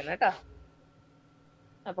നദിയാണ് കേട്ടോ.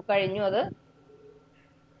 അപ്പൊ കഴിഞ്ഞു. അത്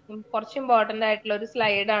കുറച്ച് ഇമ്പോർട്ടന്റ് ആയിട്ടുള്ള ഒരു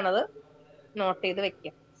സ്ലൈഡാണത്, നോട്ട് ചെയ്ത്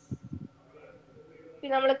വെക്കാം.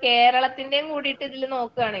 പിന്നെ നമ്മൾ കേരളത്തിന്റെയും കൂടിയിട്ട് ഇതിൽ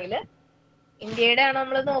നോക്കുകയാണെങ്കിൽ ഇന്ത്യയുടെ ആണ്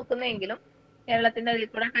നമ്മൾ നോക്കുന്നതെങ്കിലും കേരളത്തിന്റെ അതിൽ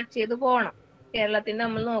കൂടെ ടച്ച് ചെയ്ത് പോകണം. കേരളത്തിന്റെ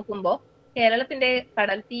നമ്മൾ നോക്കുമ്പോ കേരളത്തിന്റെ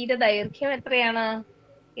കടൽ തീര ദൈർഘ്യം എത്രയാണ്?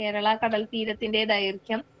 കേരള കടൽ തീരത്തിന്റെ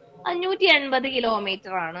ദൈർഘ്യം 580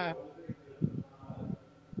 കിലോമീറ്റർ ആണ്.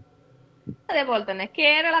 അതേപോലെ തന്നെ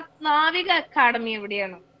കേരള നാവിക അക്കാദമി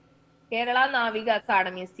എവിടെയാണ്? കേരള നാവിക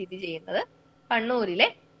അക്കാദമി സ്ഥിതി ചെയ്യുന്നത് കണ്ണൂരിലെ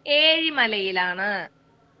ഏഴിമലയിലാണ്.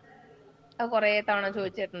 അത് കുറെ തവണ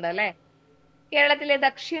ചോദിച്ചിട്ടുണ്ട് അല്ലെ. കേരളത്തിലെ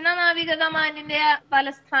ദക്ഷിണ നാവിക കമാൻഡിന്റെ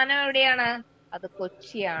തലസ്ഥാനം എവിടെയാണ്? അത്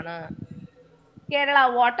കൊച്ചിയാണ്. കേരള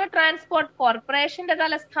വാട്ടർ ട്രാൻസ്പോർട്ട് കോർപ്പറേഷന്റെ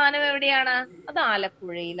തലസ്ഥാനം എവിടെയാണ്? അത്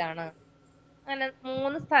ആലപ്പുഴയിലാണ്. അങ്ങനെ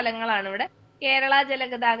 3 സ്ഥലങ്ങളാണ് ഇവിടെ കേരള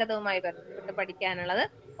ജലഗതാഗതവുമായി ബന്ധപ്പെട്ട് പഠിക്കാനുള്ളത്.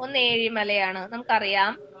 ഒന്ന് ഏഴിമലയാണ്,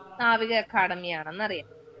 നമുക്കറിയാം നാവിക അക്കാദമിയാണെന്നറിയാം.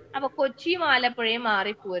 അപ്പൊ കൊച്ചിയും ആലപ്പുഴയും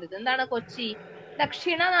മാറിപ്പോരുത്. എന്താണ് കൊച്ചി?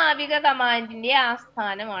 ദക്ഷിണ നാവിക കമാൻഡിന്റെ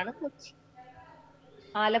ആസ്ഥാനമാണ് കൊച്ചി.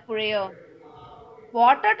 ആലപ്പുഴയോ?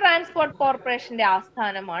 വാട്ടർ ട്രാൻസ്പോർട്ട് കോർപ്പറേഷന്റെ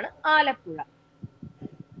ആസ്ഥാനമാണ് ആലപ്പുഴ.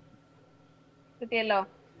 കിട്ടിയല്ലോ.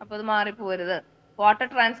 അപ്പൊ അത് മാറിപ്പോരുത്. വാട്ടർ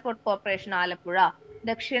ട്രാൻസ്പോർട്ട് കോർപ്പറേഷൻ ആലപ്പുഴ,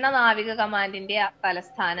 ദക്ഷിണ നാവിക കമാൻഡിന്റെ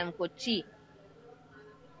തലസ്ഥാനം കൊച്ചി.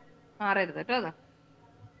 മാറരുത് കേട്ടോ അത്.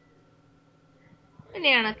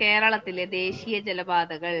 പിന്നെയാണ് കേരളത്തിലെ ദേശീയ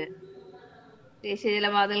ജലപാതകൾ. ദേശീയ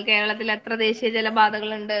ജലപാതകൾ കേരളത്തിൽ എത്ര ദേശീയ ജലപാതകൾ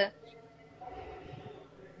ഉണ്ട്?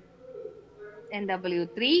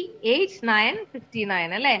 NW3, 8, 9,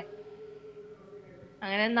 59 അല്ലെ.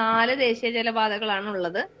 അങ്ങനെ 4 ദേശീയ ജലപാതകളാണ്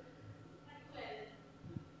ഉള്ളത്.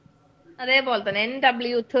 അതേപോലെ തന്നെ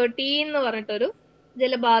NW13 എന്ന് പറഞ്ഞിട്ടൊരു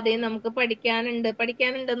ജലപാതയും നമുക്ക്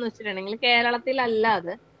പഠിക്കാനുണ്ടെന്ന് വെച്ചിട്ടുണ്ടെങ്കിൽ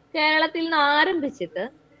കേരളത്തിലല്ലാതെ കേരളത്തിൽ നിന്ന് ആരംഭിച്ചിട്ട്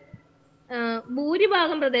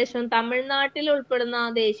ഭൂരിഭാഗം പ്രദേശവും തമിഴ്നാട്ടിൽ ഉൾപ്പെടുന്ന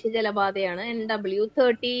ദേശീയ ജലപാതയാണ്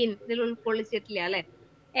NW13. ഇതിൽ ഉൾക്കൊള്ളിച്ചിട്ടില്ല അല്ലെ.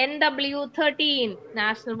 NW13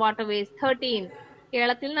 നാഷണൽ വാട്ടർവേസ് 13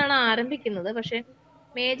 കേരളത്തിൽ നിന്നാണ് ആരംഭിക്കുന്നത്. പക്ഷെ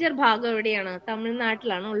മേജർ ഭാഗം എവിടെയാണ്?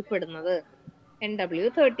 തമിഴ്നാട്ടിലാണ് ഉൾപ്പെടുന്നത്.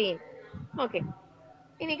 NW13. ഓക്കെ.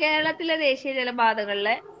 ഇനി കേരളത്തിലെ ദേശീയ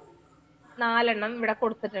ജലപാതകളിലെ 4 ഇവിടെ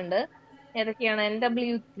കൊടുത്തിട്ടുണ്ട്. ഏതൊക്കെയാണ്?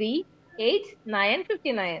 NW3, 8, 9,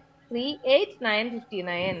 59. 3, 8, 9,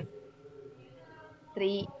 59.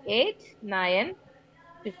 3, 8, 9,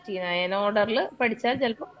 59 ഓർഡറിൽ പഠിച്ചാൽ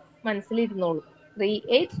ചിലപ്പോൾ മനസ്സിലിരുന്നോളൂ. 3,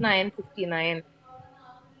 8, 9, 59.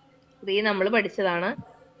 3 നമ്മൾ പഠിച്ചതാണ്.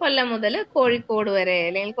 കൊല്ലം മുതൽ കോഴിക്കോട് വരെ,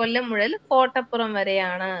 അല്ലെങ്കിൽ കൊല്ലം മുതൽ കോട്ടപ്പുറം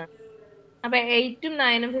വരെയാണ്. അപ്പൊ 8ഉം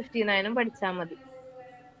 9ഉം 59ഉം പഠിച്ചാൽ മതി.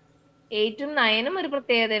 8ഉം 9ഉം ഒരു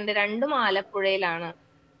പ്രത്യേകതയുണ്ട്, രണ്ടും ആലപ്പുഴയിലാണ്.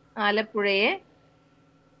 ആലപ്പുഴയെ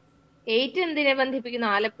 8 എന്തിനെ ബന്ധിപ്പിക്കുന്നു?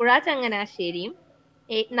 ആലപ്പുഴ ചങ്ങനാശ്ശേരിയും.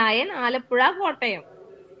 9 ആലപ്പുഴ കോട്ടയം.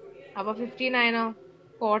 അപ്പൊ 59ഓ?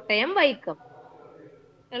 കോട്ടയം വൈക്കം.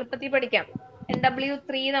 എളുപ്പത്തിൽ പഠിക്കാം.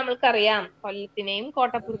 NW3 നമ്മൾക്കറിയാം, കൊല്ലത്തിനെയും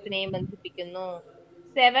കോട്ടപ്പുറത്തിനെയും ബന്ധിപ്പിക്കുന്നു.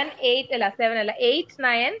 7, 8 അല്ല 7 അല്ല 8,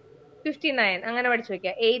 9, 59 അങ്ങനെ പഠിച്ചു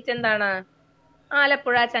വെക്കാം. 8 എന്താണ്?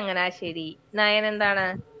 ആലപ്പുഴ ചങ്ങനാശ്ശേരി. 9 എന്താണ്?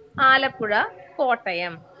 ആലപ്പുഴ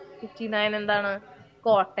കോട്ടയം. 59 എന്താണ്?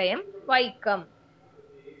 കോട്ടയം വൈക്കം.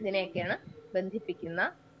 ഇതിനെയൊക്കെയാണ് ബന്ധിപ്പിക്കുന്ന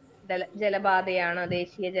ജലപാതയാണ്,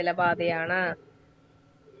 ദേശീയ ജലപാതയാണ്.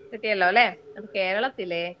 കിട്ടിയല്ലോ അല്ലെ. അപ്പൊ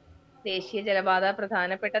കേരളത്തിലെ ദേശീയ ജലപാത,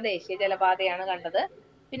 പ്രധാനപ്പെട്ട ദേശീയ ജലപാതയാണ് കണ്ടത്.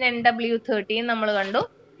 പിന്നെ NW13 നമ്മൾ കണ്ടു.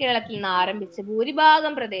 കേരളത്തിൽ നിന്ന് ആരംഭിച്ച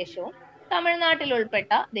ഭൂരിഭാഗം പ്രദേശവും തമിഴ്നാട്ടിൽ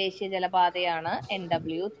ഉൾപ്പെട്ട ദേശീയ ജലപാതയാണ്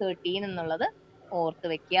NW13 എന്നുള്ളത് ഓർത്ത്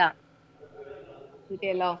വെക്കുക.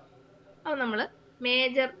 കിട്ടിയല്ലോ. അപ്പൊ നമ്മള്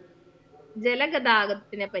മേജർ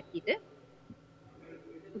ജലഗതാഗതത്തിനെ പറ്റിയിട്ട്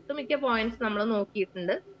ഒട്ടുമിക്ക പോയിന്റ്സ് നമ്മൾ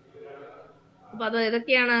നോക്കിയിട്ടുണ്ട്. അപ്പൊ അത്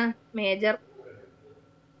ഏതൊക്കെയാണ്? മേജർ,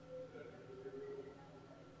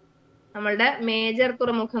 നമ്മളുടെ മേജർ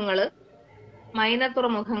തുറമുഖങ്ങള്, മൈനർ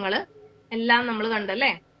തുറമുഖങ്ങള് എല്ലാം നമ്മൾ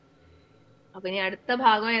കണ്ടല്ലേ. അപ്പൊ ഇനി അടുത്ത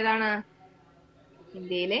ഭാഗം ഏതാണ്?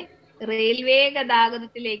 ഇന്ത്യയിലെ റെയിൽവേ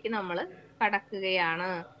ഗതാഗതത്തിലേക്ക് നമ്മൾ കടക്കുകയാണ്.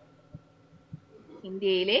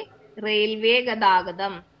 ഇന്ത്യയിലെ റെയിൽവേ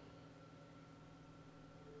ഗതാഗതം.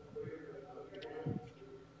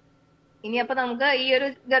 ഇനി അപ്പൊ നമുക്ക് ഈ ഒരു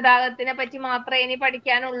ഗതാഗതത്തിനെ പറ്റി മാത്രമേ ഇനി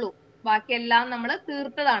പഠിക്കാനുള്ളൂ. ബാക്കിയെല്ലാം നമ്മൾ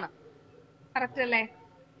തീർത്തതാണ്. കറക്റ്റ് അല്ലേ?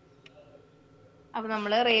 അപ്പൊ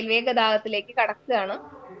നമ്മള് റെയിൽവേ ഗതാഗതത്തിലേക്ക് കടക്കുകയാണ്.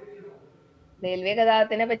 റെയിൽവേ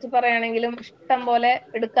ഗതാഗതത്തിനെ പറ്റി പറയുകയാണെങ്കിലും ഇഷ്ടം പോലെ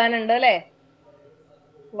എടുക്കാനുണ്ട് അല്ലെ.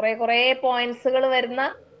 കുറെ പോയിന്റ്സുകൾ വരുന്ന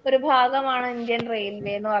ഒരു ഭാഗമാണ് ഇന്ത്യൻ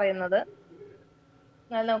റെയിൽവേ എന്ന് പറയുന്നത്.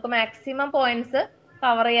 എന്നാൽ നമുക്ക് മാക്സിമം പോയിന്റ്സ്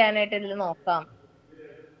കവർ ചെയ്യാനായിട്ട് ഇതിൽ നോക്കാം.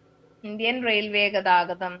 ഇന്ത്യൻ റെയിൽവേ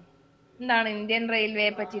ഗതാഗതം എന്താണ്? ഇന്ത്യൻ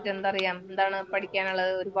റെയിൽവേയെ പറ്റിയിട്ട് എന്തറിയാം? എന്താണ്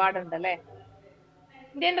പഠിക്കാനുള്ളത്? ഒരുപാടുണ്ട് അല്ലെ.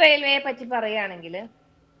 ഇന്ത്യൻ റെയിൽവേയെ പറ്റി പറയുകയാണെങ്കിൽ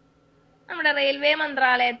നമ്മുടെ റെയിൽവേ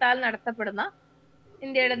മന്ത്രാലയത്താൽ നടത്തപ്പെടുന്ന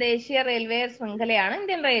ഇന്ത്യയുടെ ദേശീയ റെയിൽവേ ശൃംഖലയാണ്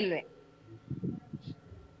ഇന്ത്യൻ റെയിൽവേ.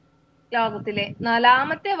 ലോകത്തിലെ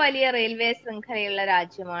 4ാമത്തെ വലിയ റെയിൽവേ ശൃംഖലയുള്ള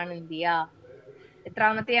രാജ്യമാണ് ഇന്ത്യ.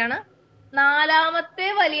 എത്രാമത്തെയാണ്? 4ാമത്തെ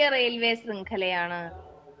വലിയ റെയിൽവേ ശൃംഖലയാണ്.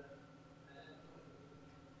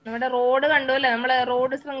 നമ്മുടെ റോഡ് കണ്ടുവല്ലേ, നമ്മള്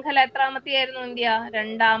റോഡ് ശൃംഖല എത്രാമത്തെയായിരുന്നു? ഇന്ത്യ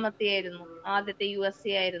 2ാമത്തെയായിരുന്നു. ആദ്യത്തെ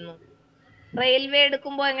USA ആയിരുന്നു. റെയിൽവേ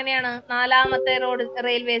എടുക്കുമ്പോ എങ്ങനെയാണ്? നാലാമത്തെ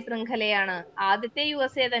റെയിൽവേ ശൃംഖലയാണ്. ആദ്യത്തെ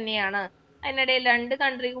USA തന്നെയാണ്. അതിനിടയിൽ 2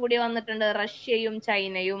 കൺട്രി കൂടി വന്നിട്ടുണ്ട്, റഷ്യയും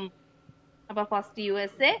ചൈനയും. അപ്പൊ first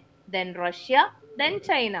USA, then Russia, then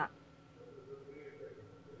China.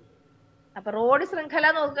 അപ്പൊ റോഡ് ശൃംഖല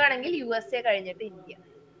നോക്കുകയാണെങ്കിൽ USA കഴിഞ്ഞിട്ട് ഇന്ത്യ.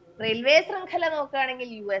 റെയിൽവേ ശൃംഖല നോക്കുകയാണെങ്കിൽ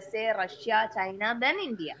USA, Russia, China, then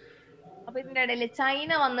India. അപ്പൊ ഇതിന്റെ ഇടയിൽ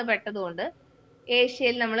ചൈന വന്ന് പെട്ടതുകൊണ്ട്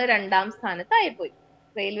ഏഷ്യയിൽ നമ്മൾ 2ാം സ്ഥാനത്തായിപ്പോയി.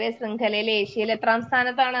 റെയിൽവേ ശൃംഖലയിൽ ഏഷ്യയിൽ എത്രാം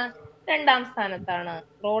സ്ഥാനത്താണ്? 2ാം സ്ഥാനത്താണ്.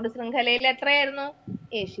 റോഡ് ശൃംഖലയിൽ എത്രയായിരുന്നു?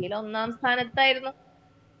 ഏഷ്യയിൽ 1ാം സ്ഥാനത്തായിരുന്നു.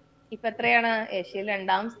 ഇപ്പൊ എത്രയാണ്? ഏഷ്യയിൽ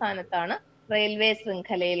 2ാം സ്ഥാനത്താണ് റെയിൽവേ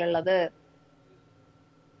ശൃംഖലയിലുള്ളത്.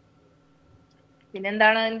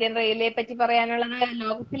 പിന്നെന്താണ് ഇന്ത്യൻ റെയിൽവേയെ പറ്റി പറയാനുള്ളത്?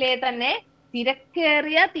 ലോകത്തിലെ തന്നെ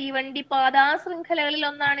തിരക്കേറിയ തീവണ്ടിപ്പാത ശൃംഖലകളിൽ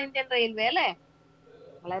ഒന്നാണ് ഇന്ത്യൻ റെയിൽവേ, അല്ലെ?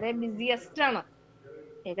 വളരെ ബിസിയസ്റ്റ് ആണ്.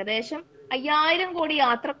 ഏകദേശം 5000 കോടി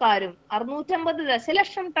യാത്രക്കാരും 650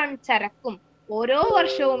 ദശലക്ഷം ടൺ ചരക്കും ഓരോ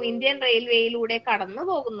വർഷവും ഇന്ത്യൻ റെയിൽവേയിലൂടെ കടന്നു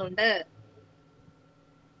പോകുന്നുണ്ട്.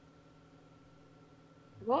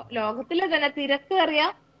 അപ്പോ ലോകത്തിലെ തന്നെ തിരക്കേറിയ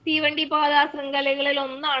തീവണ്ടിപ്പാത ശൃംഖലകളിൽ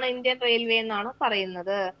ഒന്നാണ് ഇന്ത്യൻ റെയിൽവേ എന്നാണ്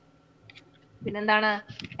പറയുന്നത്. പിന്നെന്താണ്?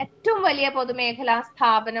 ഏറ്റവും വലിയ പൊതുമേഖലാ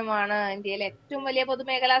സ്ഥാപനമാണ് ഇന്ത്യയിലെ ഏറ്റവും വലിയ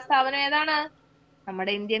പൊതുമേഖലാ സ്ഥാപനം ഏതാണ്?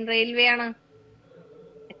 നമ്മുടെ ഇന്ത്യൻ റെയിൽവേ ആണ്.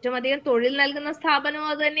 ഏറ്റവും അധികം തൊഴിൽ നൽകുന്ന സ്ഥാപനവും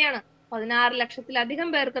അത് തന്നെയാണ്. 16 ലക്ഷത്തിലധികം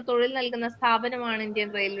പേർക്ക് തൊഴിൽ നൽകുന്ന സ്ഥാപനമാണ് ഇന്ത്യൻ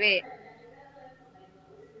റെയിൽവേ.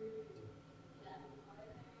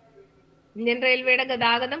 ഇന്ത്യൻ റെയിൽവേയുടെ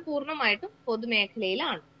ഗതാഗതം പൂർണ്ണമായിട്ടും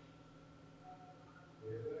പൊതുമേഖലയിലാണ്.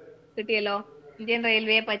 കിട്ടിയല്ലോ? ഇന്ത്യൻ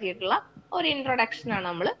റെയിൽവേയെ പറ്റിയിട്ടുള്ള ഒരു ഇൻട്രൊഡക്ഷൻ ആണ്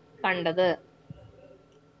നമ്മൾ കണ്ടത്.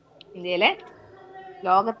 ഇന്ത്യയിലെ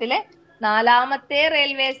ലോകത്തിലെ 4ാമത്തെ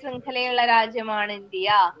റെയിൽവേ ശൃംഖലയുള്ള രാജ്യമാണ് ഇന്ത്യ.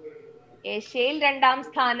 ഏഷ്യയിൽ 2ാം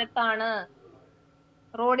സ്ഥാനത്താണ്.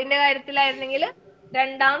 റോഡിന്റെ കാര്യത്തിലായിരുന്നെങ്കിൽ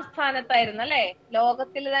 2ാം സ്ഥാനത്തായിരുന്നു, അല്ലെ?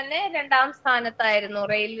 ലോകത്തിൽ തന്നെ 2ാം സ്ഥാനത്തായിരുന്നു.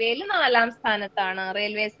 റെയിൽവേയിൽ 4ാം സ്ഥാനത്താണ്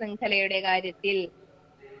റെയിൽവേ ശൃംഖലയുടെ കാര്യത്തിൽ.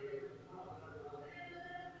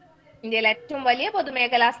 ഇന്ത്യയിലെ ഏറ്റവും വലിയ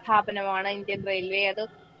പൊതുമേഖലാ സ്ഥാപനമാണ് ഇന്ത്യൻ റെയിൽവേ. അത്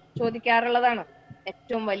ചോദിക്കാറുള്ളതാണ്.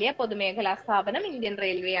 ഏറ്റവും വലിയ പൊതുമേഖലാ സ്ഥാപനം ഇന്ത്യൻ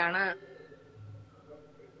റെയിൽവേ ആണ്.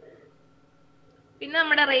 പിന്നെ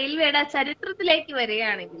നമ്മുടെ റെയിൽവേയുടെ ചരിത്രത്തിലേക്ക്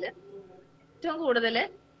വരികയാണെങ്കിൽ ഏറ്റവും കൂടുതൽ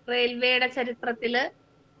റെയിൽവേയുടെ ചരിത്രത്തില്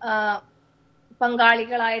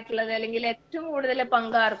പങ്കാളികളായിട്ടുള്ളത്, അല്ലെങ്കിൽ ഏറ്റവും കൂടുതൽ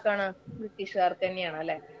പങ്ക് ആർക്കാണ്? ബ്രിട്ടീഷുകാർക്ക് തന്നെയാണ്,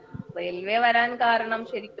 അല്ലെ? റെയിൽവേ വരാൻ കാരണം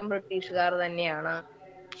ശരിക്കും ബ്രിട്ടീഷുകാർ തന്നെയാണ്.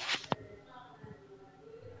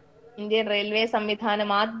 ഇന്ത്യൻ റെയിൽവേ സംവിധാനം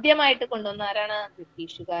ആദ്യമായിട്ട് കൊണ്ടുവന്ന ആരാണ്?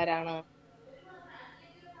 ബ്രിട്ടീഷുകാരാണ്.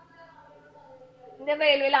 ഇന്ത്യൻ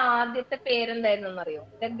റെയിൽവേയിലെ ആദ്യത്തെ പേരെന്തായിരുന്നു എന്നറിയോ?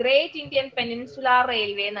 The great Indian peninsular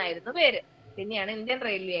railway എന്നായിരുന്നു പേര്. പിന്നെയാണ് ഇന്ത്യൻ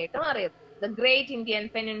റെയിൽവേ ആയിട്ട് മാറിയത്. The great Indian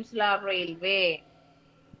peninsular railway.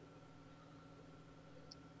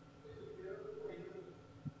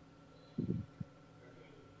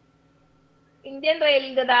 Indian rail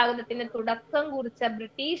ഗതാഗതത്തിന് തുടക്കം കുറിച്ച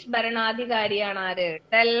ബ്രിട്ടീഷ് ഭരണാധികാരിയാണ് ആര്?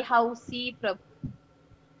 ഡൽഹൌസി പ്രഭു.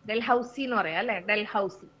 ഡൽഹൌസി എന്ന് പറയാം, അല്ലെ?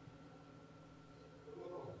 ഡൽഹൌസി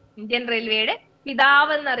ഇന്ത്യൻ റെയിൽവേയുടെ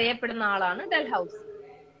പിതാവ് എന്നറിയപ്പെടുന്ന ആളാണ് ഡൽഹൌസി.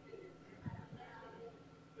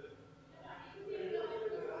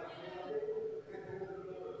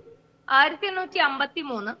 ആയിരത്തി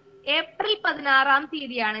 1853 ഏപ്രിൽ 16-ാം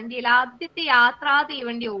തീയതിയാണ് ഇന്ത്യയിൽ ആദ്യത്തെ യാത്രാ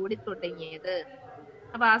തീവണ്ടി ഓടിത്തുടങ്ങിയത്.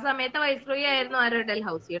 അപ്പൊ ആ സമയത്ത് വൈസ്രോയി ആയിരുന്നു ആര്?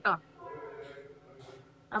 ഡൽഹൌസി, കേട്ടോ.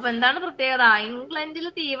 അപ്പൊ എന്താണ് പ്രത്യേകത? ഇംഗ്ലണ്ടിൽ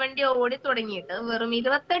തീവണ്ടി ഓടി തുടങ്ങിയിട്ട് വെറും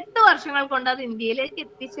 28 വർഷങ്ങൾ കൊണ്ട് അത് ഇന്ത്യയിലേക്ക്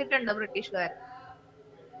എത്തിച്ചിട്ടുണ്ട് ബ്രിട്ടീഷുകാർ.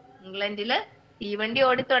 ഇംഗ്ലണ്ടില് തീവണ്ടി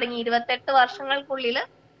ഓടി തുടങ്ങി 28 വർഷങ്ങൾക്കുള്ളിൽ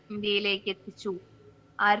ഇന്ത്യയിലേക്ക് എത്തിച്ചു.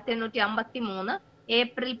 1853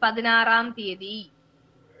 ഏപ്രിൽ 16-ാം തീയതി.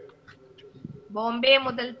 ബോംബെ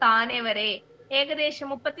മുതൽ താനെ വരെ ഏകദേശം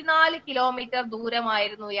 34 കിലോമീറ്റർ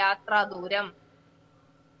ദൂരമായിരുന്നു യാത്രാ ദൂരം.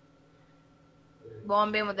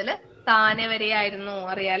 ബോംബെ മുതൽ താനെ വരെയായിരുന്നു,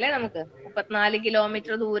 അറിയാലേ നമുക്ക്. 34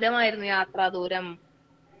 കിലോമീറ്റർ ദൂരമായിരുന്നു യാത്രാ ദൂരം.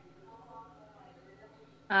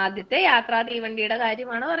 ആദ്യത്തെ യാത്രാ തീവണ്ടിയുടെ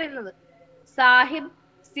കാര്യമാണ് പറയുന്നത്. സാഹിബ്,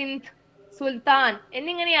 സിന്ധ്, സുൽത്താൻ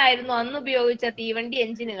എന്നിങ്ങനെയായിരുന്നു അന്ന് ഉപയോഗിച്ച തീവണ്ടി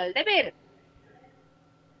എഞ്ചിനുകളുടെ പേര്.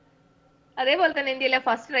 അതേപോലെ തന്നെ ഇന്ത്യയിലെ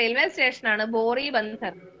ഫസ്റ്റ് റെയിൽവേ സ്റ്റേഷനാണ് ബോറി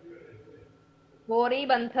ബന്ധർ. ബോറി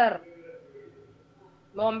ബന്ധർ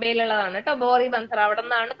ബോംബെയിലുള്ളതാണ് കേട്ടോ. ബോറി ബന്ധർ അവിടെ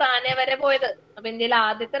നിന്നാണ് താനെ വരെ പോയത്. അപ്പൊ ഇന്ത്യയിലെ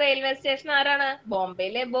ആദ്യത്തെ റെയിൽവേ സ്റ്റേഷൻ ആരാണ്?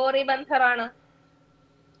 ബോംബെയിലെ ബോറി ബന്ധർ ആണ്.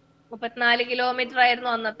 34 കിലോമീറ്റർ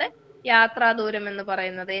ആയിരുന്നു അന്നത്തെ യാത്രാ ദൂരം എന്ന്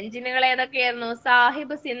പറയുന്നത്. എഞ്ചിനുകൾ ഏതൊക്കെയായിരുന്നു?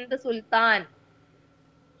 സാഹിബ്, സിന്ധ്, സുൽത്താൻ,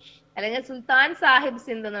 അല്ലെങ്കിൽ സുൽത്താൻ സാഹിബ്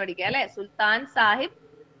സിന്ധ് എന്ന് പഠിക്കുക, അല്ലെ? സുൽത്താൻ സാഹിബ്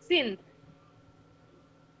സിന്ധ്.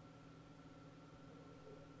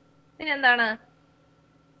 പിന്നെന്താണ്?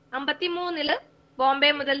 53 ബോംബെ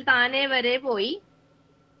മുതൽ താനെ വരെ പോയി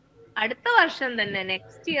അടുത്ത വർഷം തന്നെ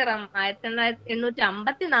നെക്സ്റ്റ് ഇയർ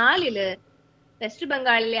 1854 വെസ്റ്റ്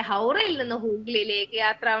ബംഗാളിലെ ഹൗറയിൽ നിന്ന് ഹൂഗ്ലിയിലേക്ക്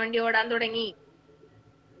യാത്രാവണ്ടി ഓടാൻ തുടങ്ങി.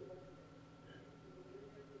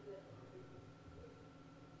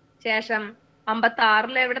 ശേഷം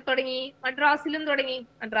 56 എവിടെ തുടങ്ങി? മദ്രാസിലും തുടങ്ങി.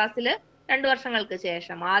 മദ്രാസില് 2 വർഷങ്ങൾക്ക്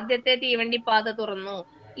ശേഷം ആദ്യത്തെ തീവണ്ടിപ്പാത തുറന്നു.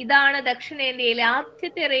 ഇതാണ് ദക്ഷിണേന്ത്യയിലെ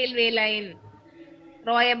ആദ്യത്തെ റെയിൽവേ ലൈൻ.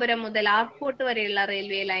 റോയപുരം മുതൽ ആർക്കോട്ട് വരെയുള്ള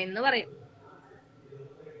റെയിൽവേ ലൈൻ എന്ന് പറയും.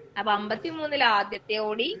 അപ്പൊ 53 ആദ്യത്തെ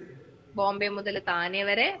ഓടി ബോംബെ മുതൽ താനെ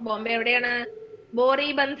വരെ. ബോംബെ എവിടെയാണ്? ബോറി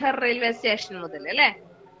ബന്ധർ റെയിൽവേ സ്റ്റേഷൻ മുതൽ അല്ലെ.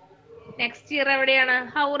 നെക്സ്റ്റ് ഇയർ എവിടെയാണ്?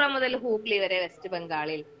 ഹൗറ മുതൽ ഹൂഗ്ലി വരെ വെസ്റ്റ്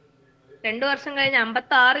ബംഗാളിൽ. 2 വർഷം കഴിഞ്ഞ്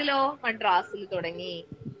 56 മദ്രാസിൽ തുടങ്ങി.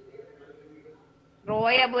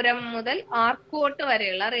 റോയപുരം മുതൽ ആർക്കോട്ട്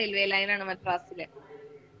വരെയുള്ള റെയിൽവേ ലൈനാണ് മദ്രാസിലെ.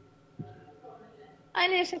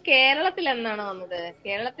 അതിനുശേഷം കേരളത്തിൽ എന്നാണ് വന്നത്?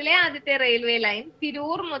 കേരളത്തിലെ ആദ്യത്തെ റെയിൽവേ ലൈൻ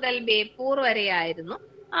തിരൂർ മുതൽ ബേപ്പൂർ വരെയായിരുന്നു.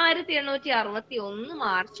 1861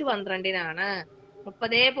 മാർച്ച് 12-നാണ്.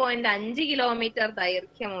 30.5 കിലോമീറ്റർ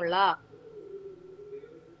ദൈർഘ്യമുള്ള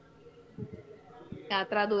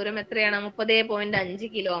യാത്രാ ദൂരം എത്രയാണ്? 30.5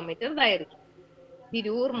 കിലോമീറ്റർ ദൈർഘ്യം.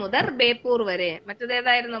 തിരൂർ മുതൽ ബേപ്പൂർ വരെ.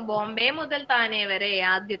 മറ്റേതേതായിരുന്നു? ബോംബെ മുതൽ താനെ വരെ.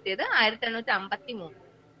 ആദ്യത്തേത് 1853.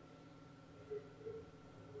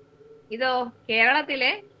 ഇതോ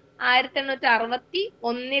കേരളത്തിലെ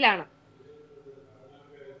 1861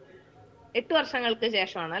 8 വർഷങ്ങൾക്ക്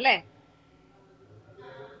ശേഷമാണ് അല്ലെ.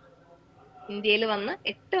 ഇന്ത്യയിൽ വന്ന്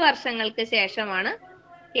 8 വർഷങ്ങൾക്ക് ശേഷമാണ്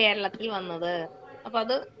കേരളത്തിൽ വന്നത്. അപ്പൊ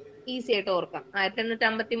അത് ഈസി ആയിട്ട് ഓർക്കാം.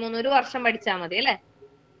 1853 ഒരു വർഷം പഠിച്ചാൽ മതി അല്ലെ.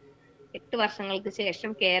 8 വർഷങ്ങൾക്ക് ശേഷം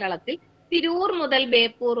കേരളത്തിൽ തിരൂർ മുതൽ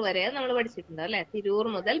ബേപ്പൂർ വരെ നമ്മൾ പഠിച്ചിട്ടുണ്ട് അല്ലെ. തിരൂർ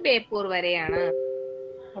മുതൽ ബേപ്പൂർ വരെയാണ്.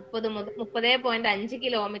 30.5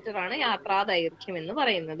 കിലോമീറ്റർ ആണ് യാത്രാ ദൈർഘ്യം എന്ന്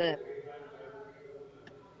പറയുന്നത്.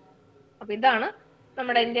 അപ്പൊ ഇതാണ്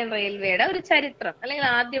നമ്മുടെ ഇന്ത്യൻ റെയിൽവേയുടെ ഒരു ചരിത്രം, അല്ലെങ്കിൽ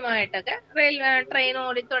ആദ്യമായിട്ടൊക്കെ ട്രെയിൻ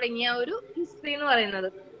ഓടി തുടങ്ങിയ ഒരു ഹിസ്റ്ററി എന്ന് പറയുന്നത്.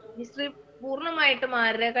 ഹിസ്റ്ററി പൂർണ്ണമായിട്ടും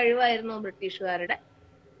ആരുടെ കഴിവായിരുന്നു? ബ്രിട്ടീഷുകാരുടെ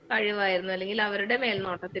കഴിവായിരുന്നു, അല്ലെങ്കിൽ അവരുടെ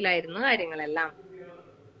മേൽനോട്ടത്തിലായിരുന്നു കാര്യങ്ങളെല്ലാം.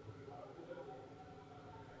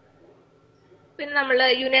 പിന്നെ നമ്മള്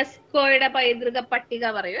യുനെസ്കോയുടെ പൈതൃക പട്ടിക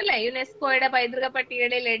പറയും അല്ലെ. യുനെസ്കോയുടെ പൈതൃക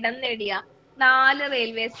പട്ടികയിൽ ഇടം നേടിയ 4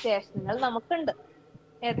 റെയിൽവേ സ്റ്റേഷനുകൾ നമുക്കുണ്ട്.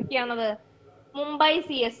 ഏതൊക്കെയാണത്? Mumbai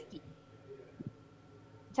CST,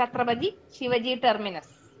 Chhatrapati Shivaji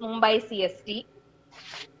terminus, Mumbai CST.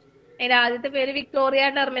 അതിന്റെ ആദ്യത്തെ പേര് വിക്ടോറിയ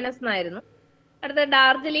ടെർമിനസ് എന്നായിരുന്നു. അടുത്ത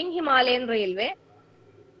Darjeeling Himalayan railway,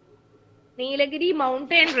 Nilgiri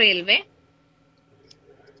mountain railway,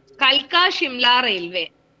 കൽക്ക Shimla railway.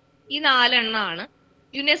 ഈ 4 എണ്ണമാണ്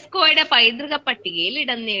യുനെസ്കോയുടെ പൈതൃക പട്ടികയിൽ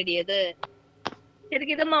ഇടം നേടിയത്.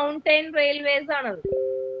 ശരിക്കും ഇത് മൗണ്ടൻ റെയിൽവേസ് ആണത്.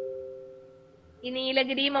 ഈ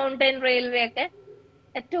നീലഗിരി മൗണ്ടൻ റെയിൽവേ ഒക്കെ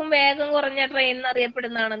ഏറ്റവും വേഗം കുറഞ്ഞ train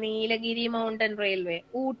എന്നറിയപ്പെടുന്നതാണ് Nilgiri mountain railway.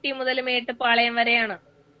 Ooty മുതൽ മേട്ടുപ്പാളയം വരെയാണ്.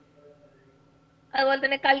 അതുപോലെ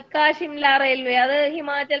തന്നെ കൽക്ക ഷിംല റെയിൽവേ, അത്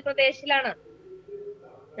ഹിമാചൽ പ്രദേശിലാണ്.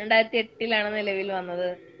 2008 നിലവിൽ വന്നത്.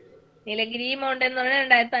 നീലഗിരി മൗണ്ടൻ എന്ന് പറഞ്ഞാൽ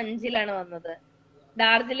 2005 വന്നത്.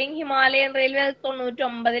 ഡാർജിലിംഗ് ഹിമാലയൻ റെയിൽവേ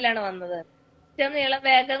 99 വന്നത്. ഏറ്റവും നീളം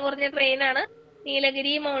വേഗം കുറഞ്ഞ ട്രെയിനാണ്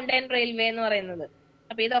നീലഗിരി മൗണ്ടൻ റെയിൽവേ എന്ന് പറയുന്നത്.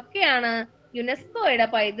 അപ്പൊ ഇതൊക്കെയാണ് യുനെസ്കോയുടെ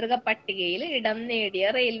പൈതൃക പട്ടികയിൽ ഇടം നേടിയ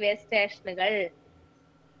റെയിൽവേ സ്റ്റേഷനുകൾ.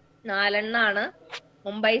 4 എണ്ണാണ്.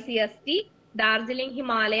 Mumbai CST, Darjeeling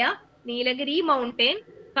Himalaya, Nilgiri mountain,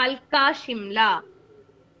 കൽക്ക Shimla.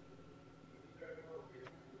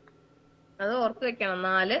 അത് ഓർത്തു വെക്കണം.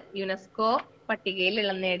 4 യുനെസ്കോ പട്ടികയിൽ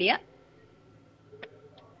ഇടം നേടിയ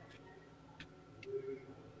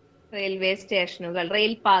റെയിൽവേ സ്റ്റേഷനുകൾ,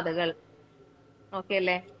 റെയിൽ പാതകൾ. ഓക്കെ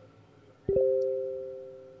അല്ലേ?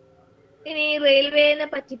 ഇനി റെയിൽവേനെ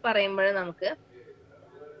പറ്റി പറയുമ്പോൾ നമുക്ക്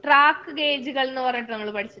ട്രാക്ക് ഗേജുകൾ എന്ന് പറഞ്ഞിട്ട് നമ്മൾ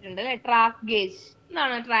പഠിച്ചിട്ടുണ്ട് അല്ലെ. ട്രാക്ക് ഗേജ്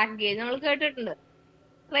എന്താണ്? ട്രാക്ക് ഗേജ് നമ്മൾ കേട്ടിട്ടുണ്ട്.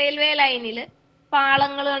 റെയിൽവേ ലൈനില്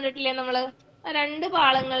പാളങ്ങൾ കണ്ടിട്ടില്ലേ നമ്മള്? 2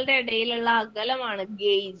 പാളങ്ങളുടെ ഇടയിലുള്ള അകലമാണ്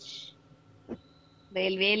ഗേജ്.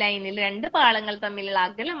 റെയിൽവേ ലൈനിൽ 2 പാളങ്ങൾ തമ്മിലുള്ള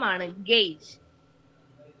അകലമാണ് ഗേജ്.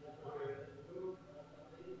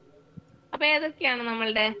 അപ്പൊ ഏതൊക്കെയാണ്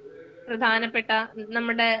നമ്മളുടെ പ്രധാനപ്പെട്ട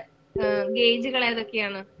നമ്മുടെ ഗേജുകൾ?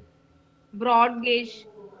 ഏതൊക്കെയാണ്? Broad gauge,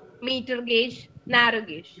 metre gauge, narrow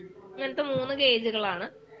gauge. ഇങ്ങനത്തെ 3 ഗേജുകളാണ്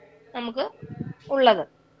നമുക്ക് ഉള്ളത്.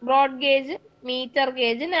 Broad gauge, metre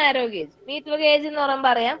gauge, narrow gauge. Metre gauge എന്ന് പറയുമ്പോൾ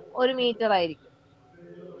പറയാം 1 മീറ്റർ ആയിരിക്കും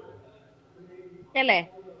അല്ലേ.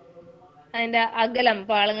 അതിന്റെ അകലം,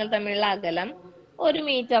 പാളങ്ങൾ തമ്മിലുള്ള അകലം 1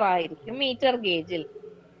 മീറ്റർ ആയിരിക്കും മീറ്റർ ഗേജിൽ.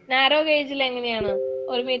 നാരോ ഗേജിൽ എങ്ങനെയാണ്?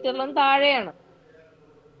 1 മീറ്ററിലും താഴെയാണ്.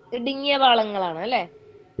 ഇടുങ്ങിയ പാളങ്ങളാണ് അല്ലെ.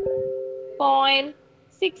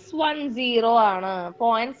 0.610 ആണ്.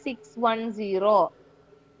 0.610.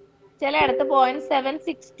 ചിലയിടത്ത്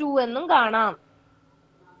 0.762 എന്നും കാണാം.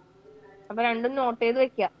 അപ്പൊ രണ്ടും നോട്ട് ചെയ്ത്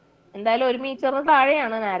വെക്കുക. എന്തായാലും 1 മീറ്ററിന്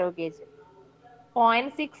താഴെയാണ് നാരോ ഗേജ്.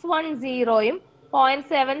 0.610യും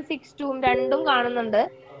 0.762 രണ്ടും കാണുന്നുണ്ട്.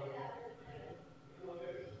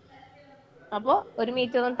 അപ്പൊ 1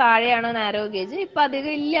 മീറ്ററിന് താഴെയാണ് നാരോ ഗേജ്. ഇപ്പൊ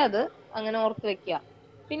അധികം ഇല്ല അത്, അങ്ങനെ ഓർത്ത് വെക്കുക.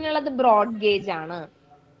 പിന്നുള്ളത് ബ്രോഡ് ഗേജ് ആണ്.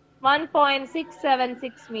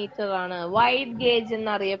 1.676 മീറ്റർ ആണ്. വൈഡ് ഗേജ്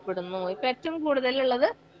എന്നറിയപ്പെടുന്നു. ഇപ്പൊ ഏറ്റവും കൂടുതലുള്ളത്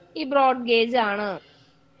ഈ ബ്രോഡ് ഗേജ് ആണ്.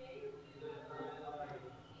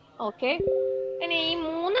 ഓക്കെ. ഇനി ഈ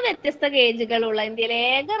 3 വ്യത്യസ്ത ഗേജുകളുള്ള ഇന്ത്യയിലെ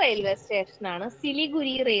ഏക റെയിൽവേ സ്റ്റേഷനാണ്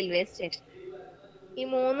സിലിഗുരി റെയിൽവേ സ്റ്റേഷൻ. ഈ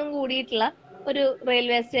 3ഉം കൂടിയിട്ടുള്ള ഒരു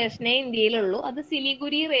റെയിൽവേ സ്റ്റേഷനേ ഇന്ത്യയിലുള്ളൂ. അത്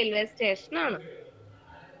സിലിഗുരി റെയിൽവേ സ്റ്റേഷനാണ്.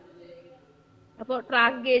 അപ്പൊ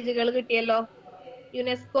ട്രാക്ക് ഗേജുകൾ കിട്ടിയല്ലോ,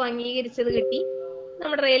 യുനെസ്കോ അംഗീകരിച്ചത് കിട്ടി,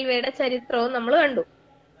 നമ്മുടെ റെയിൽവേയുടെ ചരിത്രവും നമ്മൾ കണ്ടു.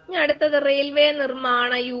 ഇനി അടുത്തത് റെയിൽവേ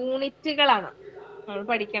നിർമ്മാണ യൂണിറ്റുകളാണ്. നമ്മൾ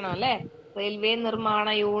പഠിക്കണം അല്ലെ. റെയിൽവേ നിർമ്മാണ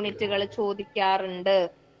യൂണിറ്റുകൾ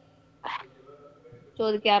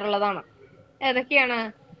ചോദിക്കാറുള്ളതാണ്. ഏതൊക്കെയാണ്?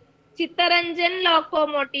 Chittaranjan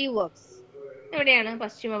locomotive works. എവിടെയാണ്?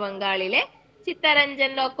 പശ്ചിമ ബംഗാളിലെ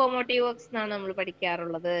ചിത്തരഞ്ജൻ ലോക്കോമോട്ടീവ് വർക്സ് എന്നാണ് നമ്മൾ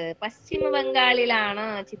പഠിക്കാറുള്ളത്. പശ്ചിമ ബംഗാളിലാണ്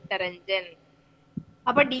ചിത്തരഞ്ജൻ.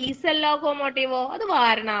 അപ്പൊ ഡീസൽ ലോക്കോമോട്ടീവോ? അത്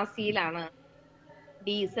വാരണാസിയിലാണ്.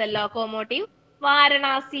 Diesel locomotive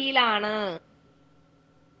വാരണാസിയിലാണ്.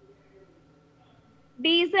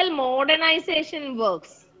 Diesel modernisation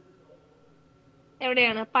works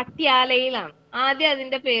എവിടെയാണ്? പട്യാലയിലാണ്. ആദ്യം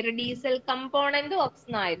അതിന്റെ പേര് ഡീസൽ കമ്പോണന്റ് വർക്സ്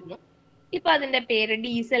എന്നായിരുന്നു. ഇപ്പൊ അതിന്റെ പേര്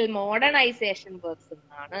ഡീസൽ മോഡേണൈസേഷൻ വർക്സ്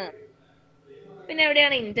എന്നാണ്. പിന്നെ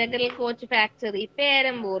എവിടെയാണ്? Integral coach factory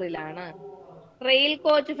പേരമ്പൂരിലാണ്. Rail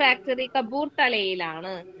coach factory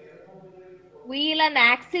കപൂർത്തലയിലാണ്. Wheel and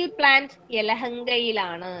axle plant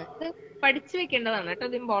യലഹങ്കയിലാണ്. ഇത് പഠിച്ചു വെക്കേണ്ടതാണ് കേട്ടോ,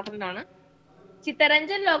 ഇത് ഇമ്പോർട്ടന്റ് ആണ്.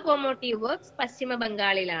 Chittaranjan locomotive works Paschim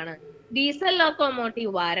ബംഗാളിലാണ്. Diesel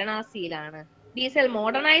locomotive വാരണാസിയിലാണ്. Diesel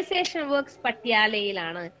modernisation works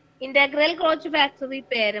പട്യാലയിലാണ്. Integral coach factory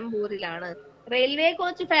പേരമ്പൂരിലാണ്. Railway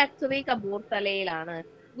coach factory കപൂർത്തലയിലാണ്.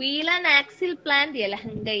 Wheel and axle plant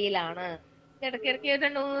യലഹങ്കയിലാണ്. ഇടയ്ക്കിടയ്ക്ക്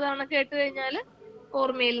 2-3 തവണ കേട്ട് കഴിഞ്ഞാൽ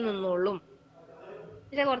ഓർമ്മയിൽ നിന്നോളും.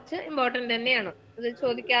 ഇത് കുറച്ച് ഇമ്പോർട്ടന്റ് തന്നെയാണ്. ഇത്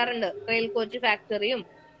ചോദിക്കാറുണ്ട്. Rail coach ഫാക്ടറിയും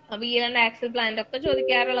wheel and axle plant ഒക്കെ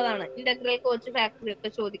ചോദിക്കാറുള്ളതാണ്. ഇന്റഗ്രൽ കോച്ച് ഫാക്ടറി ഒക്കെ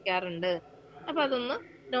ചോദിക്കാറുണ്ട്. അപ്പൊ അതൊന്ന്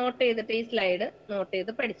നോട്ട് ചെയ്തിട്ട് ഈ സ്ലൈഡ് നോട്ട്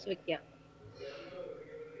ചെയ്ത് പഠിച്ചു വെക്കുക.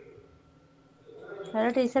 ഹലോ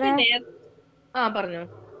ടീച്ചറെ. പിന്നെ പറഞ്ഞോ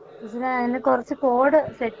ടീച്ചറെ, അതിന് കുറച്ച് കോഡ്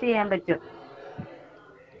സെറ്റ് ചെയ്യാൻ പറ്റും.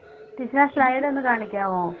 ടീച്ചറെ, സ്ലൈഡ് ഒന്ന്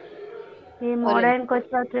കാണിക്കാമോ? ഈ മോഡേൺ കോച്ച്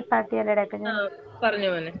ഫാക്ടറി പാർട്ടിയുടെ ഒക്കെ ഞാൻ പറഞ്ഞു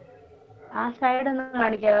മോനെ. ആ സ്ലൈഡ് ഒന്ന്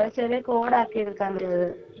കാണിക്കാമോ? ചെറിയ കോഡാക്കി എടുക്കാൻ പറ്റുന്നത്.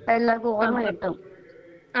 അപ്പൊ എല്ലാവർക്കും ഓർമ്മ കിട്ടും.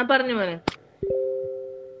 പറഞ്ഞു മോനെ.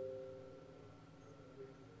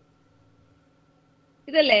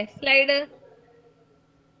 ഇതല്ലേ സ്ലൈഡ്?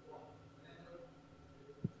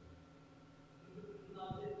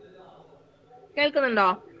 കേൾക്കുന്നുണ്ടോ?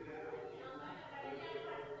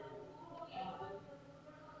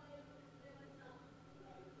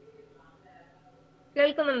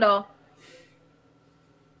 കേൾക്കുന്നുണ്ടോ?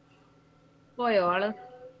 പോയോ ആള്?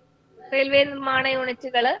 റെയിൽവേ നിർമ്മാണ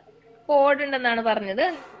യൂണിറ്റുകള് കോഡ് ഉണ്ടെന്നാണ് പറഞ്ഞത്.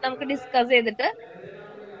 നമുക്ക് ഡിസ്കസ് ചെയ്തിട്ട്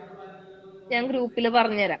ഞാൻ ഗ്രൂപ്പിൽ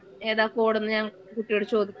പറഞ്ഞുതരാം. ഏതാ കോഡെന്ന് ഞാൻ കുട്ടിയോട്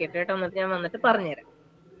ചോദിക്കട്ടെ കേട്ടോ, എന്നിട്ട് ഞാൻ വന്നിട്ട് പറഞ്ഞുതരാം.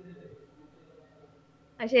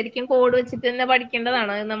 അത് ശരിക്കും കോഡ് വെച്ചിട്ട് തന്നെ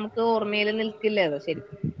പഠിക്കേണ്ടതാണ്. അത് നമുക്ക് ഓർമ്മയിൽ നിൽക്കില്ല. അത്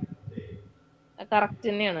ശരിക്കും കറക്റ്റ്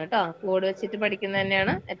തന്നെയാണ് കേട്ടോ. കോഡ് വെച്ചിട്ട് പഠിക്കുന്നത്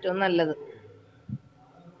തന്നെയാണ് ഏറ്റവും നല്ലത്.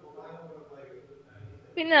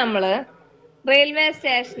 പിന്നെ നമ്മള് റെയിൽവേ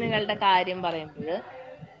സ്റ്റേഷനുകളുടെ കാര്യം പറയുമ്പോൾ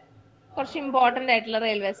കുറച്ച് ഇമ്പോർട്ടന്റ് ആയിട്ടുള്ള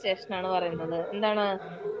റെയിൽവേ സ്റ്റേഷനാണ് പറയുന്നത്. എന്താണ്?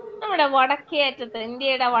 നമ്മുടെ വടക്കേ അറ്റത്ത്,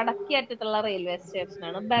 ഇന്ത്യയുടെ വടക്കേ അറ്റത്തുള്ള റെയിൽവേ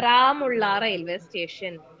സ്റ്റേഷനാണ് ബരാമുള്ള റെയിൽവേ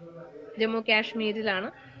സ്റ്റേഷൻ. ജമ്മു കാശ്മീരിലാണ്,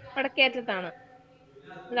 വടക്കേ അറ്റത്താണ്.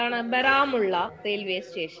 എന്താണ്? Baramulla railway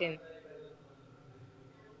station.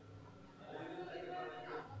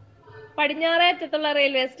 പടിഞ്ഞാറേ അറ്റത്തുള്ള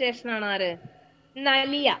റെയിൽവേ സ്റ്റേഷനാണ് ആര്?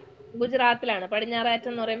 നലിയ, ഗുജറാത്തിലാണ്. പടിഞ്ഞാറേ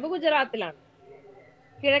അറ്റം എന്ന് പറയുമ്പോൾ ഗുജറാത്തിലാണ്.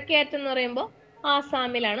 കിഴക്കേ അറ്റം എന്ന് പറയുമ്പോൾ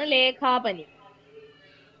ആസാമിലാണ്, ലേഖാപനി.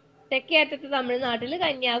 തെക്കേ അറ്റത്ത് തമിഴ്നാട്ടില്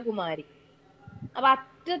കന്യാകുമാരി. അപ്പൊ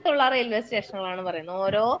അറ്റത്തുള്ള റെയിൽവേ സ്റ്റേഷനുകളാണ് പറയുന്നത്.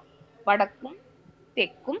 ഓരോ വടക്കും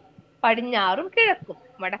തെക്കും പടിഞ്ഞാറും കിഴക്കും.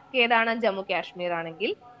 വടക്കേതാണ് ജമ്മു കാശ്മീർ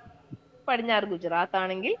ആണെങ്കിൽ, പടിഞ്ഞാറ് ഗുജറാത്ത്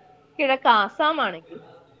ആണെങ്കിൽ, കിഴക്ക് ആസാം ആണെങ്കിൽ,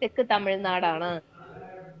 തെക്ക് തമിഴ്നാടാണ്.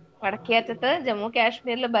 വടക്കേ അറ്റത്ത് ജമ്മു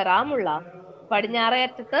കാശ്മീരിലെ ബറാമുള്ള, പടിഞ്ഞാറേ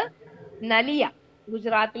അറ്റത്ത് നലിയ,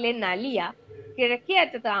 ഗുജറാത്തിലെ നലിയ, കിഴക്കേ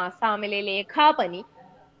അറ്റത്ത് ആസാമിലെ ലേഖാപനി,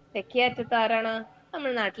 തെക്കേ അറ്റത്ത് ആരാണ്?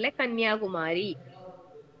 തമിഴ്നാട്ടിലെ കന്യാകുമാരി.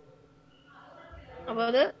 അപ്പൊ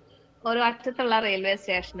അത് ഓരോ അറ്റത്തുള്ള റെയിൽവേ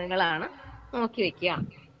സ്റ്റേഷനുകളാണ്. നോക്കി വെക്കുക.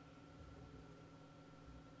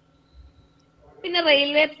 പിന്നെ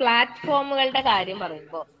റെയിൽവേ പ്ലാറ്റ്ഫോമുകളുടെ കാര്യം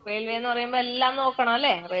പറയുമ്പോൾ, റെയിൽവേ എന്ന് പറയുമ്പോൾ എല്ലാം നോക്കണം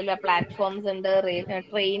അല്ലെ. റെയിൽവേ പ്ലാറ്റ്ഫോംസ് ഉണ്ട്,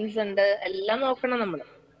 ട്രെയിൻസ് ഉണ്ട്, എല്ലാം നോക്കണം നമ്മൾ.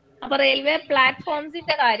 അപ്പൊ റെയിൽവേ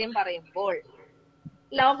പ്ലാറ്റ്ഫോംസിന്റെ കാര്യം പറയുമ്പോൾ,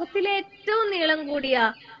 ലോകത്തിലെ ഏറ്റവും നീളം കൂടിയ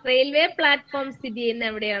റെയിൽവേ പ്ലാറ്റ്ഫോം സ്ഥിതി ചെയ്യുന്ന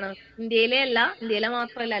എവിടെയാണ്? ഇന്ത്യയിലെ അല്ല, ഇന്ത്യയിലെ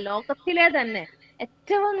മാത്രമല്ല, ലോകത്തിലെ തന്നെ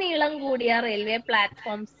ഏറ്റവും നീളം കൂടിയ റെയിൽവേ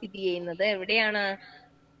പ്ലാറ്റ്ഫോം സ്ഥിതി ചെയ്യുന്നത് എവിടെയാണ്?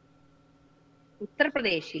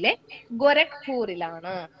 ഉത്തർപ്രദേശിലെ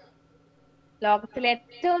ഗോരഖ്പൂരിലാണ്. ലോകത്തിലെ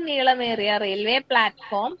ഏറ്റവും നീളമേറിയ റെയിൽവേ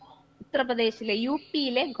പ്ലാറ്റ്ഫോം ഉത്തർപ്രദേശിലെ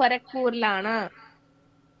UP-യിലെ ഗോരഖ്പൂരിലാണ്.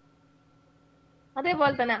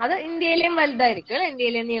 അതേപോലെ തന്നെ അത് ഇന്ത്യയിലെയും വലുതായിരിക്കും അല്ലെ,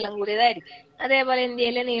 ഇന്ത്യയിലെ നീളം കൂടിയതായിരിക്കും. അതേപോലെ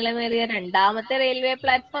ഇന്ത്യയിലെ നീളമേറിയ രണ്ടാമത്തെ റെയിൽവേ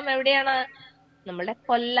പ്ലാറ്റ്ഫോം എവിടെയാണ്? നമ്മുടെ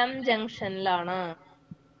കൊല്ലം ജംഗ്ഷനിലാണ്.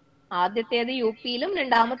 ആദ്യത്തേത് UP-യിലും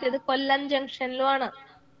രണ്ടാമത്തേത് കൊല്ലം ജംഗ്ഷനിലുമാണ്.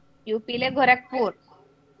 UP-യിലെ ഗോരഖ്പൂർ,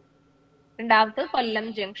 രണ്ടാമത്തെ കൊല്ലം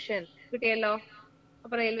ജംഗ്ഷൻ. കിട്ടിയല്ലോ.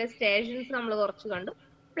 അപ്പൊ റെയിൽവേ സ്റ്റേഷൻസ് നമ്മൾ കുറച്ച് കണ്ടു,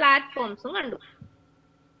 പ്ലാറ്റ്ഫോംസും കണ്ടു.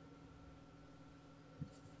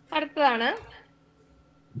 അടുത്തതാണ്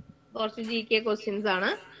കുറച്ച് GK ക്വസ്റ്റ്യൻസ് ആണ്.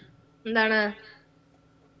 എന്താണ്?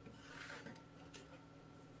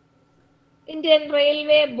 ഇന്ത്യൻ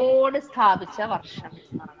റെയിൽവേ ബോർഡ് സ്ഥാപിച്ച വർഷം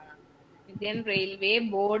എന്നാണ്. ഇന്ത്യൻ റെയിൽവേ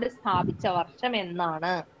ബോർഡ് സ്ഥാപിച്ച വർഷം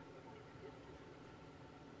എന്നാണ്?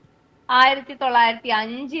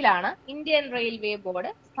 1905-ലാണ് ഇന്ത്യൻ റെയിൽവേ ബോർഡ്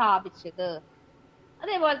സ്ഥാപിച്ചത്.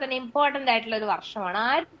 അതേപോലെ തന്നെ ഇമ്പോർട്ടന്റ് ആയിട്ടുള്ള ഒരു വർഷമാണ്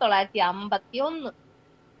 1951.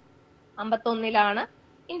 51-ലാണ്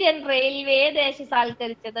ഇന്ത്യൻ റെയിൽവേ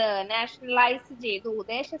ദേശസാൽക്കരിച്ചത്, നാഷണലൈസ് ചെയ്തു.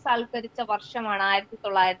 ദേശസാൽക്കരിച്ച വർഷമാണ്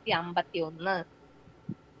 1951.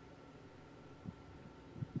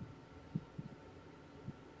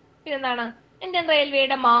 പിന്നെന്താണ്? ഇന്ത്യൻ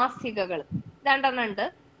റെയിൽവേയുടെ മാസികകൾ രണ്ടെണ്ണം ഉണ്ട്.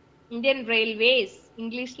 ഇന്ത്യൻ റെയിൽവേസ്,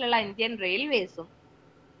 ഇംഗ്ലീഷിലുള്ള ഇന്ത്യൻ റെയിൽവേസും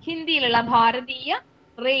ഹിന്ദിയിലുള്ള ഭാരതീയ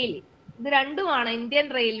റെയിൽ, ഇത് രണ്ടുമാണ് ഇന്ത്യൻ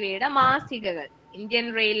റെയിൽവേയുടെ മാസികകൾ. Indian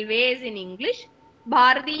railways in English,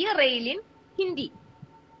 Bharatiya rail in Hindi.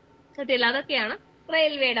 കിട്ടില്ല? അതൊക്കെയാണ്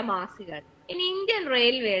റെയിൽവേയുടെ മാസികകൾ. ഇനി ഇന്ത്യൻ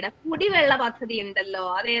റെയിൽവേയുടെ കുടിവെള്ള പദ്ധതി ഉണ്ടല്ലോ,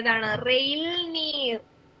 അതേതാണ്? റെയിൽ നീർ.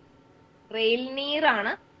 റെയിൽ നീർ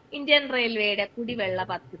ആണ് ഇന്ത്യൻ റെയിൽവേയുടെ കുടിവെള്ള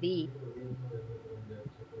പദ്ധതി.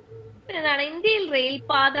 പിന്നെന്താണ്? ഇന്ത്യയിൽ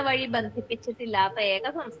റെയിൽപാത വഴി ബന്ധിപ്പിച്ചിട്ടില്ലാത്ത ഏക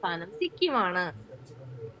സംസ്ഥാനം സിക്കിമാണ്.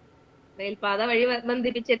 റെയിൽപാത വഴി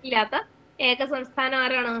ബന്ധിപ്പിച്ചിട്ടില്ലാത്ത ഏക സംസ്ഥാനം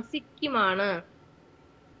ആരാണ്? സിക്കിമാണ്.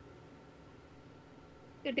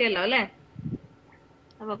 കിട്ടിയല്ലോ അല്ലെ.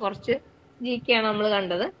 അപ്പൊ കുറച്ച് GK ആണ് നമ്മൾ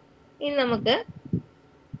കണ്ടത്. ഇനി നമുക്ക്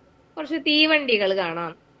കുറച്ച് തീവണ്ടികൾ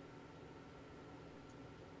കാണാം.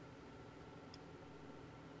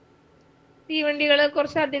 തീവണ്ടികൾ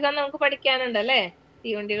കുറച്ചധികം നമുക്ക് പഠിക്കാനുണ്ട് അല്ലെ.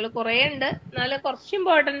 തീവണ്ടികൾ കുറെ ഉണ്ട്, എന്നാലും കുറച്ച്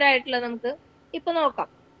ഇമ്പോർട്ടന്റ് ആയിട്ടുള്ള നമുക്ക് ഇപ്പൊ നോക്കാം.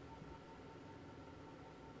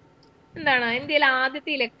 എന്താണ്? ഇന്ത്യയിലെ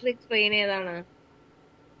ആദ്യത്തെ ഇലക്ട്രിക് ട്രെയിൻ ഏതാണ്?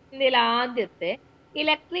 ഇന്ത്യയിലെ ആദ്യത്തെ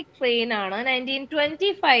ഇലക്ട്രിക് ട്രെയിൻ ആണ്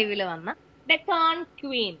 1925 വന്ന ഡെക്കാൻ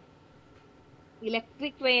ക്വീൻ.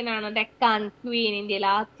 ഇലക്ട്രിക് ട്രെയിൻ ആണ് ഡെക്കാൻ ക്വീൻ. ഇന്ത്യയിലെ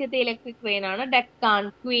ആദ്യത്തെ ഇലക്ട്രിക് ട്രെയിൻ ആണ് ഡെക്കാൻ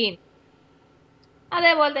ക്വീൻ.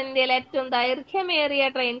 അതേപോലെ തന്നെ ഇന്ത്യയിലെ ഏറ്റവും ദൈർഘ്യമേറിയ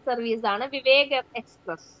ട്രെയിൻ സർവീസ് ആണ് വിവേക്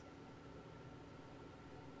എക്സ്പ്രസ്.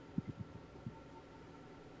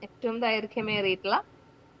 ഏറ്റവും ദൈർഘ്യമേറിയിട്ടുള്ള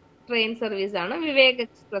ട്രെയിൻ സർവീസ് ആണ് വിവേക്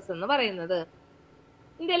എക്സ്പ്രസ് എന്ന് പറയുന്നത്.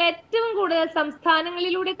 ഇന്ത്യയിലെ ഏറ്റവും കൂടുതൽ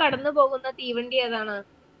സംസ്ഥാനങ്ങളിലൂടെ കടന്നു പോകുന്ന തീവണ്ടി ഏതാണ്?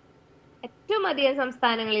 ഏറ്റവും അധികം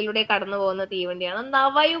സംസ്ഥാനങ്ങളിലൂടെ കടന്നു പോകുന്ന തീവണ്ടിയാണ്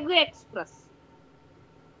Navyug express.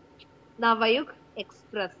 Navyug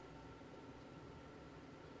express.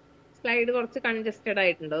 Slide കുറച്ച് കൺജസ്റ്റഡ്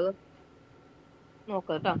ആയിട്ടുണ്ടോ?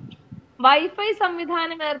 നോക്കൂ കേട്ടോ. വൈഫൈ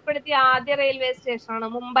സംവിധാനം ഏർപ്പെടുത്തിയ ആദ്യ റെയിൽവേ സ്റ്റേഷനാണ്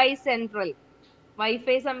മുംബൈ സെൻട്രൽ.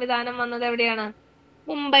 വൈഫൈ സംവിധാനം വന്നത് എവിടെയാണ്?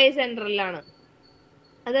 മുംബൈ സെൻട്രലിലാണ്.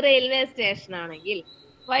 അത് റെയിൽവേ സ്റ്റേഷൻ ആണെങ്കിൽ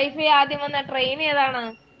വൈഫൈ ആദ്യം വന്ന ട്രെയിൻ ഏതാണ്?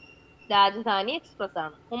 രാജധാനി എക്സ്പ്രസ്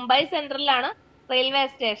ആണ്. മുംബൈ സെൻട്രലിലാണ് റെയിൽവേ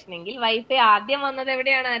സ്റ്റേഷൻ എങ്കിൽ വൈഫൈ ആദ്യം വന്നത്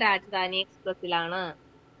എവിടെയാണ്? രാജധാനി എക്സ്പ്രസിലാണ്.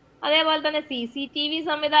 അതേപോലെ തന്നെ CCTV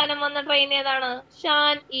സംവിധാനം വന്ന ട്രെയിൻ ഏതാണ്?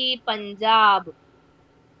 Shaan E Punjab.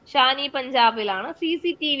 Shaan E പഞ്ചാബിലാണ്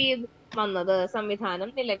CCTV വന്നത്,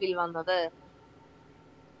 സംവിധാനം നിലവിൽ വന്നത്.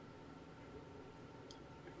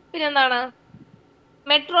 പിന്നെന്താണ്?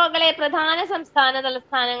 മെട്രോകളെ പ്രധാന സംസ്ഥാന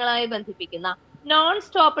തലസ്ഥാനങ്ങളായി ബന്ധിപ്പിക്കുന്ന നോൺ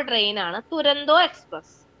സ്റ്റോപ്പ് ട്രെയിൻ ആണ് തുരന്തോ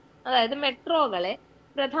എക്സ്പ്രസ്. അതായത് മെട്രോകളെ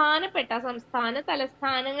പ്രധാനപ്പെട്ട സംസ്ഥാന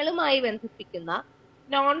തലസ്ഥാനങ്ങളുമായി ബന്ധിപ്പിക്കുന്ന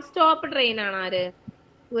നോൺ സ്റ്റോപ്പ് ട്രെയിൻ ആണ് ആര്?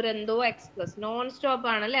 തുരന്തോ എക്സ്പ്രസ്. നോൺ സ്റ്റോപ്പ്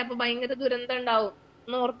ആണല്ലേ, അപ്പൊ ഭയങ്കര ദുരന്തം ഉണ്ടാവും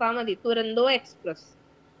എന്ന് ഓർത്താ മതി. തുരന്തോ എക്സ്പ്രസ്.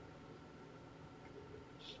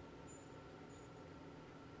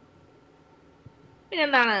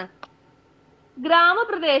 പിന്നെന്താണ്?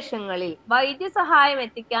 ഗ്രാമപ്രദേശങ്ങളിൽ വൈദ്യസഹായം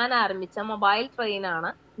എത്തിക്കാൻ ആരംഭിച്ച മൊബൈൽ ട്രെയിൻ ആണ്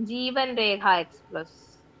ജീവൻ രേഖ എക്സ്പ്രസ്.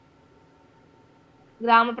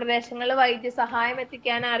 ഗ്രാമപ്രദേശങ്ങളിൽ വൈദ്യസഹായം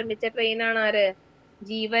എത്തിക്കാൻ ആരംഭിച്ച ട്രെയിനാണ് ആര്?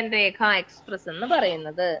 ജീവൻ രേഖ എക്സ്പ്രസ് എന്ന്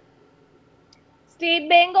പറയുന്നത്. സ്റ്റേറ്റ്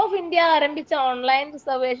ബാങ്ക് ഓഫ് ഇന്ത്യ ആരംഭിച്ച ഓൺലൈൻ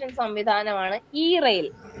റിസർവേഷൻ സംവിധാനമാണ് E rail.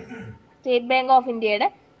 State bank of ഇന്ത്യയുടെ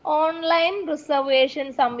ഓൺലൈൻ റിസർവേഷൻ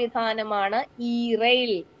സംവിധാനമാണ് ഇ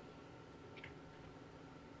റെയിൽ.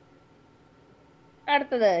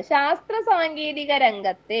 അടുത്തത്, ശാസ്ത്ര സാങ്കേതിക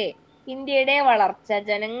രംഗത്തെ ഇന്ത്യയുടെ വളർച്ച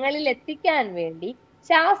ജനങ്ങളിൽ എത്തിക്കാൻ വേണ്ടി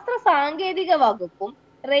ശാസ്ത്ര സാങ്കേതിക വകുപ്പും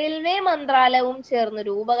റെയിൽവേ മന്ത്രാലയവും ചേർന്ന്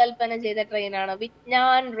രൂപകൽപ്പന ചെയ്ത ട്രെയിനാണ്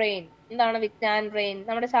വിജ്ഞാൻ ട്രെയിൻ. എന്താണ് വിജ്ഞാൻ ട്രെയിൻ?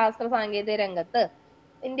 നമ്മുടെ ശാസ്ത്ര സാങ്കേതിക രംഗത്ത്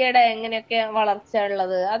ഇന്ത്യയുടെ എങ്ങനെയൊക്കെ വളർച്ച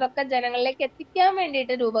ഉള്ളത് അതൊക്കെ ജനങ്ങളിലേക്ക് എത്തിക്കാൻ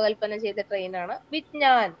വേണ്ടിയിട്ട് രൂപകൽപ്പന ചെയ്ത ട്രെയിനാണ്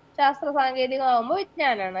വിജ്ഞാൻ. ശാസ്ത്ര സാങ്കേതികമാകുമ്പോൾ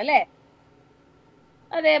വിജ്ഞാനാണ് അല്ലെ.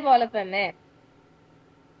 അതേപോലെ തന്നെ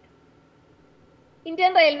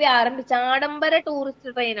ഇന്ത്യൻ റെയിൽവേ ആരംഭിച്ച ആഡംബര ടൂറിസ്റ്റ്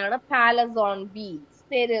ട്രെയിനാണ് പാലസ് ഓൺ വീൽസ്.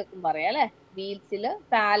 പേര് കേൾക്കും പറയാം അല്ലെ, വീൽസില്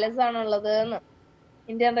പാലസ് ആണുള്ളത് എന്ന്.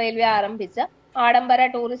 ഇന്ത്യൻ റെയിൽവേ ആരംഭിച്ച ആഡംബര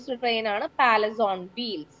ടൂറിസ്റ്റ് ട്രെയിനാണ് പാലസ് ഓൺ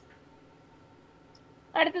വീൽസ്.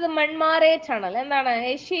 അടുത്തത്, മൺമാറേ ടണൽ. എന്താണ്?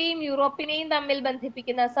 ഏഷ്യയും യൂറോപ്പിനെയും തമ്മിൽ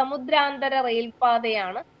ബന്ധിപ്പിക്കുന്ന സമുദ്രാന്തര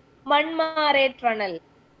റെയിൽപാതയാണ് മൺമാറേ ടണൽ.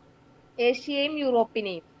 ഏഷ്യയും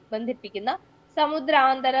യൂറോപ്പിനെയും ബന്ധിപ്പിക്കുന്ന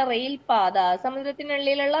സമുദ്രാന്തര റെയിൽപാത,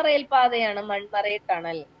 സമുദ്രത്തിനുള്ളിലുള്ള റെയിൽപാതയാണ് മൺമറേ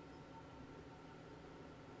ടണൽ.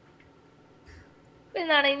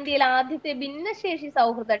 എന്നാണ് ഇന്ത്യയിലെ ആദ്യത്തെ ഭിന്നശേഷി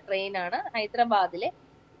സൗഹൃദ ട്രെയിനാണ് ഹൈദരാബാദിലെ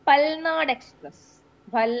പൽനാട് എക്സ്പ്രസ്.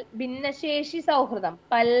 ഭിന്നശേഷി സൗഹൃദം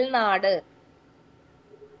പൽനാട്,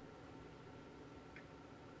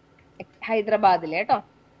 ഹൈദരാബാദിലെ കേട്ടോ.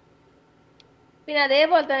 പിന്നെ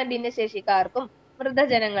അതേപോലെ തന്നെ ഭിന്നശേഷിക്കാർക്കും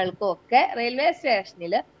വൃദ്ധജനങ്ങൾക്കും ഒക്കെ റെയിൽവേ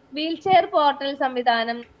സ്റ്റേഷനിൽ വീൽ ചെയർ പോർട്ടൽ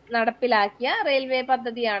സംവിധാനം നടപ്പിലാക്കിയ റെയിൽവേ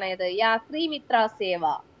പദ്ധതിയാണ് ഏത്? യാത്രി മിത്ര സേവ.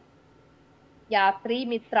 യാത്രി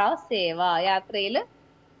മിത്ര സേവ. യാത്രയിൽ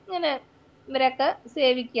ഇങ്ങനെ ഇവരൊക്കെ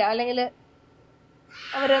സേവിക്കുക, അല്ലെങ്കിൽ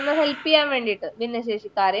അവരൊന്ന് ഹെൽപ്പ് ചെയ്യാൻ വേണ്ടിയിട്ട്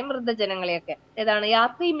ഭിന്നശേഷിക്കാരെയും വൃദ്ധജനങ്ങളെയൊക്കെ. ഏതാണ്?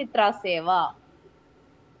 യാത്രി മിത്ര സേവ.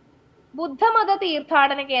 ബുദ്ധമത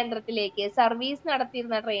തീർത്ഥാടന കേന്ദ്രത്തിലേക്ക് സർവീസ്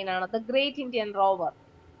നടത്തിയിരുന്ന ട്രെയിനാണ് ദ ഗ്രേറ്റ് ഇന്ത്യൻ റോവർ.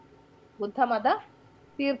 ബുദ്ധമത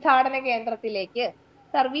തീർത്ഥാടന കേന്ദ്രത്തിലേക്ക്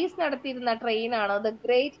സർവീസ് നടത്തിയിരുന്ന ട്രെയിനാണ് ദ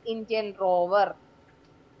ഗ്രേറ്റ് ഇന്ത്യൻ റോവർ.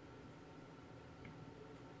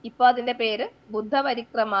 ഇപ്പൊ അതിന്റെ പേര് ബുദ്ധ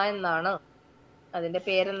പരിക്രമ എന്നാണ്. അതിന്റെ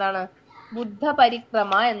പേരെന്താണ്? ബുദ്ധ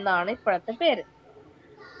പരിക്രമ എന്നാണ് ഇപ്പോഴത്തെ പേര്.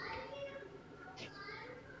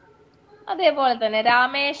 അതേപോലെ തന്നെ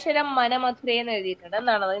രാമേശ്വരം മനമധുര എന്ന് എഴുതിയിട്ടുണ്ട്.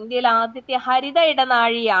 എന്താണ്? ഇന്ത്യയിലെ ആദ്യത്തെ ഹരിത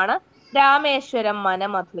ഇടനാഴിയാണ് രാമേശ്വരം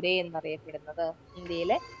മനമധുര എന്നറിയപ്പെടുന്നത്.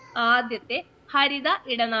 ഇന്ത്യയിലെ ആദ്യത്തെ ഹരിത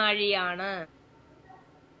ഇടനാഴിയാണ്.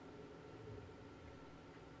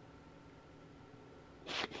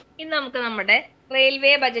 ഇനി നമുക്ക് നമ്മുടെ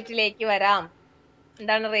റെയിൽവേ ബജറ്റിലേക്ക് വരാം.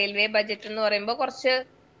 എന്താണ് റെയിൽവേ ബജറ്റ് എന്ന് പറയുമ്പോൾ കുറച്ച്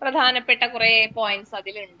പ്രധാനപ്പെട്ട കുറെ പോയിന്റ്സ്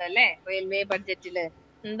അതിലുണ്ട് അല്ലെ. റെയിൽവേ ബഡ്ജറ്റില്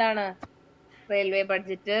എന്താണ്? റെയിൽവേ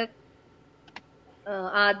ബഡ്ജറ്റ്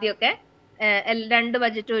ആദ്യമൊക്കെ രണ്ട്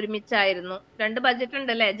ബഡ്ജറ്റ് ഒരുമിച്ചായിരുന്നു. രണ്ട് ബഡ്ജറ്റ്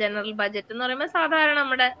ഉണ്ട് അല്ലെ. ജനറൽ ബഡ്ജറ്റ് എന്ന് പറയുമ്പോൾ സാധാരണ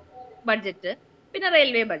നമ്മുടെ ബഡ്ജറ്റ്, പിന്നെ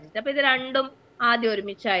റെയിൽവേ ബഡ്ജറ്റ്. അപ്പൊ ഇത് രണ്ടും ആദ്യം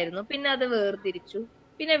ഒരുമിച്ചായിരുന്നു, പിന്നെ അത് വേർതിരിച്ചു,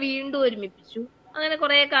 പിന്നെ വീണ്ടും ഒരുമിപ്പിച്ചു. അങ്ങനെ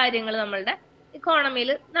കുറെ കാര്യങ്ങൾ നമ്മളുടെ ഇക്കോണമിയിൽ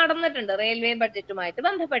നടന്നിട്ടുണ്ട് റെയിൽവേ ബഡ്ജറ്റുമായിട്ട്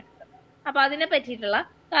ബന്ധപ്പെട്ടിട്ട്. അപ്പൊ അതിനെ പറ്റിയിട്ടുള്ള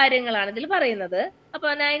കാര്യങ്ങളാണ് ഇതിൽ പറയുന്നത്. അപ്പൊ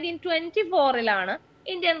 1924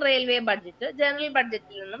 ഇന്ത്യൻ റെയിൽവേ ബഡ്ജറ്റ് ജനറൽ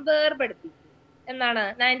ബഡ്ജറ്റിൽ നിന്നും വേർപെടുത്തി. എന്നാണ്?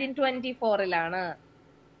 1924.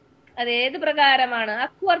 അത് ഏത് പ്രകാരമാണ്?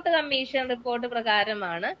 അക്വർത്ത് കമ്മീഷൻ റിപ്പോർട്ട്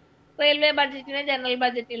പ്രകാരമാണ് റെയിൽവേ ബഡ്ജറ്റിനെ ജനറൽ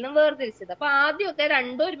ബഡ്ജറ്റിൽ നിന്നും വേർതിരിച്ചത്. അപ്പൊ ആദ്യമൊക്കെ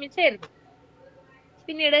രണ്ടും ഒരുമിച്ചായിരുന്നു.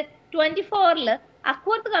 പിന്നീട് 24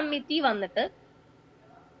 അക്വർത്ത് കമ്മിറ്റി വന്നത്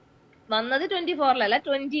 24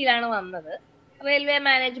 20 വന്നത്. റെയിൽവേ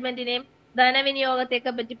മാനേജ്മെന്റിനെയും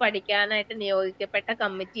ധനവിനിയോഗത്തെയൊക്കെ പറ്റി പഠിക്കാനായിട്ട് നിയോഗിക്കപ്പെട്ട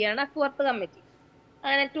കമ്മിറ്റിയാണ് അക്വർത്ത് കമ്മിറ്റി.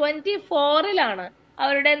 അങ്ങനെ 24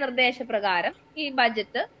 അവരുടെ നിർദ്ദേശപ്രകാരം ഈ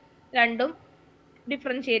ബജറ്റ് രണ്ടും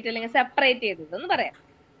ഡിഫറൻഷിയേറ്റ് അല്ലെങ്കിൽ സെപ്പറേറ്റ് ചെയ്തതെന്ന് പറയാം.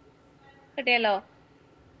 കിട്ടിയല്ലോ.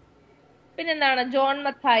 പിന്നെന്താണ്? ജോൺ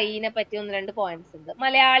മത്തായിനെ പറ്റി ഒന്ന് രണ്ട് പോയിന്റ്സ് ഉണ്ട്.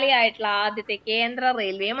 മലയാളി ആയിട്ടുള്ള ആദ്യത്തെ കേന്ദ്ര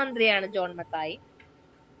റെയിൽവേ മന്ത്രിയാണ് ജോൺ മത്തായി.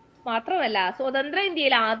 മാത്രമല്ല സ്വതന്ത്ര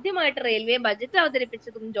ഇന്ത്യയിൽ ആദ്യമായിട്ട് റെയിൽവേ ബജറ്റ്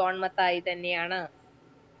അവതരിപ്പിച്ചതും ജോൺ മത്തായി തന്നെയാണ്.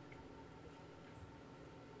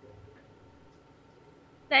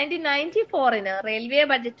 1994 റെയിൽവേ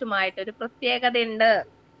ബജറ്റുമായിട്ട് ഒരു പ്രത്യേകതയുണ്ട്.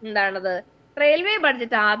 എന്താണത്? റെയിൽവേ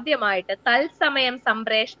ബഡ്ജറ്റ് ആദ്യമായിട്ട് തത്സമയം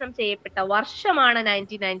സംപ്രേഷണം ചെയ്യപ്പെട്ട വർഷമാണ്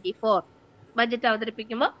 1994. ബജറ്റ്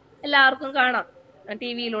അവതരിപ്പിക്കുമ്പോൾ എല്ലാവർക്കും കാണാം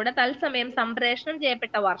ടിവിയിലൂടെ. തത്സമയം സംപ്രേഷണം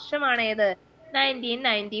ചെയ്യപ്പെട്ട വർഷമാണ് ഏത്?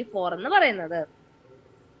 1994 എന്ന് പറയുന്നത്.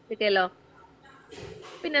 കിട്ടിയല്ലോ.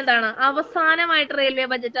 പിന്നെന്താണ്? അവസാനമായിട്ട് റെയിൽവേ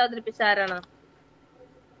ബജറ്റ് അവതരിപ്പിച്ച ആരാണ്?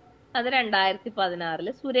 അത്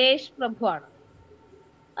 2016 സുരേഷ് പ്രഭു ആണ്.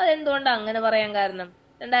 അതെന്തുകൊണ്ടാണ് അങ്ങനെ പറയാൻ കാരണം?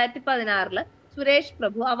 2016 സുരേഷ്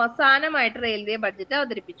പ്രഭു അവസാനമായിട്ട് റെയിൽവേ ബഡ്ജറ്റ്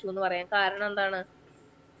അവതരിപ്പിച്ചു എന്ന് പറയാൻ കാരണം എന്താണ്?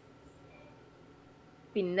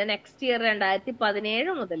 പിന്നെ നെക്സ്റ്റ് ഇയർ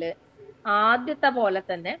 2017 മുതൽ ആദ്യത്തെ പോലെ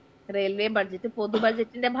തന്നെ റെയിൽവേ ബഡ്ജറ്റ് പൊതു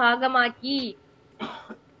ബഡ്ജറ്റിന്റെ ഭാഗമാക്കി.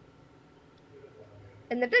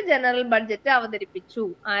 എന്നിട്ട് ജനറൽ ബഡ്ജറ്റ് അവതരിപ്പിച്ചു.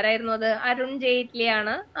 ആരായിരുന്നു അത്? അരുൺ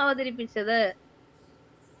ജെയ്റ്റ്ലിയാണ് അവതരിപ്പിച്ചത്.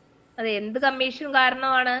 അത് എന്ത് കമ്മീഷൻ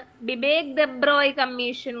കാരണമാണ്? ബിബേക് ദബ്രോയ്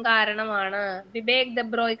കമ്മീഷൻ കാരണമാണ്. ബിബേക്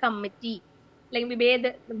ദബ്രോയ് കമ്മിറ്റി അല്ലെങ്കിൽ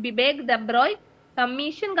ബിബേക് ദബ്രോയ്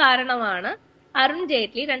കമ്മീഷൻ കാരണമാണ് അരുൺ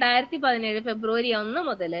ജെയ്റ്റ്ലി 2017 ഫെബ്രുവരി 1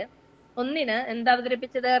 മുതൽ 1 എന്താ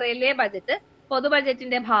അവതരിപ്പിച്ചത്? റെയിൽവേ ബഡ്ജറ്റ് പൊതു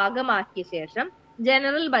ബഡ്ജറ്റിന്റെ ഭാഗമാക്കിയ ശേഷം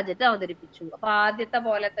ജനറൽ ബഡ്ജറ്റ് അവതരിപ്പിച്ചു. അപ്പൊ ആദ്യത്തെ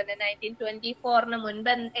പോലെ തന്നെ 1924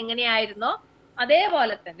 മുൻപ് എങ്ങനെയായിരുന്നോ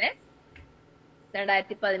അതേപോലെ തന്നെ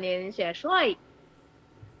 2017 ശേഷവും ആയി.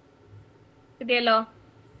 കിട്ടിയല്ലോ.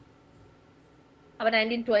 അപ്പൊ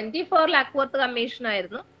 1924 അക്വർത്ത് കമ്മീഷൻ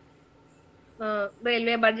ആയിരുന്നു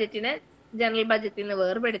റെയിൽവേ ബഡ്ജറ്റിനെ ജനറൽ ബഡ്ജറ്റിൽ നിന്ന്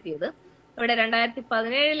വേർപെടുത്തിയത്. ഇവിടെ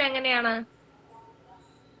 2017 എങ്ങനെയാണ്?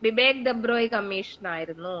 ബിബേക് ദബ്രോയ് കമ്മീഷൻ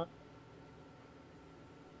ആയിരുന്നു.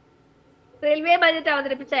 റെയിൽവേ ബഡ്ജറ്റ്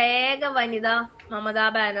അവതരിപ്പിച്ച ഏക വനിത മമതാ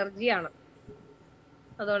ബാനർജിയാണ്.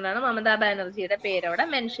 അതുകൊണ്ടാണ് മമതാ ബാനർജിയുടെ പേര് അവിടെ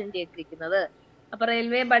മെൻഷൻ ചെയ്തിരിക്കുന്നത്. അപ്പൊ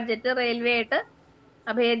റെയിൽവേ ബഡ്ജറ്റ് റെയിൽവേ ആയിട്ട്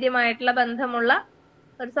അഭേദ്യമായിട്ടുള്ള ബന്ധമുള്ള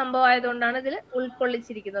ഒരു സംഭവം ആയതുകൊണ്ടാണ് ഇതിൽ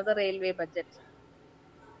ഉൾക്കൊള്ളിച്ചിരിക്കുന്നത് റെയിൽവേ ബഡ്ജറ്റ്.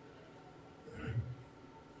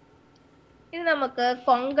 ഇനി നമുക്ക്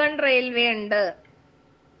കൊങ്കൺ റെയിൽവേ ഉണ്ട്,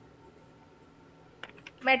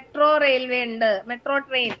 മെട്രോ റെയിൽവേ ഉണ്ട്, മെട്രോ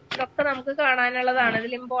ട്രെയിൻ, ഇതൊക്കെ നമുക്ക് കാണാനുള്ളതാണ്.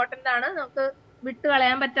 ഇതിൽ ഇമ്പോർട്ടന്റ് ആണ്, നമുക്ക്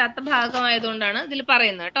വിട്ടുകളയാൻ പറ്റാത്ത ഭാഗമായതുകൊണ്ടാണ് ഇതിൽ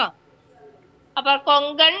പറയുന്നത് കേട്ടോ. അപ്പൊ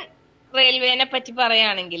കൊങ്കൺ റെയിൽവേനെ പറ്റി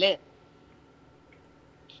പറയുകയാണെങ്കിൽ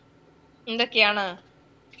എന്തൊക്കെയാണ്?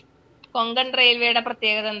 കൊങ്കൺ റെയിൽവേയുടെ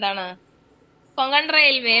പ്രത്യേകത എന്താണ്? കൊങ്കൺ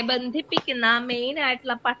റെയിൽവേ ബന്ധിപ്പിക്കുന്ന മെയിൻ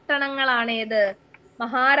ആയിട്ടുള്ള പട്ടണങ്ങളാണ് ഏത്?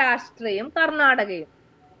 മഹാരാഷ്ട്രയും കർണാടകയും.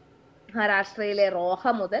 മഹാരാഷ്ട്രയിലെ റോഹ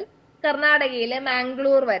മുതൽ കർണാടകയിലെ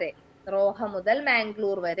മാംഗ്ലൂർ വരെ, റോഹ മുതൽ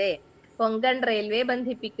മാംഗ്ലൂർ വരെ കൊങ്കൺ റെയിൽവേ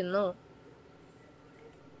ബന്ധിപ്പിക്കുന്നു.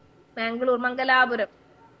 മാംഗ്ലൂർ മംഗലാപുരം,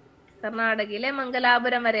 കർണാടകയിലെ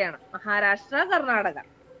മംഗലാപുരം വരെയാണ്. മഹാരാഷ്ട്ര കർണാടക.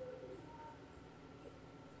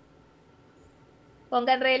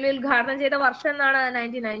 കൊങ്കൺ റെയിൽവേ ഉദ്ഘാടനം ചെയ്ത വർഷം എന്നാണ്?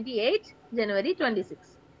 1998 ജനുവരി 26.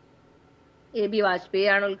 AB വാജ്പേയി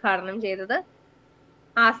ആണ് ഉദ്ഘാടനം ചെയ്തത്.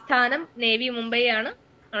 ആസ്ഥാനം നേവി മുംബൈ ആണ്.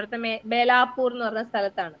 അവിടുത്തെ ബേലാപ്പൂർ എന്ന് പറഞ്ഞ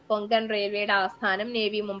സ്ഥലത്താണ്. കൊങ്കൺ റെയിൽവേയുടെ ആസ്ഥാനം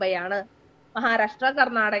നേവി മുംബൈ ആണ്. മഹാരാഷ്ട്ര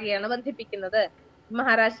കർണാടകയാണ് ബന്ധിപ്പിക്കുന്നത്.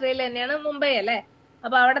 മഹാരാഷ്ട്രയിൽ തന്നെയാണ് മുംബൈ അല്ലെ.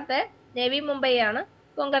 അപ്പൊ അവിടുത്തെ നേവി മുംബൈ ആണ്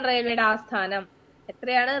കൊങ്കൺ റെയിൽവേയുടെ ആസ്ഥാനം.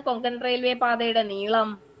 എത്രയാണ് കൊങ്കൺ റെയിൽവേ പാതയുടെ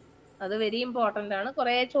നീളം? അത് വെരി ഇമ്പോർട്ടന്റ് ആണ്,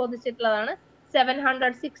 കുറെ ചോദിച്ചിട്ടുള്ളതാണ്.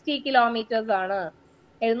 760 കിലോമീറ്റേഴ്സ് ആണ്.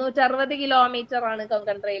 760 കിലോമീറ്റർ ആണ്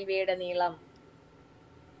കൊങ്കൺ റെയിൽവേയുടെ നീളം.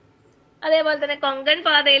 അതേപോലെ തന്നെ കൊങ്കൺ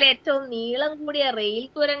പാതയിലെ ഏറ്റവും നീളം കൂടിയ റെയിൽ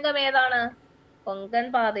തുരങ്കം ഏതാണ്? കൊങ്കൺ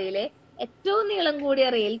പാതയിലെ ഏറ്റവും നീളം കൂടിയ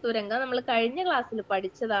റെയിൽ തുരങ്കം നമ്മൾ കഴിഞ്ഞ ക്ലാസ്സിൽ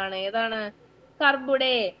പഠിച്ചതാണ്. ഏതാണ്?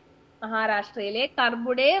 കർബുഡേ. മഹാരാഷ്ട്രയിലെ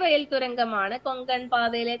കർബുഡേ റെയിൽ തുരങ്കമാണ് കൊങ്കൺ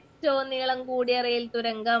പാതയിലെ ഏറ്റവും നീളം കൂടിയ റെയിൽ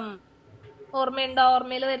തുരങ്കം. ഓർമ്മയുണ്ടോ?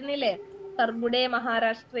 ഓർമ്മയിൽ വരുന്നില്ലേ? കർബുഡേ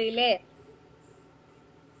മഹാരാഷ്ട്രയിലെ.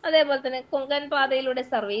 അതേപോലെ തന്നെ കൊങ്കൺ പാതയിലൂടെ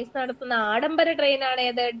സർവീസ് നടത്തുന്ന ആഡംബര ട്രെയിനാണ്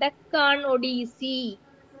ഏത്? ഡെക്കാൻ ഒഡീസി.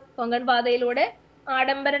 കൊങ്കൺ പാതയിലൂടെ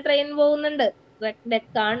ആഡംബര ട്രെയിൻ പോകുന്നുണ്ട്,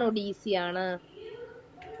 ഡെക്കാൻ ഒഡീസി ആണ്.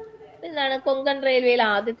 എന്താണ്? കൊങ്കൺ റെയിൽവേയിൽ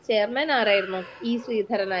ആദ്യത്തെ ചെയർമാൻ ആരായിരുന്നു? ഇ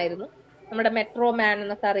ശ്രീധരൻ ആയിരുന്നു. നമ്മുടെ മെട്രോ മാൻ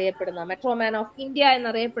എന്നൊക്കെ അറിയപ്പെടുന്ന, മെട്രോ മാൻ ഓഫ് ഇന്ത്യ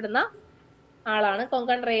എന്നറിയപ്പെടുന്ന ആളാണ്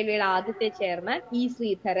കൊങ്കൺ റെയിൽവേയുടെ ആദ്യത്തെ ചെയർമാൻ ഇ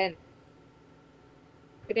ശ്രീധരൻ.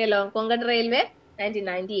 കിട്ടിയല്ലോ. കൊങ്കൺ റെയിൽവേ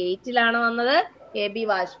 1998 വന്നത്. AB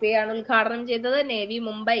വാജ്പേയി ആണ് ഉദ്ഘാടനം ചെയ്തത്. നേവി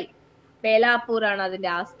മുംബൈ, ബേലാപ്പൂർ ആണ് അതിന്റെ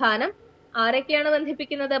ആസ്ഥാനം. ആരൊക്കെയാണ്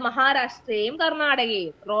ബന്ധിപ്പിക്കുന്നത്? മഹാരാഷ്ട്രയെയും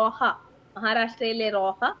കർണാടകയെയും. റോഹ, മഹാരാഷ്ട്രയിലെ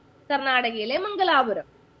റോഹ, കർണാടകയിലെ മംഗലാപുരം.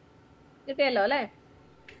 കിട്ടിയല്ലോ അല്ലെ.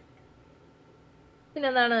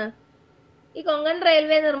 പിന്നെന്താണ്? ഈ കൊങ്കൺ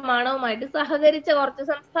റെയിൽവേ നിർമ്മാണവുമായിട്ട് സഹകരിച്ച കുറച്ച്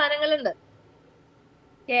സംസ്ഥാനങ്ങളുണ്ട്.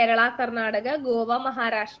 കേരള, കർണാടക, ഗോവ,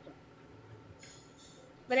 മഹാരാഷ്ട്ര.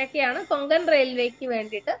 ഇവരൊക്കെയാണ് കൊങ്കൺ റെയിൽവേക്ക്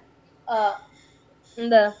വേണ്ടിയിട്ട്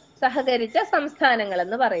സഹകരിച്ച സംസ്ഥാനങ്ങൾ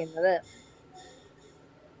എന്ന് പറയുന്നത്.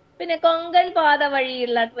 പിന്നെ കൊങ്കൺ പാത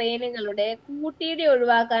വഴിയുള്ള ട്രെയിനുകളുടെ കൂട്ടിയിടി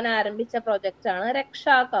ഒഴിവാക്കാൻ ആരംഭിച്ച പ്രൊജക്ട് ആണ്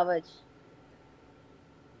രക്ഷാ കവച്.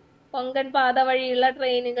 കൊങ്കൺ പാത വഴിയുള്ള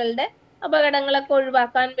ട്രെയിനുകളുടെ അപകടങ്ങളൊക്കെ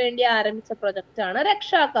ഒഴിവാക്കാൻ വേണ്ടി ആരംഭിച്ച പ്രൊജക്ട് ആണ്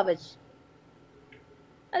രക്ഷാ കവച്.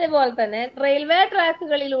 അതേപോലെ തന്നെ റെയിൽവേ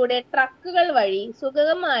ട്രാക്കുകളിലൂടെ ട്രക്കുകൾ വഴി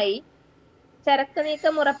സുഗമമായി ചരക്ക്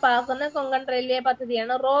നീക്കം ഉറപ്പാക്കുന്ന കൊങ്കൺ റെയിൽവേ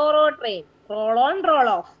പദ്ധതിയാണ് Roro train. Roll on role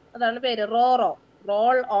of, അതാണ് പേര്. Roro,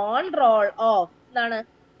 roll on role of. എന്താണ്?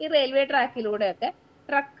 ഈ റെയിൽവേ ട്രാക്കിലൂടെയൊക്കെ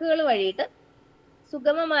ട്രക്കുകൾ വഴിയിട്ട്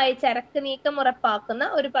സുഗമമായി ചരക്ക് നീക്കം ഉറപ്പാക്കുന്ന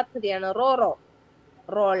ഒരു പദ്ധതിയാണ് Roro.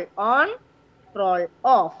 Roll on, role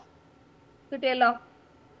of. കിട്ടിയല്ലോ.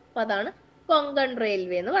 അപ്പൊ അതാണ് കൊങ്കൺ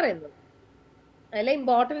റെയിൽവേ എന്ന് പറയുന്നത്. അതിൽ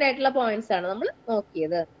ഇമ്പോർട്ടന്റ് ആയിട്ടുള്ള പോയിന്റ്സ് ആണ് നമ്മൾ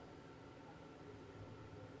നോക്കിയത്.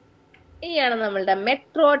 ഇനിയാണ് നമ്മളുടെ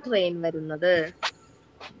മെട്രോ ട്രെയിൻ വരുന്നത്.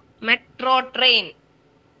 മെട്രോ ട്രെയിൻ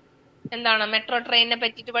എന്താണ്? മെട്രോ ട്രെയിനിനെ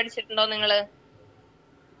പറ്റിട്ട് പഠിച്ചിട്ടുണ്ടോ നിങ്ങള്?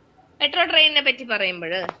 മെട്രോ ട്രെയിനിനെ പറ്റി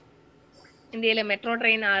പറയുമ്പോൾ ഇന്ത്യയിലെ മെട്രോ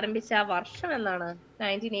ട്രെയിൻ ആരംഭിച്ച വർഷം എന്നാണ്?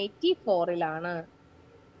 1984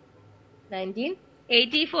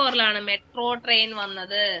 1984 മെട്രോ ട്രെയിൻ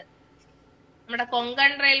വന്നത്. നമ്മുടെ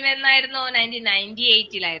കൊങ്കൺ റെയിൽവേ എന്നായിരുന്നു?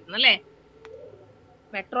 1998 അല്ലെ?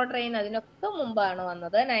 മെട്രോ ട്രെയിൻ അതിനൊക്കെ മുമ്പാണ്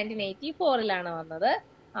വന്നത്. 1984 വന്നത്.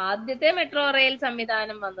 ആദ്യത്തെ മെട്രോ റെയിൽ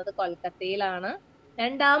സംവിധാനം വന്നത് കൊൽക്കത്തയിലാണ്.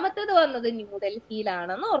 രണ്ടാമത്തേത് വന്നത്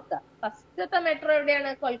ന്യൂഡൽഹിയിലാണെന്ന് ഓർക്കുക. ഫസ്റ്റത്തെ മെട്രോ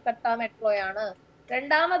എവിടെയാണ്? കൊൽക്കത്ത മെട്രോയാണ്.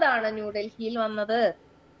 രണ്ടാമതാണ് ന്യൂഡൽഹിയിൽ വന്നത്.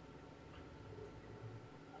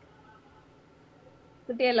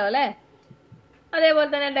 കിട്ടിയല്ലോ അല്ലെ? അതേപോലെ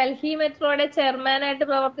തന്നെ ഡൽഹി മെട്രോയുടെ ചെയർമാനായിട്ട്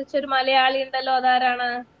പ്രവർത്തിച്ച ഒരു മലയാളി ഉണ്ടല്ലോ, അതാരാണ്?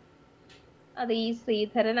 അത് ഇ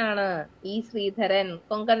ശ്രീധരനാണ്. ഇ ശ്രീധരൻ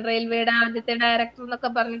കൊങ്കൺ റെയിൽവേയുടെ ആദ്യത്തെ ഡയറക്ടർ എന്നൊക്കെ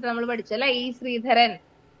പറഞ്ഞിട്ട് നമ്മൾ പഠിച്ചല്ലേ, ഇ ശ്രീധരൻ.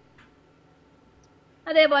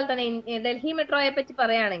 അതേപോലെ തന്നെ ഡൽഹി മെട്രോയെ പറ്റി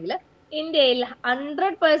പറയുകയാണെങ്കിൽ ഇന്ത്യയിൽ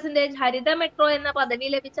 100% ഹരിത മെട്രോ എന്ന പദവി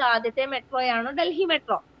ലഭിച്ച ആദ്യത്തെ മെട്രോയാണ് ഡൽഹി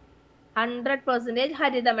മെട്രോ. 100%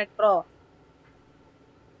 ഹരിത മെട്രോ.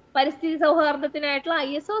 പരിസ്ഥിതി സൗഹാർദ്ദത്തിനായിട്ടുള്ള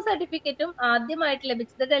ISO സർട്ടിഫിക്കറ്റും ആദ്യമായിട്ട്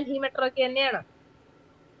ലഭിച്ചത് ഡൽഹി മെട്രോയ്ക്ക് തന്നെയാണ്.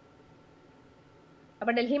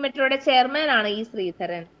 അപ്പൊ ഡൽഹി മെട്രോയുടെ ചെയർമാൻ ആണ് ഇ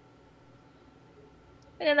ശ്രീധരൻ.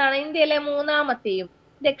 പിന്നെ എന്താണ്? ഇന്ത്യയിലെ മൂന്നാമത്തെയും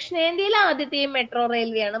ദക്ഷിണേന്ത്യയിലെ ആദ്യത്തെയും മെട്രോ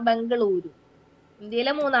റെയിൽവേയാണ് ബംഗളൂരു.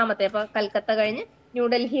 ഇന്ത്യയിലെ മൂന്നാമത്തെ. അപ്പൊ കൽക്കത്ത കഴിഞ്ഞ്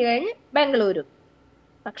ന്യൂഡൽഹി കഴിഞ്ഞ് ബംഗളൂരു.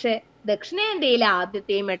 പക്ഷെ ദക്ഷിണേന്ത്യയിലെ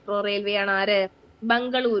ആദ്യത്തെ മെട്രോ റെയിൽവേ ആണ് ആര്?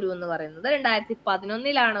 ബംഗളൂരു എന്ന് പറയുന്നത്.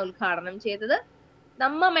 2011 ഉദ്ഘാടനം ചെയ്തത്.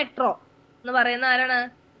 നമ്മ മെട്രോ എന്ന് പറയുന്ന ആരാണ്?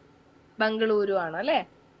 ബംഗളൂരു ആണ് അല്ലെ?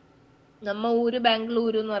 നമ്മ ഊര്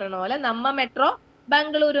ബാംഗ്ലൂരു എന്ന് പറയുന്ന പോലെ നമ്മ മെട്രോ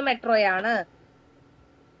ബംഗളൂരു മെട്രോയാണ്.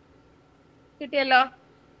 കിട്ടിയല്ലോ.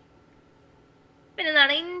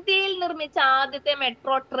 പിന്നെന്താണ്? ഇന്ത്യയിൽ നിർമ്മിച്ച ആദ്യത്തെ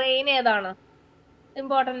മെട്രോ ട്രെയിൻ ഏതാണ്?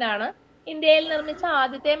 ഇമ്പോർട്ടന്റ് ആണ്. ഇന്ത്യയിൽ നിർമ്മിച്ച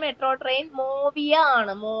ആദ്യത്തെ മെട്രോ ട്രെയിൻ മോവിയ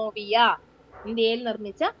ആണ്. മോവിയ. ഇന്ത്യയിൽ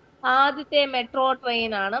നിർമ്മിച്ച ആദ്യത്തെ മെട്രോ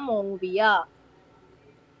ട്രെയിൻ ആണ് മോവിയ.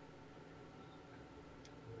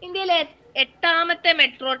 ഇന്ത്യയിലെ 8ാമത്തെ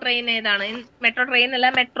മെട്രോ ട്രെയിൻ ഏതാണ്? മെട്രോ ട്രെയിൻ അല്ല,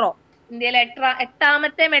 മെട്രോ. ഇന്ത്യയിലെ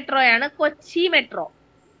 8ാമത്തെ മെട്രോയാണ് കൊച്ചി മെട്രോ.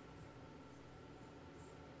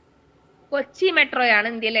 കൊച്ചി മെട്രോയാണ്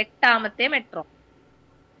ഇന്ത്യയിലെ 8ാമത്തെ മെട്രോ.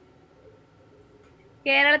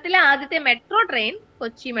 കേരളത്തിലെ ആദ്യത്തെ മെട്രോ ട്രെയിൻ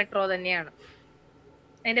കൊച്ചി മെട്രോ തന്നെയാണ്.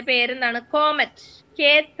 അതിന്റെ പേരെന്താണ്? കോമറ്റ്.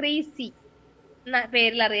 K3C എന്ന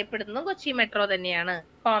പേരിൽ അറിയപ്പെടുന്നത് കൊച്ചി മെട്രോ തന്നെയാണ്.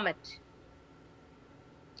 കോമറ്റ്.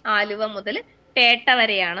 ആലുവ മുതൽ പേട്ട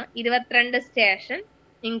വരെയാണ്. 22 സ്റ്റേഷൻ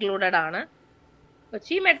ഇൻക്ലൂഡഡ് ആണ്.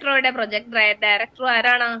 കൊച്ചി മെട്രോയുടെ പ്രൊജക്ട് ഡയറക്ടർ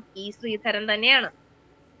ആരാണ്? ഇ ശ്രീധരൻ തന്നെയാണ്.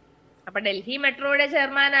 അപ്പൊ ഡൽഹി മെട്രോയുടെ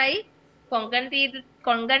ചെയർമാനായി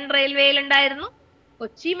കൊങ്കൺ റെയിൽവേയിൽ ഉണ്ടായിരുന്നു.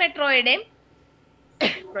 കൊച്ചി മെട്രോയുടെയും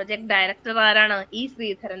പ്രൊജക്ട് ഡയറക്ടർ ആരാണ്? ഇ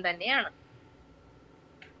ശ്രീധരൻ തന്നെയാണ്.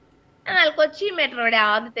 എന്നാൽ കൊച്ചി മെട്രോയുടെ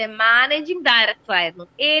ആദ്യത്തെ മാനേജിംഗ് ഡയറക്ടർ ആയിരുന്നു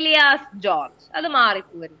ഏലിയാസ് ജോർജ്. അത്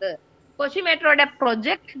മാറിപ്പോരുത്. കൊച്ചി മെട്രോയുടെ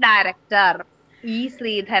പ്രൊജക്ട് ഡയറക്ടർ ഇ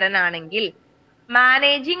ശ്രീധരൻ ആണെങ്കിൽ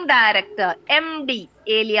managing director MD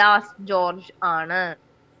Elias George ആണ്.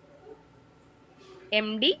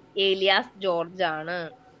 MD ഏലിയാസ് ജോർജ് ആണ്.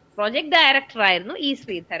 പ്രൊജക്ട് ഡയറക്ടർ ആയിരുന്നു ഇ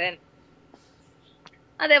ശ്രീധരൻ.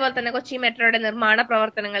 അതേപോലെ തന്നെ കൊച്ചി മെട്രോയുടെ നിർമ്മാണ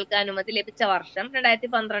പ്രവർത്തനങ്ങൾക്ക് അനുമതി ലഭിച്ച വർഷം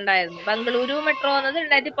 2012 ആയിരുന്നു. ബംഗളൂരു മെട്രോ വന്നത്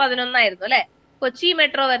 2011 ആയിരുന്നു അല്ലെ? കൊച്ചി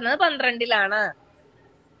മെട്രോ വരുന്നത് 2012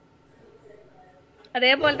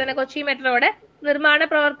 അതേപോലെ തന്നെ കൊച്ചി മെട്രോയുടെ നിർമ്മാണ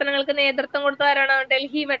പ്രവർത്തനങ്ങൾക്ക് നേതൃത്വം കൊടുത്ത ആരാണ്?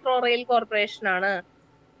 ഡൽഹി മെട്രോ റെയിൽ കോർപ്പറേഷൻ ആണ്.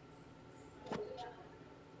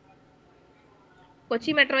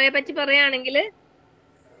 കൊച്ചി മെട്രോയെ പറ്റി പറയുകയാണെങ്കിൽ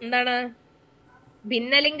എന്താണ്?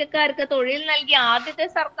 ഭിന്നലിംഗക്കാർക്ക് തൊഴിൽ നൽകിയ ആദ്യത്തെ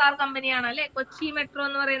സർക്കാർ കമ്പനിയാണ് അല്ലെ കൊച്ചി മെട്രോ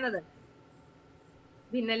എന്ന് പറയുന്നത്.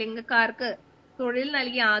 ഭിന്നലിംഗക്കാർക്ക് തൊഴിൽ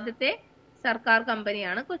നൽകിയ ആദ്യത്തെ സർക്കാർ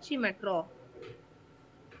കമ്പനിയാണ് കൊച്ചി മെട്രോ.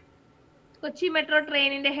 കൊച്ചി മെട്രോ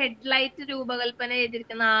ട്രെയിനിന്റെ ഹെഡ്ലൈറ്റ് രൂപകൽപ്പന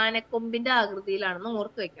ചെയ്തിരിക്കുന്ന ആനക്കൊമ്പിന്റെ ആകൃതിയിലാണെന്ന്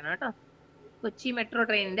ഓർത്തു വെക്കണം കേട്ടോ. കൊച്ചി മെട്രോ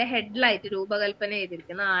ട്രെയിനിന്റെ ഹെഡ്ലൈറ്റ് രൂപകൽപ്പന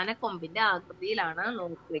ചെയ്തിരിക്കുന്ന ആനക്കൊമ്പിന്റെ ആകൃതിയിലാണ്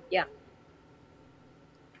ഓർത്തു വെക്കുക.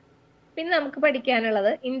 പിന്നെ നമുക്ക് പഠിക്കാനുള്ളത്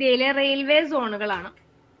ഇന്ത്യയിലെ റെയിൽവേ സോണുകളാണ്.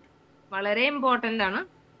 വളരെ ഇമ്പോർട്ടന്റ് ആണ്.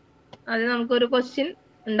 അത് നമുക്കൊരു ക്വസ്റ്റ്യൻ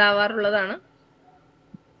ഉണ്ടാവാറുള്ളതാണ്.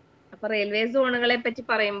 അപ്പൊ റെയിൽവേ സോണുകളെ പറ്റി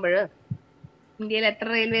പറയുമ്പോൾ ഇന്ത്യയിൽ എത്ര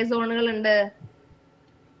റെയിൽവേ സോണുകൾ ഉണ്ട്?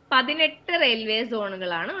 18 റെയിൽവേ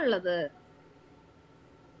സോണുകളാണ് ഉള്ളത്.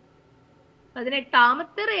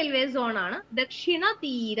 18ാമത്തെ റെയിൽവേ സോൺ ആണ് ദക്ഷിണ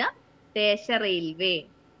തീരദേശ റെയിൽവേ.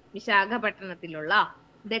 വിശാഖപട്ടണത്തിലുള്ള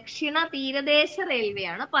ദക്ഷിണ തീരദേശ റെയിൽവേ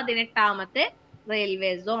ആണ് 18ാമത്തെ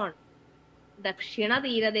റെയിൽവേ സോൺ. ദക്ഷിണ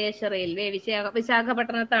തീരദേശ റെയിൽവേ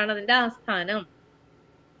വിശാഖപട്ടണത്താണ് അതിന്റെ ആസ്ഥാനം.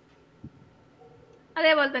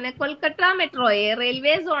 അതേപോലെ തന്നെ കൊൽക്കത്ത മെട്രോയെ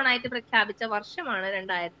റെയിൽവേ സോൺ ആയിട്ട് പ്രഖ്യാപിച്ച വർഷമാണ്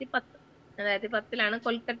 2010. 2010ലാണ്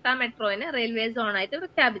കൊൽക്കത്ത മെട്രോനെ റെയിൽവേ സോൺ ആയിട്ട്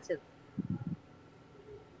പ്രഖ്യാപിച്ചത്.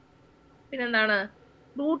 പിന്നെന്താണ്,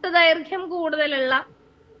 റൂട്ട് ദൈർഘ്യം കൂടുതലുള്ള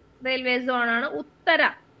റെയിൽവേ സോൺ ആണ് ഉത്തര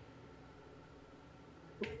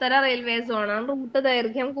റെയിൽവേ സോൺ ആണ് റൂട്ട്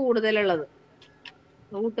ദൈർഘ്യം കൂടുതലുള്ളത്.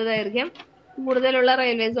 റൂട്ട് ദൈർഘ്യം കൂടുതലുള്ള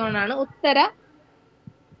റെയിൽവേ സോൺ ആണ് ഉത്തര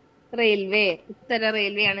റെയിൽവേ. ഉത്തര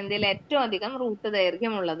റെയിൽവേ ആണ് ഇന്ത്യയിൽ ഏറ്റവും അധികം റൂട്ട്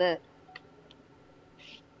ദൈർഘ്യമുള്ളത്.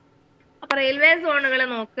 അപ്പൊ റെയിൽവേ സോണുകൾ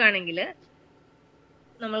നോക്കുകയാണെങ്കിൽ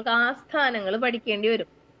നമ്മൾക്ക് ആസ്ഥാനങ്ങൾ പഠിക്കേണ്ടി വരും.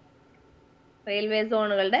 റെയിൽവേ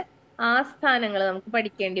സോണുകളുടെ ആസ്ഥാനങ്ങൾ നമുക്ക്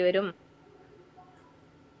പഠിക്കേണ്ടി വരും.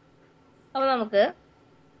 അപ്പൊ നമുക്ക്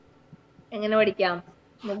എങ്ങനെ പഠിക്കാം?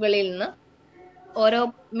 മുകളിൽ നിന്ന് ഓരോ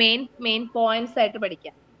മെയിൻ പോയിന്റ്സ് ആയിട്ട്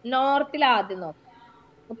പഠിക്കാം. നോർത്തിൽ ആദ്യം നോക്കാം.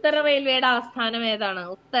 ഉത്തര റെയിൽവേയുടെ ആസ്ഥാനം ഏതാണ്?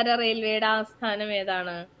 ഉത്തര റെയിൽവേയുടെ ആസ്ഥാനം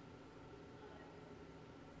ഏതാണ്?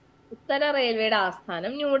 ഉത്തര റെയിൽവേയുടെ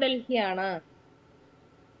ആസ്ഥാനം ന്യൂഡൽഹിയാണ്.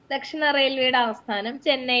 ദക്ഷിണ റെയിൽവേയുടെ ആസ്ഥാനം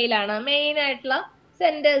ചെന്നൈയിലാണ്. മെയിൻ ആയിട്ടുള്ള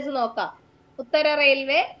സെന്റേഴ്സ് നോക്കാം. ഉത്തര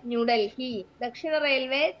റെയിൽവേ ന്യൂഡൽഹി, ദക്ഷിണ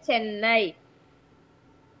റെയിൽവേ ചെന്നൈ.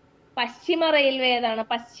 പശ്ചിമ റെയിൽവേ ഏതാണ്?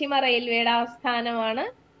 പശ്ചിമ റെയിൽവേയുടെ ആസ്ഥാനമാണ്,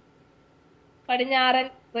 പടിഞ്ഞാറൻ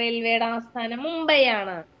റെയിൽവേയുടെ ആസ്ഥാനം മുംബൈ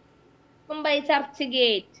ആണ്. Mumbai church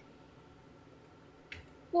gate.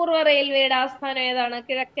 പൂർവ്വ റെയിൽവേയുടെ ആസ്ഥാനം ഏതാണ്?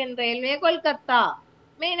 കിഴക്കൻ റെയിൽവേ കൊൽക്കത്ത.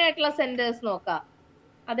 മെയിൻ ആയിട്ടുള്ള സെന്റേഴ്സ് നോക്കാം.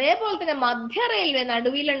 അതേപോലെ തന്നെ മധ്യ റെയിൽവേ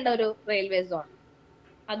നടുവിലുണ്ട ഒരു റെയിൽവേ സോൺ,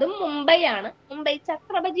 അതും മുംബൈ ആണ്. മുംബൈ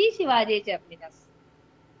ഛത്രപതി ശിവാജി ടെർമിനസ്.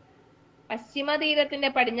 പശ്ചിമ തീരത്തിന്റെ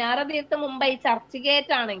പടിഞ്ഞാറ് തീരത്ത് മുംബൈ ചർച്ച്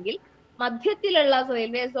ഗേറ്റ് ആണെങ്കിൽ മധ്യത്തിലുള്ള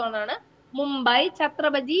റെയിൽവേ സോൺ ആണ് മുംബൈ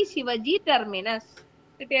ഛത്രപതി ശിവജി ടെർമിനസ്.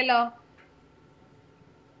 കിട്ടിയല്ലോ?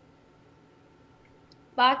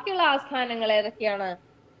 ബാക്കിയുള്ള ആസ്ഥാനങ്ങൾ ഏതൊക്കെയാണ്?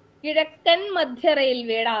 കിഴക്കൻ മധ്യ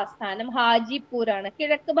റെയിൽവേയുടെ ആസ്ഥാനം ഹാജിപ്പൂരാണ്.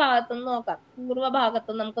 കിഴക്ക് ഭാഗത്തുനിന്ന് നോക്കാം, പൂർവ്വ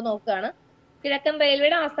ഭാഗത്തുനിന്ന് നമുക്ക് നോക്കുകയാണ്. കിഴക്കൻ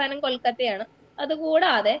റെയിൽവേയുടെ ആസ്ഥാനം കൊൽക്കത്തയാണ്.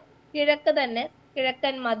 അതുകൂടാതെ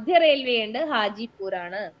കിഴക്കൻ മധ്യ റെയിൽവേ ഉണ്ട്,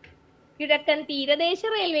 ഹാജിപ്പൂരാണ്. കിഴക്കൻ തീരദേശ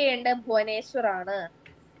റെയിൽവേ ഉണ്ട്, ഭുവനേശ്വർ ആണ്.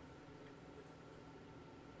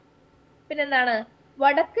 പിന്നെന്താണ്?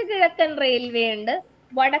 വടക്ക് കിഴക്കൻ റെയിൽവേ ഉണ്ട്,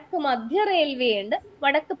 വടക്ക് മധ്യ റെയിൽവേ ഉണ്ട്,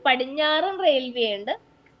 വടക്ക് പടിഞ്ഞാറൻ റെയിൽവേ ഉണ്ട്,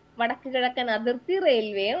 വടക്ക് കിഴക്കൻ അതിർത്തി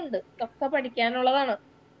റെയിൽവേ ഉണ്ട്. ഇതൊക്കെ പഠിക്കാനുള്ളതാണ്.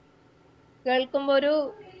 കേൾക്കുമ്പോ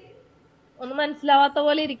ഒന്നും മനസ്സിലാവാത്ത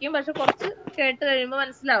പോലെ ഇരിക്കും, പക്ഷെ കുറച്ച് കേട്ട് കഴിയുമ്പോ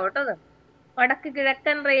മനസ്സിലാവും കേട്ടോ. വടക്ക്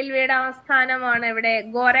കിഴക്കൻ റെയിൽവേയുടെ ആസ്ഥാനമാണ് എവിടെ?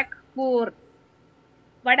 ഗോരഖ്പൂർ.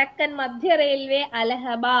 വടക്കൻ മധ്യ റെയിൽവേ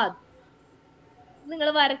അലഹബാദ്. നിങ്ങൾ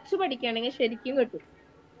വരച്ചു പഠിക്കുകയാണെങ്കിൽ ശരിക്കും കിട്ടും.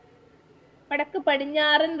 വടക്ക്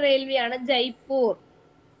പടിഞ്ഞാറൻ റെയിൽവേ ആണ് ജയ്പൂർ.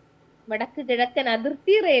 വടക്ക് കിഴക്കൻ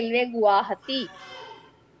അതിർത്തി റെയിൽവേ ഗുവാഹത്തി.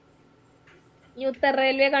 ഉത്തര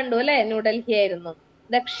റെയിൽവേ കണ്ടു അല്ലെ? ന്യൂഡൽഹി ആയിരുന്നു.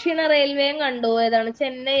 ദക്ഷിണ റെയിൽവേയും കണ്ടു, ഏതാണ്?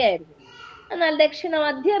 ചെന്നൈ ആയിരുന്നു. എന്നാൽ ദക്ഷിണ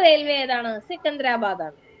മധ്യ റെയിൽവേ ഏതാണ്? സിക്കന്ദരാബാദ്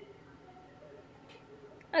ആണ്.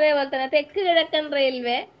 അതേപോലെ തന്നെ തെക്ക് കിഴക്കൻ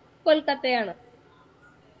റെയിൽവേ കൊൽക്കത്തയാണ്.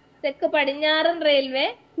 തെക്ക് പടിഞ്ഞാറൻ റെയിൽവേ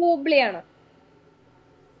ഹൂബ്ലിയാണ്.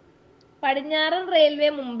 പടിഞ്ഞാറൻ റെയിൽവേ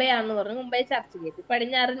മുംബൈ ആണെന്ന് പറഞ്ഞു, മുംബൈ ചർച്ച് ഗേറ്റ്.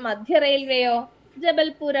 പടിഞ്ഞാറൻ മധ്യ റെയിൽവേയോ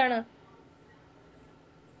ജബൽപൂരാണ്.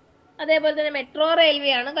 അതേപോലെ തന്നെ മെട്രോ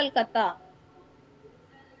റെയിൽവേ ആണ് കൊൽക്കത്ത.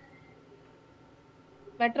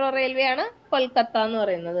 മെട്രോ റെയിൽവേ ആണ് കൊൽക്കത്ത എന്ന്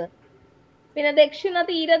പറയുന്നത്. പിന്നെ ദക്ഷിണ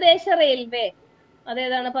തീരദേശ റെയിൽവേ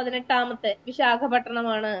അതേതാണ്? 18ാമത്തെ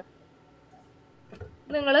വിശാഖപട്ടണമാണ്.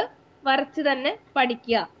 നിങ്ങള് വരച്ച് തന്നെ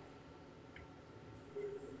പഠിക്കുക.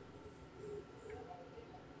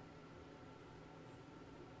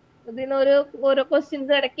 ഇതിന് ഓരോ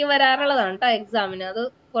ക്വസ്റ്റ്യൻസ് ഇടയ്ക്ക് വരാറുള്ളതാണ് കേട്ടോ എക്സാമിന്. അത്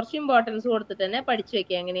കുറച്ച് ഇമ്പോർട്ടൻസ് കൊടുത്തിട്ട് തന്നെ പഠിച്ചു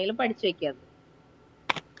വെക്കുക, എങ്ങനെയും പഠിച്ചു വെക്കുക.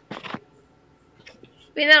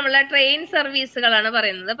 പിന്നെ നമ്മളെ ട്രെയിൻ സർവീസുകളാണ്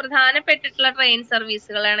പറയുന്നത്. പ്രധാനപ്പെട്ടിട്ടുള്ള ട്രെയിൻ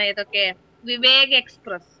സർവീസുകളാണ് ഏതൊക്കെ? വിവേക്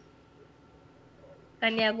എക്സ്പ്രസ്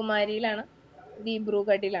കന്യാകുമാരിയിലാണ്,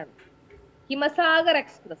 ദിബ്രുഗഡിലാണ്. ഹിമസാഗർ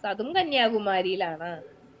എക്സ്പ്രസ് അതും കന്യാകുമാരിയിലാണ്.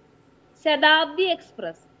 ശതാബ്ദി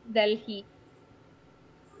express Delhi.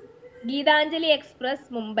 Geethanjali express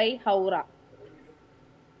Mumbai Howrah.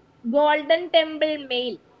 Golden temple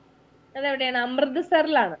mail അതെവിടെയാണ്?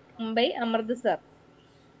 അമൃത്സറിലാണ്. മുംബൈ അമൃത്സർ.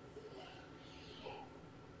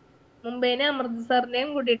 മുംബൈനെ അമൃത്സറിനെയും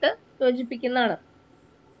കൂട്ടിയിട്ട് യോജിപ്പിക്കുന്നതാണ്.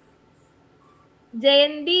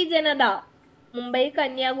 ജയന്തി ജനത Mumbai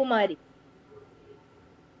Kanyakumari.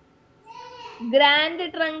 Grand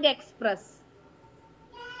trunk express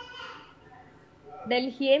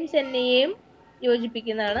ഡൽഹിയെയും ചെന്നൈയെയും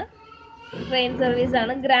യോജിപ്പിക്കുന്നതാണ് train service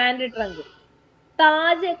ആണ് ഗ്രാൻഡ് ട്രങ്ക്.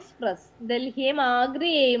 താജ് എക്സ്പ്രസ് ഡൽഹിയെയും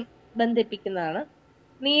ആഗ്രയെയും ബന്ധിപ്പിക്കുന്നതാണ്.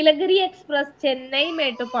 നീലഗിരി എക്സ്പ്രസ് ചെന്നൈ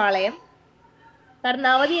മേട്ടുപ്പാളയം.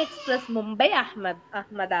 കർണാവതി എക്സ്പ്രസ് മുംബൈ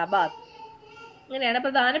അഹമ്മദാബാദ്. ഇങ്ങനെയാണ്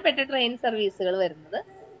പ്രധാനപ്പെട്ട ട്രെയിൻ സർവീസുകൾ വരുന്നത്.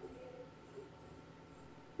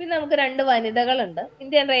 പിന്നെ നമുക്ക് 2 വനിതകളുണ്ട്.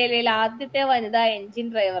 ഇന്ത്യൻ റെയിൽവേയിലെ ആദ്യത്തെ വനിതാ എഞ്ചിൻ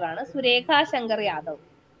ഡ്രൈവറാണ് സുരേഖ ശങ്കർ യാദവ്.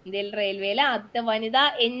 ഇന്ത്യൻ റെയിൽവേയിലെ ആദ്യത്തെ വനിതാ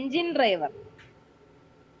എഞ്ചിൻ ഡ്രൈവർ.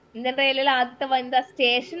 ഇന്ത്യൻ റെയിൽവേയിലെ ആദ്യത്തെ വനിതാ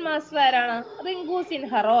സ്റ്റേഷൻ മാസ്റ്റർ ആരാണ്? റിങ്കു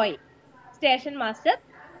സിൻഹ റോയ്. Station master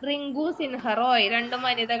Rinku Sinha Roy. 2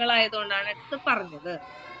 വനിതകളായതുകൊണ്ടാണ് എടുത്ത് പറഞ്ഞത്.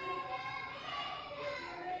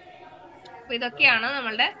 അപ്പൊ ഇതൊക്കെയാണ്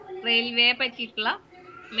നമ്മളുടെ റെയിൽവേയെ പറ്റിയിട്ടുള്ള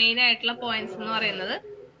മെയിൻ ആയിട്ടുള്ള പോയിന്റ്സ് എന്ന് പറയുന്നത്.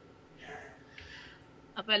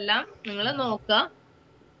 അപ്പൊ എല്ലാം നിങ്ങൾ നോക്കുക.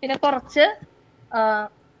 പിന്നെ കുറച്ച്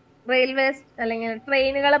റെയിൽവേസ് അല്ലെങ്കിൽ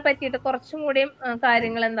ട്രെയിനുകളെ പറ്റിയിട്ട് കുറച്ചും കൂടിയും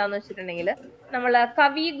കാര്യങ്ങൾ എന്താന്ന് വെച്ചിട്ടുണ്ടെങ്കിൽ, നമ്മള്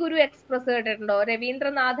കവി ഗുരു എക്സ്പ്രസ് കേട്ടിട്ടുണ്ടോ?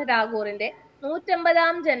 രവീന്ദ്രനാഥ ടാഗോറിന്റെ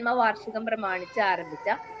 150-ാം ജന്മവാർഷികം പ്രമാണിച്ച് ആരംഭിച്ച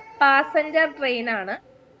പാസഞ്ചർ ട്രെയിനാണ്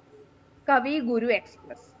കവി ഗുരു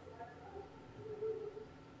എക്സ്പ്രസ്.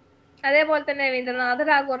 അതേപോലെ തന്നെ രവീന്ദ്രനാഥ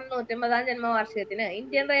ടാഗോറിന്റെ 150-ാം ജന്മവാർഷികത്തിന്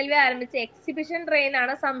ഇന്ത്യൻ റെയിൽവേ ആരംഭിച്ച എക്സിബിഷൻ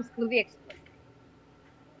ട്രെയിനാണ് സംസ്കൃതി എക്സ്പ്രസ്.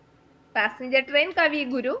 പാസഞ്ചർ ട്രെയിൻ കവി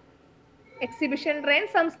ഗുരു, എക്സിബിഷൻ ട്രെയിൻ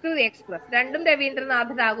സംസ്കൃതി എക്സ്പ്രസ്. രണ്ടും രവീന്ദ്രനാഥ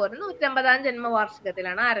ടാഗോറിന് 150-ാം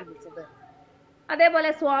ജന്മവാർഷികത്തിലാണ് ആരംഭിച്ചത്. അതേപോലെ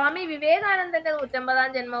സ്വാമി വിവേകാനന്ദന്റെ 150-ാം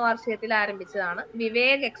ജന്മവാർഷികത്തിൽ ആരംഭിച്ചതാണ്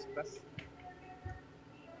വിവേക് എക്സ്പ്രസ്.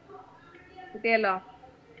 കിട്ടിയല്ലോ.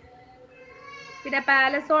 പിന്നെ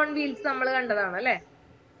പാലസ് ഓൺ വീൽസ് നമ്മൾ കണ്ടതാണ് അല്ലെ.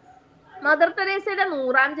 മദർ തെരേസയുടെ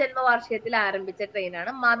 100-ാം ജന്മവാർഷികത്തിൽ ആരംഭിച്ച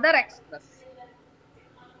ട്രെയിനാണ് മദർ എക്സ്പ്രസ്.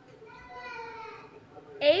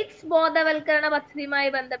 എയ്ഡ്സ് ബോധവൽക്കരണ പദ്ധതിയുമായി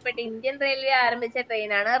ബന്ധപ്പെട്ട് ഇന്ത്യൻ റെയിൽവേ ആരംഭിച്ച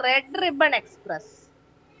ട്രെയിനാണ് റെഡ് റിബൺ എക്സ്പ്രസ്.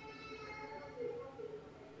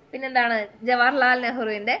 പിന്നെന്താണ്? ജവഹർലാൽ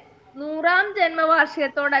നെഹ്റുവിന്റെ 100-ാം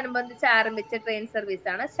ജന്മവാർഷികത്തോടനുബന്ധിച്ച് ആരംഭിച്ച ട്രെയിൻ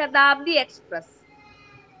സർവീസാണ് ശതാബ്ദി എക്സ്പ്രസ്.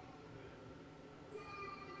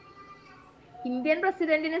 ഇന്ത്യൻ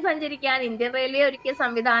പ്രസിഡന്റിന് സഞ്ചരിക്കാൻ ഇന്ത്യൻ റെയിൽവേ ഒരുക്കിയ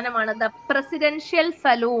സംവിധാനമാണ് ദ പ്രസിഡൻഷ്യൽ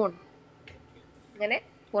സലൂൺ. അങ്ങനെ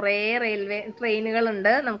കുറെ റെയിൽവേ ട്രെയിനുകൾ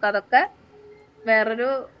ഉണ്ട്. നമുക്കതൊക്കെ വേറൊരു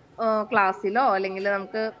ക്ലാസ്സിലോ അല്ലെങ്കിൽ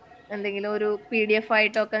നമുക്ക് എന്തെങ്കിലും ഒരു PDF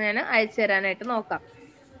ആയിട്ടോ ഒക്കെ ഞാൻ അയച്ചു തരാനായിട്ട് നോക്കാം.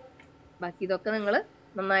 ബാക്കി ഇതൊക്കെ നിങ്ങൾ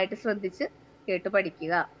നന്നായിട്ട് ശ്രദ്ധിച്ച് കേട്ട്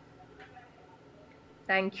പഠിക്കുക.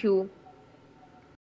 Thank you.